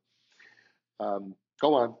 So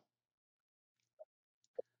go on.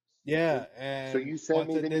 Yeah, So and you send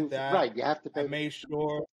once me I the did new that, right. You have to I pay the. made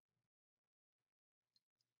sure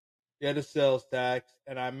get a sales tax,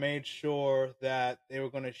 and I made sure that they were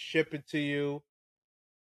going to ship it to you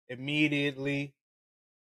immediately.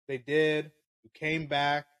 They did. You came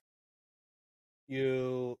back.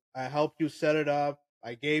 I helped you set it up.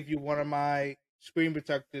 I gave you one of my screen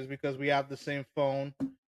protectors because we have the same phone.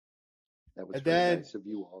 That was And very then nice of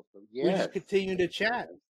you also. we just Yes. continued to chat,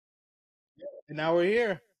 and now we're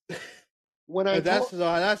here. When I And told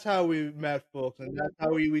that's how we met, folks, and that's how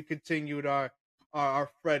we continued our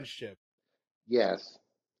friendship. yes,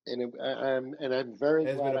 I'm very And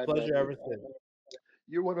it's been glad a I met pleasure you. ever since.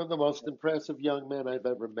 You're one of the most impressive young men I've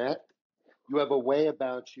ever met. You have a way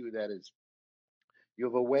about you You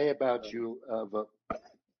have a way about you of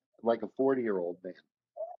like a 40-year-old man,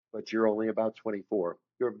 but you're only about 24.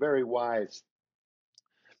 You're very wise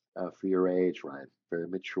for your age, Ryan. Very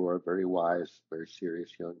mature, very wise, very serious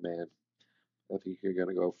young man. I think you're going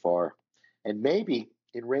to go far. And maybe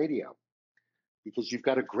in radio, because you've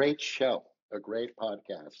got a great show, a great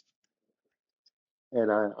podcast.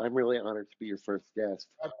 And I'm really honored to be your first guest.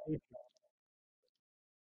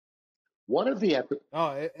 One of the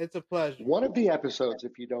It's a pleasure. One of the episodes,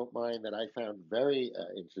 if you don't mind, that I found very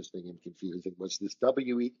interesting and confusing was this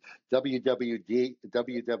WWE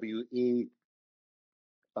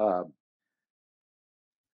um,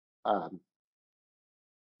 um,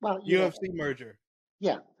 well, UFC merger.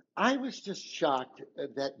 yeah. I was just shocked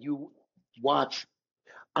that you watch.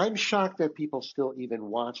 I'm shocked that people still even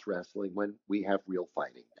watch wrestling when we have real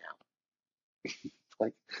fighting now.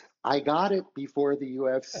 Like, I got it before the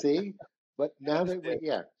UFC, but now that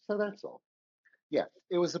yeah. So that's all. Yeah,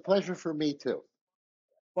 it was a pleasure for me too.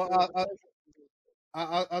 Well,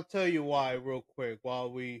 I'll tell you why real quick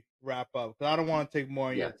while we wrap up because I don't want to take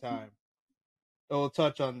more of Yeah, your time. So we'll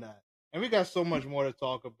touch on that, and we got so much more to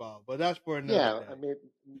talk about, but that's for another yeah. day. I mean,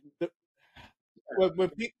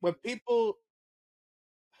 When people,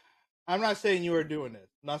 I'm not saying you are doing this.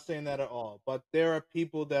 I'm not saying that at all. But there are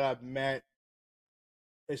people that I've met,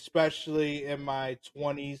 especially in my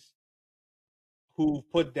 20s, who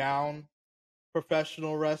put down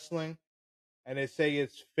professional wrestling and they say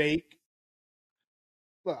it's fake.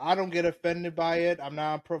 Look, I don't get offended by it. I'm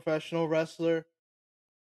not a professional wrestler.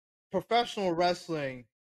 Professional wrestling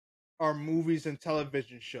are movies and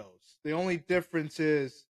television shows. The only difference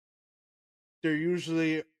is there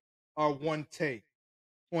usually are one takes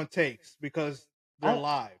because they're I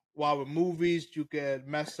live. While with movies, you can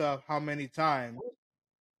mess up how many times,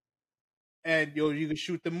 and you can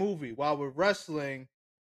shoot the movie. While with wrestling,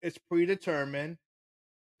 it's predetermined.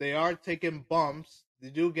 They are taking bumps. They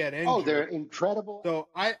do get they're injured. incredible. So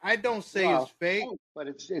I don't say it's Well, fake. but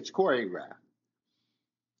it's choreographed.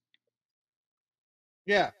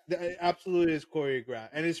 Yeah, it absolutely is choreographed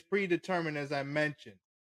and it's predetermined, as I mentioned.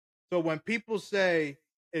 So when people say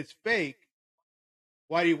it's fake,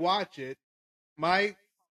 why do you watch it? My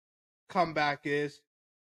comeback is,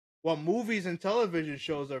 well, movies and television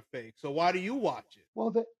shows are fake. So why do you watch it?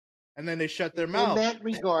 Well, And then they shut their in mouth. that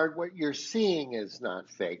regard, what you're seeing is not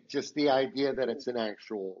fake. Just the idea that it's an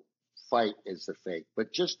actual fight is the fake.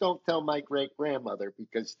 But just don't tell my great grandmother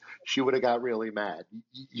because she would have got really mad.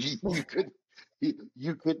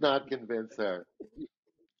 You could not convince her.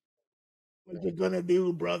 What you gonna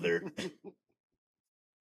do, brother?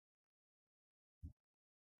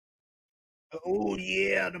 Oh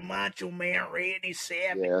yeah, the Macho Man Randy Yeah,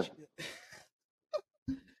 Savage.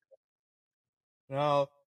 No,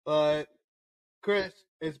 but Chris,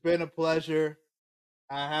 it's been a pleasure.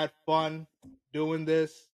 I had fun doing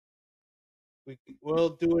this.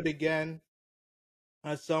 We'll do it again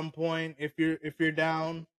at some point. If you're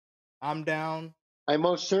down, I'm down. I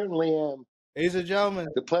most certainly am. Ladies and gentlemen,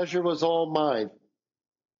 The pleasure was all mine.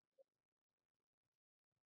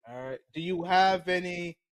 all right. Do you have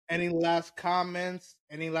any last comments?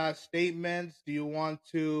 Any last statements? Do you want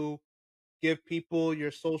to give people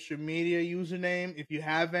your social media username if you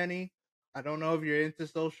have any? I don't know if you're into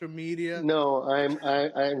social media. No,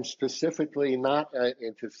 I'm specifically not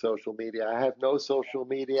into social media. I have no social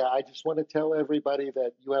media. I just want to tell everybody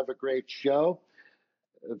that you have a great show,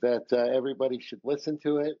 that everybody should listen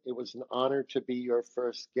to it. It was an honor to be your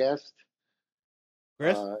first guest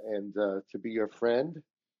Chris? and to be your friend.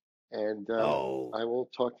 And Oh, I will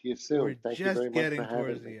talk to you soon. we're Thank you very just much for getting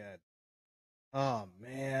towards having me. the end. Oh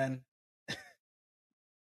man.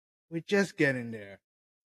 We're just getting there.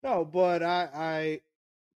 No, but I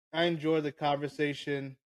enjoy the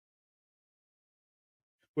conversation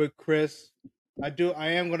with Chris. I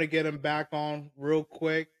am gonna get him back on real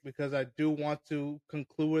quick because I do want to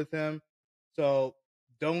conclude with him. So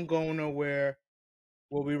don't go nowhere.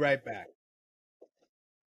 We'll be right back.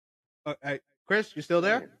 Chris, you still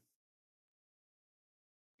there? Ryan.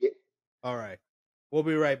 Yeah. All right. We'll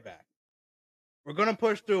be right back. We're gonna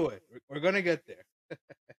push through it. We're gonna get there.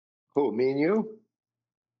 Who, me and you?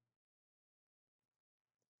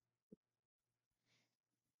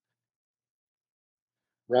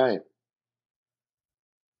 Right.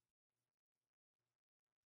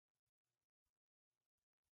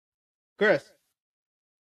 Chris.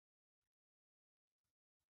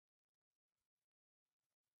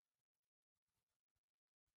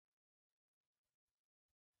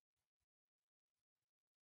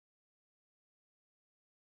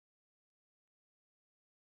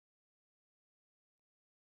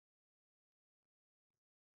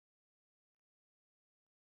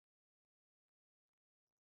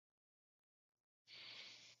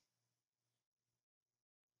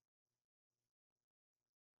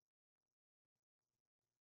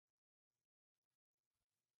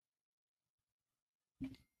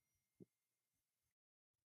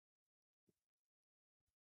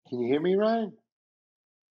 Can you hear me, Ryan?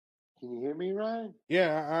 Can you hear me, Ryan?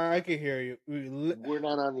 Yeah, I can hear you. We're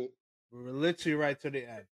not on the. We're literally right to the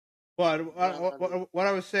end. But what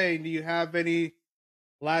I was saying, do you have any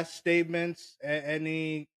last statements,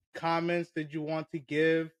 any comments that you want to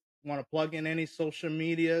give? Want to plug in any social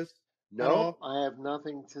medias at No, all? I have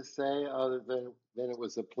nothing to say other than it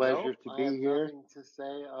was a pleasure to be here. Nothing to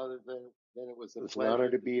say other than it was a pleasure. An honor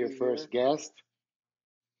to be your first guest.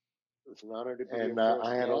 It's an honor to be your first guest.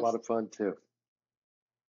 I had a lot of fun too.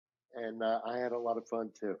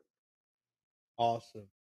 Awesome.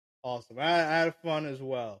 I had fun as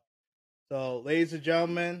well. So, ladies and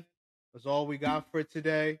gentlemen, that's all we got for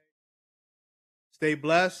today. Stay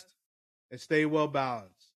blessed and stay well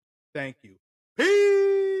balanced. Thank you. Peace.